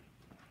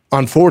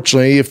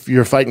 unfortunately, if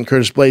you're fighting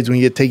Curtis Blades, when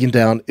you get taken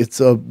down, it's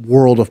a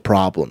world of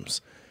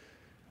problems.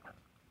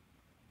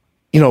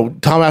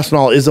 Tom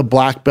Aspinall is a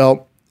black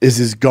belt. Is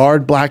his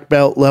guard black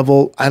belt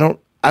level? I don't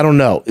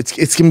know.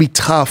 It's gonna be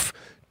tough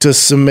to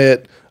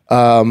submit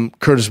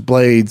Curtis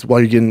Blades while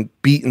you're getting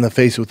beat in the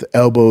face with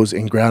elbows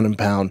and ground and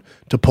pound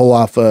to pull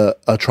off a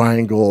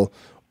triangle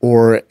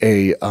or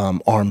a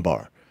arm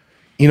bar.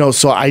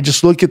 So I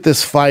just look at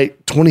this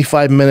fight,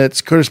 25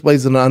 minutes. Curtis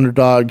Blades is an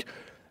underdog.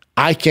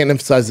 I can't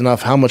emphasize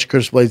enough how much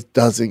Curtis Blades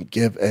doesn't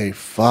give a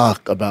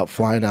fuck about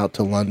flying out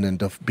to London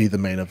to be the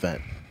main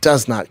event.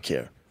 Does not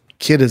care.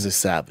 Kid is a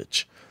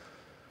savage.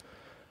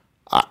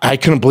 I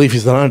couldn't believe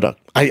he's an underdog.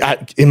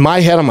 In my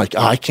head, I'm like,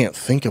 I can't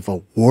think of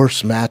a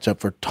worse matchup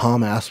for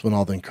Tom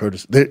Aspinall than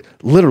Curtis.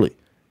 Literally,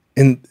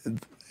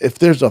 if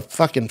there's a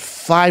fucking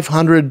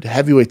 500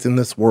 heavyweights in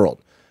this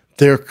world,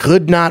 there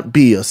could not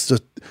be a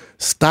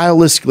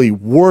stylistically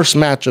worse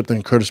matchup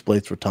than Curtis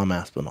Blades for Tom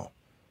Aspinall.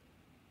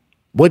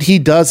 What he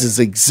does is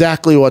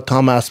exactly what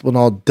Tom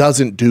Aspinall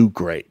doesn't do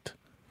great.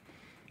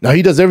 Now,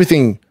 he does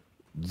everything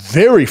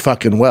very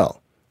fucking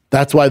well.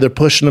 That's why they're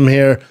pushing him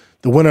here.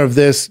 The winner of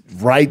this,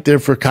 right there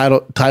for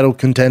title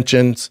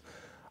contentions.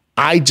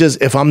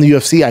 If I'm the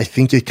UFC, I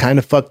think it kind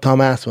of fucked Tom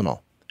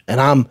Aspinall.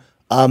 And I'm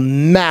a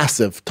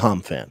massive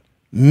Tom fan.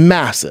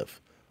 Massive.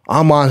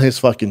 I'm on his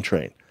fucking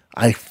train.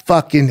 I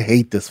fucking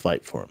hate this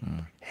fight for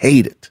him.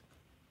 Hate it.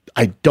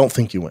 I don't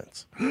think he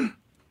wins.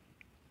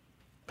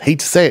 Hate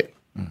to say it.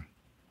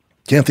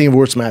 Can't think of a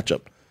worse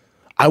matchup.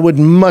 I would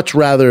much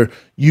rather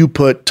you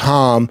put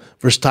Tom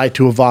versus Tai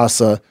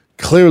Tuivasa.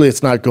 Clearly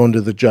it's not going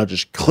to the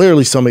judges.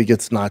 Clearly somebody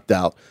gets knocked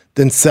out.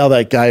 Then sell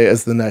that guy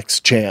as the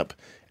next champ.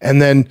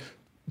 And then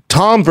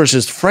Tom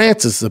versus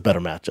Francis is a better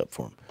matchup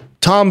for him.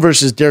 Tom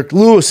versus Derek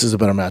Lewis is a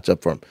better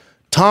matchup for him.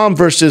 Tom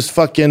versus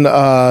fucking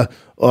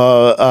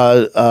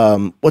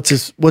what's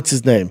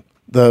his name?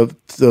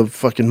 The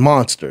fucking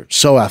monster.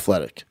 So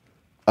athletic.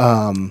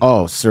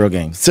 Cyril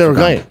Gane. Cyril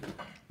Gane.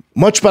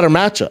 Much better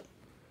matchup.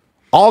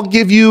 I'll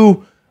give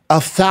you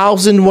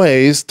 1,000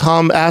 ways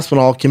Tom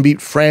Aspinall can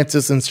beat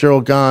Francis and Cyril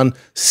Gane,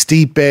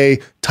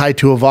 Stipe, Tai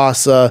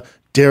Tuivasa,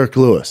 Derek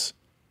Lewis.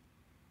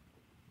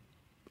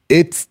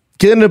 It's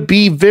going to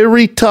be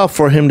very tough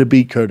for him to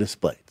beat Curtis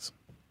Blades.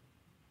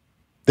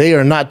 They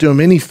are not doing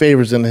him any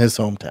favors in his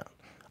hometown.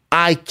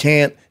 I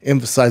can't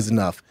emphasize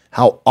enough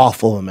how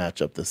awful a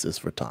matchup this is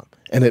for Tom,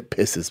 and it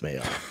pisses me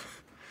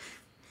off.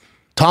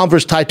 Tom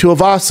versus Tai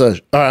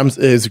Tuivasa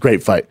is a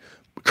great fight.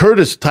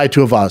 Curtis Tai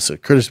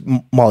Tuivasa. Curtis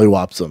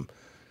mollywops him.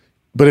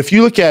 But if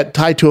you look at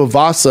Tai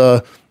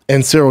Tuivasa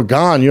and Cyril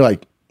Gane, you're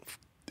like,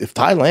 if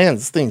Tai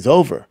lands, this thing's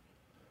over.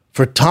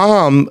 For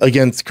Tom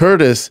against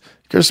Curtis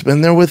has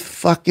been there with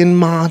fucking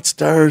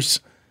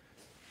monsters.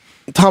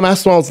 Tom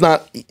Aspinall's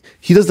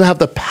he doesn't have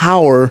the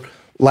power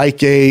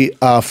like a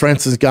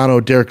Francis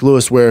Ngannou, Derek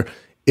Lewis, where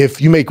if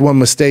you make one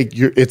mistake,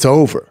 it's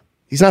over.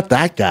 He's not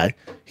that guy.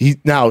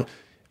 Now,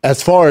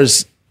 as far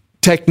as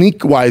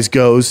technique-wise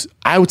goes,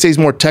 I would say he's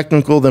more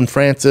technical than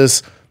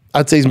Francis.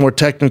 I'd say he's more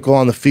technical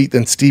on the feet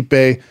than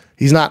Stipe.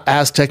 He's not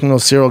as technical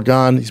as Cyril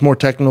Gane. He's more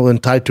technical than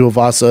Tai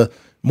Tuivasa,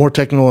 more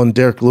technical than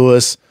Derek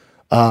Lewis.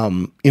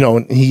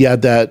 He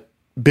had that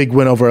big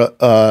win over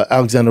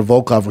Alexander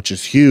Volkov, which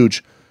is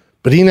huge.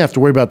 But he didn't have to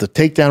worry about the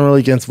takedown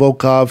really against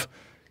Volkov.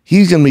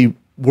 He's going to be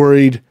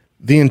worried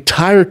the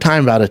entire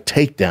time about a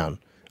takedown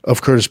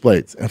of Curtis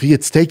Blades. And if he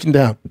gets taken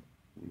down,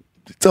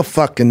 it's a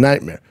fucking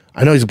nightmare.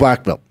 I know he's a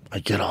black belt. I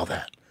get all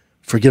that.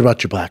 Forget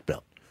about your black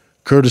belt.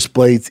 Curtis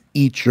Blades,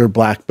 eat your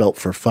black belt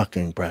for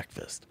fucking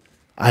breakfast.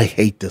 I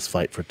hate this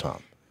fight for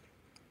Tom.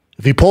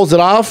 If he pulls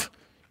it off,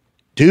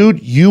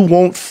 dude, you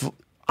won't...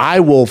 I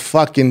will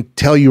fucking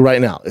tell you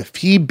right now, if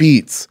he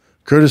beats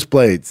Curtis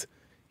Blades,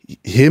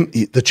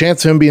 the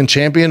chance of him being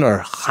champion are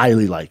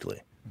highly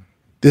likely.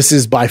 This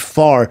is by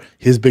far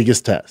his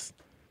biggest test.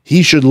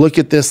 He should look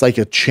at this like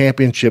a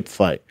championship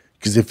fight.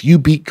 Because if you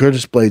beat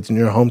Curtis Blades in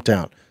your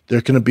hometown,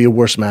 there's going to be a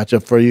worse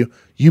matchup for you.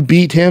 You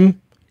beat him,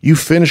 you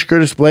finish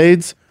Curtis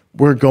Blades,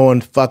 we're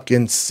going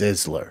fucking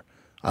Sizzler.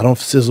 I don't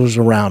have Sizzlers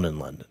around in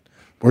London.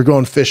 We're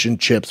going fish and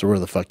chips or where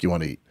the fuck you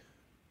want to eat.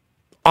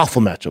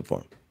 Awful matchup for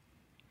him.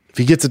 If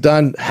he gets it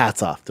done,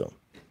 hats off to him.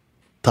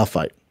 Tough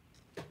fight.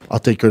 I'll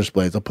take Curtis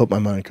Blades. I'll put my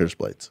money on Curtis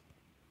Blades.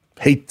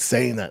 Hate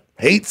saying that.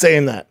 Hate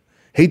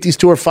these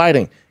two are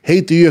fighting.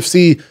 Hate the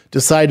UFC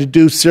decided to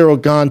do Cyril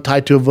Gane,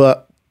 Tai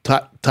Tuivasa,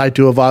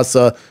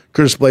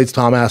 Curtis Blades,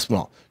 Tom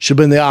Aspinall. Should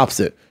have been the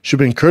opposite. Should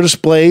have been Curtis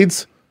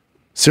Blades,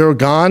 Cyril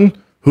Gane,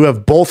 who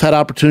have both had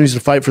opportunities to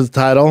fight for the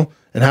title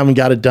and haven't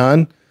got it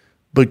done.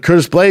 But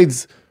Curtis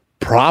Blades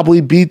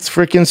probably beats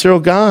freaking Cyril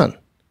Gane.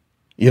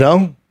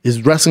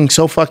 His wrestling's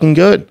so fucking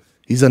good.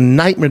 He's a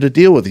nightmare to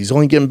deal with. He's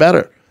only getting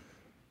better.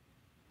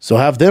 So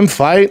have them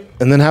fight,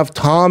 and then have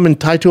Tom and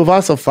Tai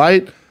Tuivasa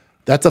fight.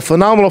 That's a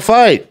phenomenal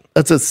fight.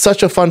 That's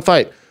such a fun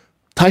fight.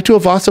 Tai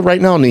Tuivasa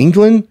right now in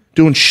England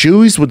doing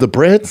shoes with the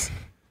Brits.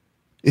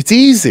 It's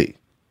easy.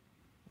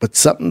 But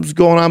something's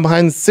going on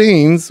behind the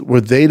scenes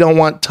where they don't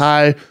want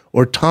Tai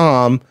or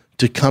Tom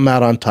to come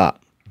out on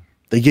top.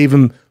 They gave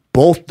him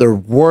both their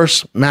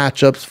worst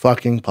matchups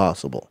fucking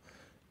possible.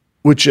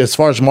 Which, as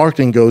far as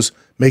marketing goes,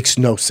 makes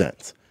no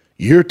sense.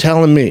 You're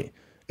telling me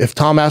if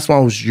Tom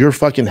Aspinall was your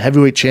fucking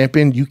heavyweight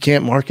champion, you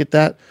can't market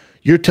that?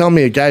 You're telling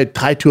me a guy,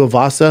 Tai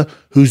Tuivasa,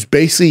 who's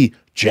basically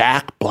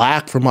Jack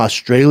Black from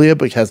Australia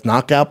but has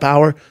knockout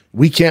power,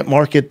 we can't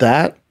market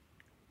that?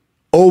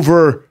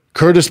 Over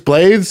Curtis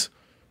Blades,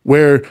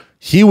 where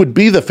he would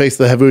be the face of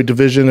the heavyweight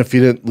division if he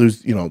didn't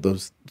lose,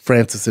 those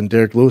Francis and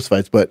Derek Lewis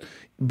fights. But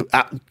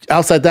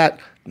outside that,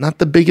 not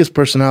the biggest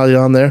personality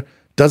on there.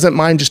 Doesn't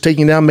mind just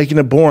taking down, making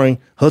it boring.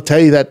 He'll tell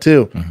you that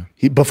too.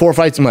 Mm-hmm. Before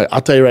fights,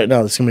 I'll tell you right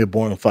now, this is going to be a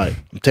boring fight.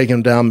 I'm taking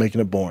him down, making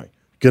it boring.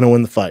 Going to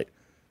win the fight.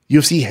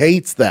 UFC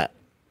hates that.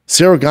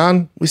 Cyril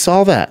Gane, we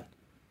saw that.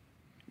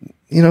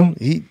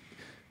 He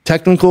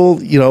technical,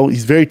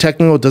 he's very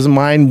technical, doesn't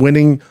mind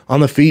winning on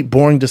the feet,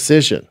 boring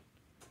decision.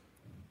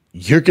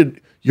 You're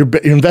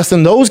investing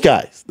in those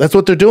guys. That's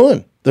what they're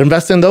doing. They're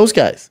investing in those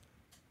guys.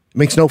 It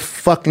makes no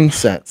fucking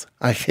sense.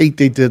 I hate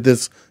they did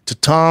this to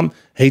Tom.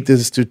 Hate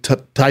this to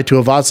Tai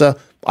Tuivasa.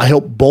 I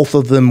hope both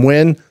of them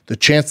win. The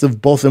chance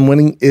of both of them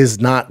winning is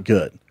not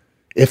good.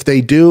 If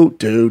they do,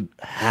 dude,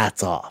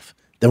 hats off.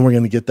 Then we're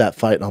going to get that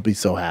fight, and I'll be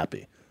so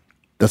happy.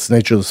 That's the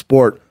nature of the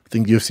sport. I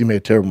think UFC made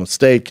a terrible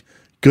mistake.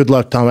 Good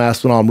luck, Tom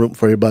Aspinall. I'm rooting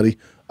for you, buddy.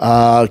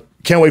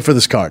 Can't wait for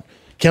this card.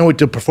 Can't wait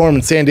to perform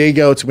in San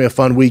Diego. It's going to be a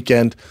fun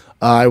weekend.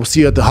 I will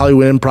see you at the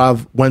Hollywood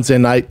Improv Wednesday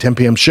night, 10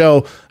 p.m.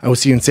 show. I will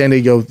see you in San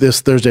Diego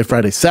this Thursday,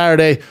 Friday,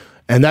 Saturday.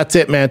 And that's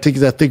it, man.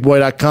 Tickets at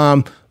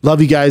thickboy.com.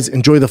 Love you guys.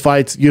 Enjoy the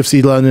fights.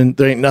 UFC London.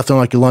 There ain't nothing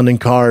like a London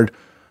card.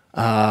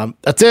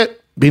 That's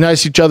it. Be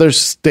nice to each other.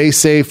 Stay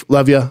safe.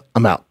 Love you.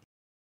 I'm out.